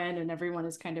assume Gwen and everyone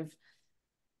is kind of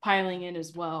piling in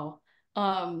as well.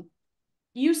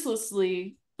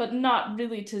 Uselessly, but not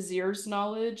really to Zir's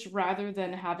knowledge, rather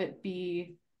than have it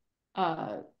be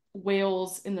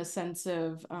whales in the sense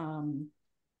of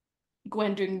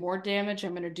Gwen doing more damage.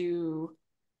 I'm going to do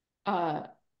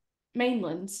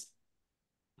mainlands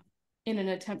in an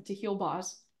attempt to heal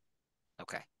Boz.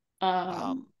 Okay.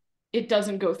 It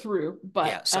doesn't go through, but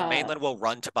yeah. So mainland will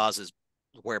run to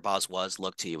where Boz was,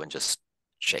 look to you, and just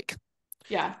shake.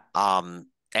 Yeah. And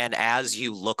as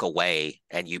you look away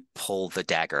and you pull the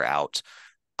dagger out,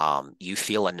 you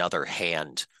feel another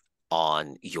hand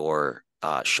on your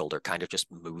shoulder kind of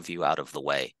just move you out of the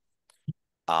way.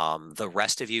 The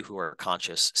rest of you who are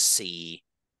conscious see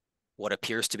what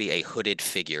appears to be a hooded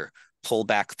figure pull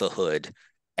back the hood,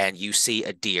 and you see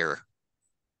a deer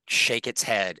shake its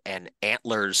head and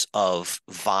antlers of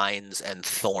vines and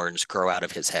thorns grow out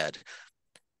of his head.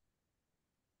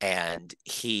 And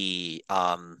he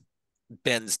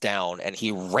bends down and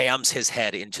he rams his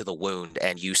head into the wound,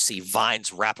 and you see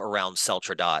vines wrap around Cel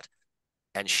Tradat,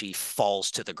 and she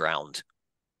falls to the ground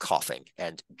coughing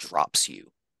and drops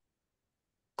you,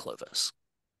 Clovis.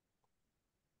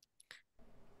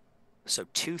 So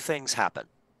 2 things happen,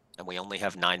 and we only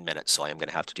have 9 minutes, so I am going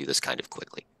to have to do this kind of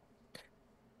quickly.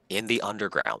 In the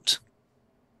underground,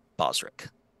 Bozrech.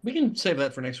 We can save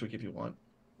that for next week if you want.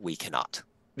 We cannot,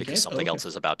 because something else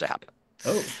is about to happen.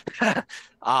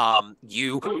 Oh.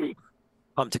 You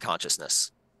come to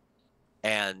consciousness,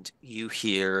 and you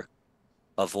hear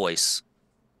a voice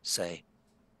say,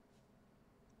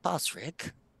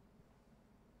 Bozrech,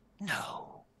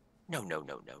 no.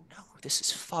 This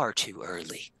is far too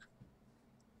early.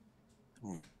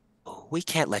 No, we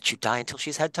can't let you die until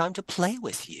she's had time to play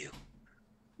with you.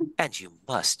 And you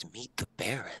must meet the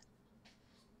Baron.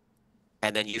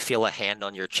 And then you feel a hand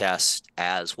on your chest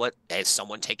as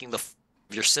someone taking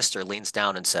your sister leans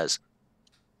down and says,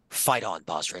 fight on,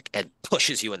 Bozrech, and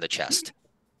pushes you in the chest.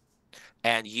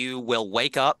 And you will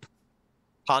wake up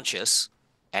conscious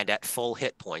and at full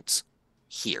hit points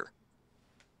here.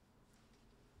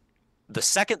 The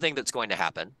second thing that's going to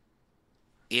happen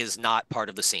is not part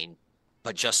of the scene,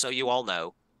 but just so you all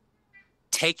know,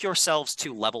 take yourselves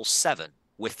to level 7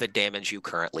 with the damage you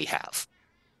currently have.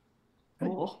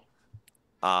 Cool.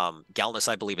 Galnus,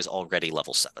 I believe, is already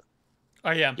level 7.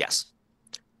 I am. Yes.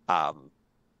 The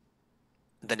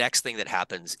next thing that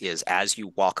happens is as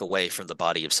you walk away from the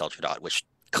body of Cel Tradat, which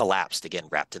collapsed again,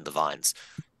 wrapped in the vines,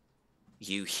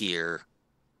 you hear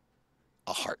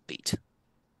a heartbeat,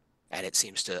 and it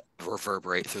seems to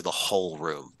reverberate through the whole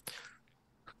room.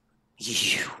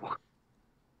 You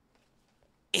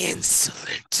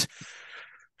insolent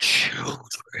child.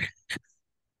 children,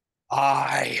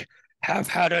 I have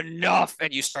had enough.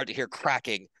 And you start to hear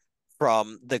cracking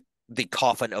from the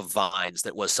coffin of vines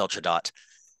that was Cel Tradat.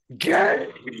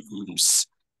 Games!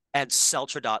 And Cel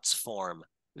Tradat's form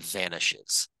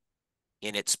vanishes.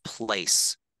 In its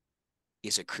place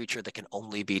is a creature that can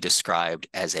only be described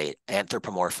as an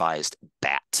anthropomorphized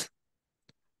bat.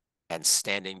 And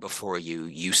standing before you,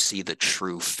 you see the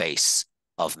true face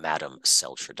of Madame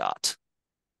Cel Tradat.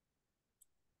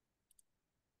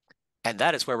 And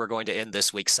that is where we're going to end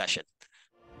this week's session.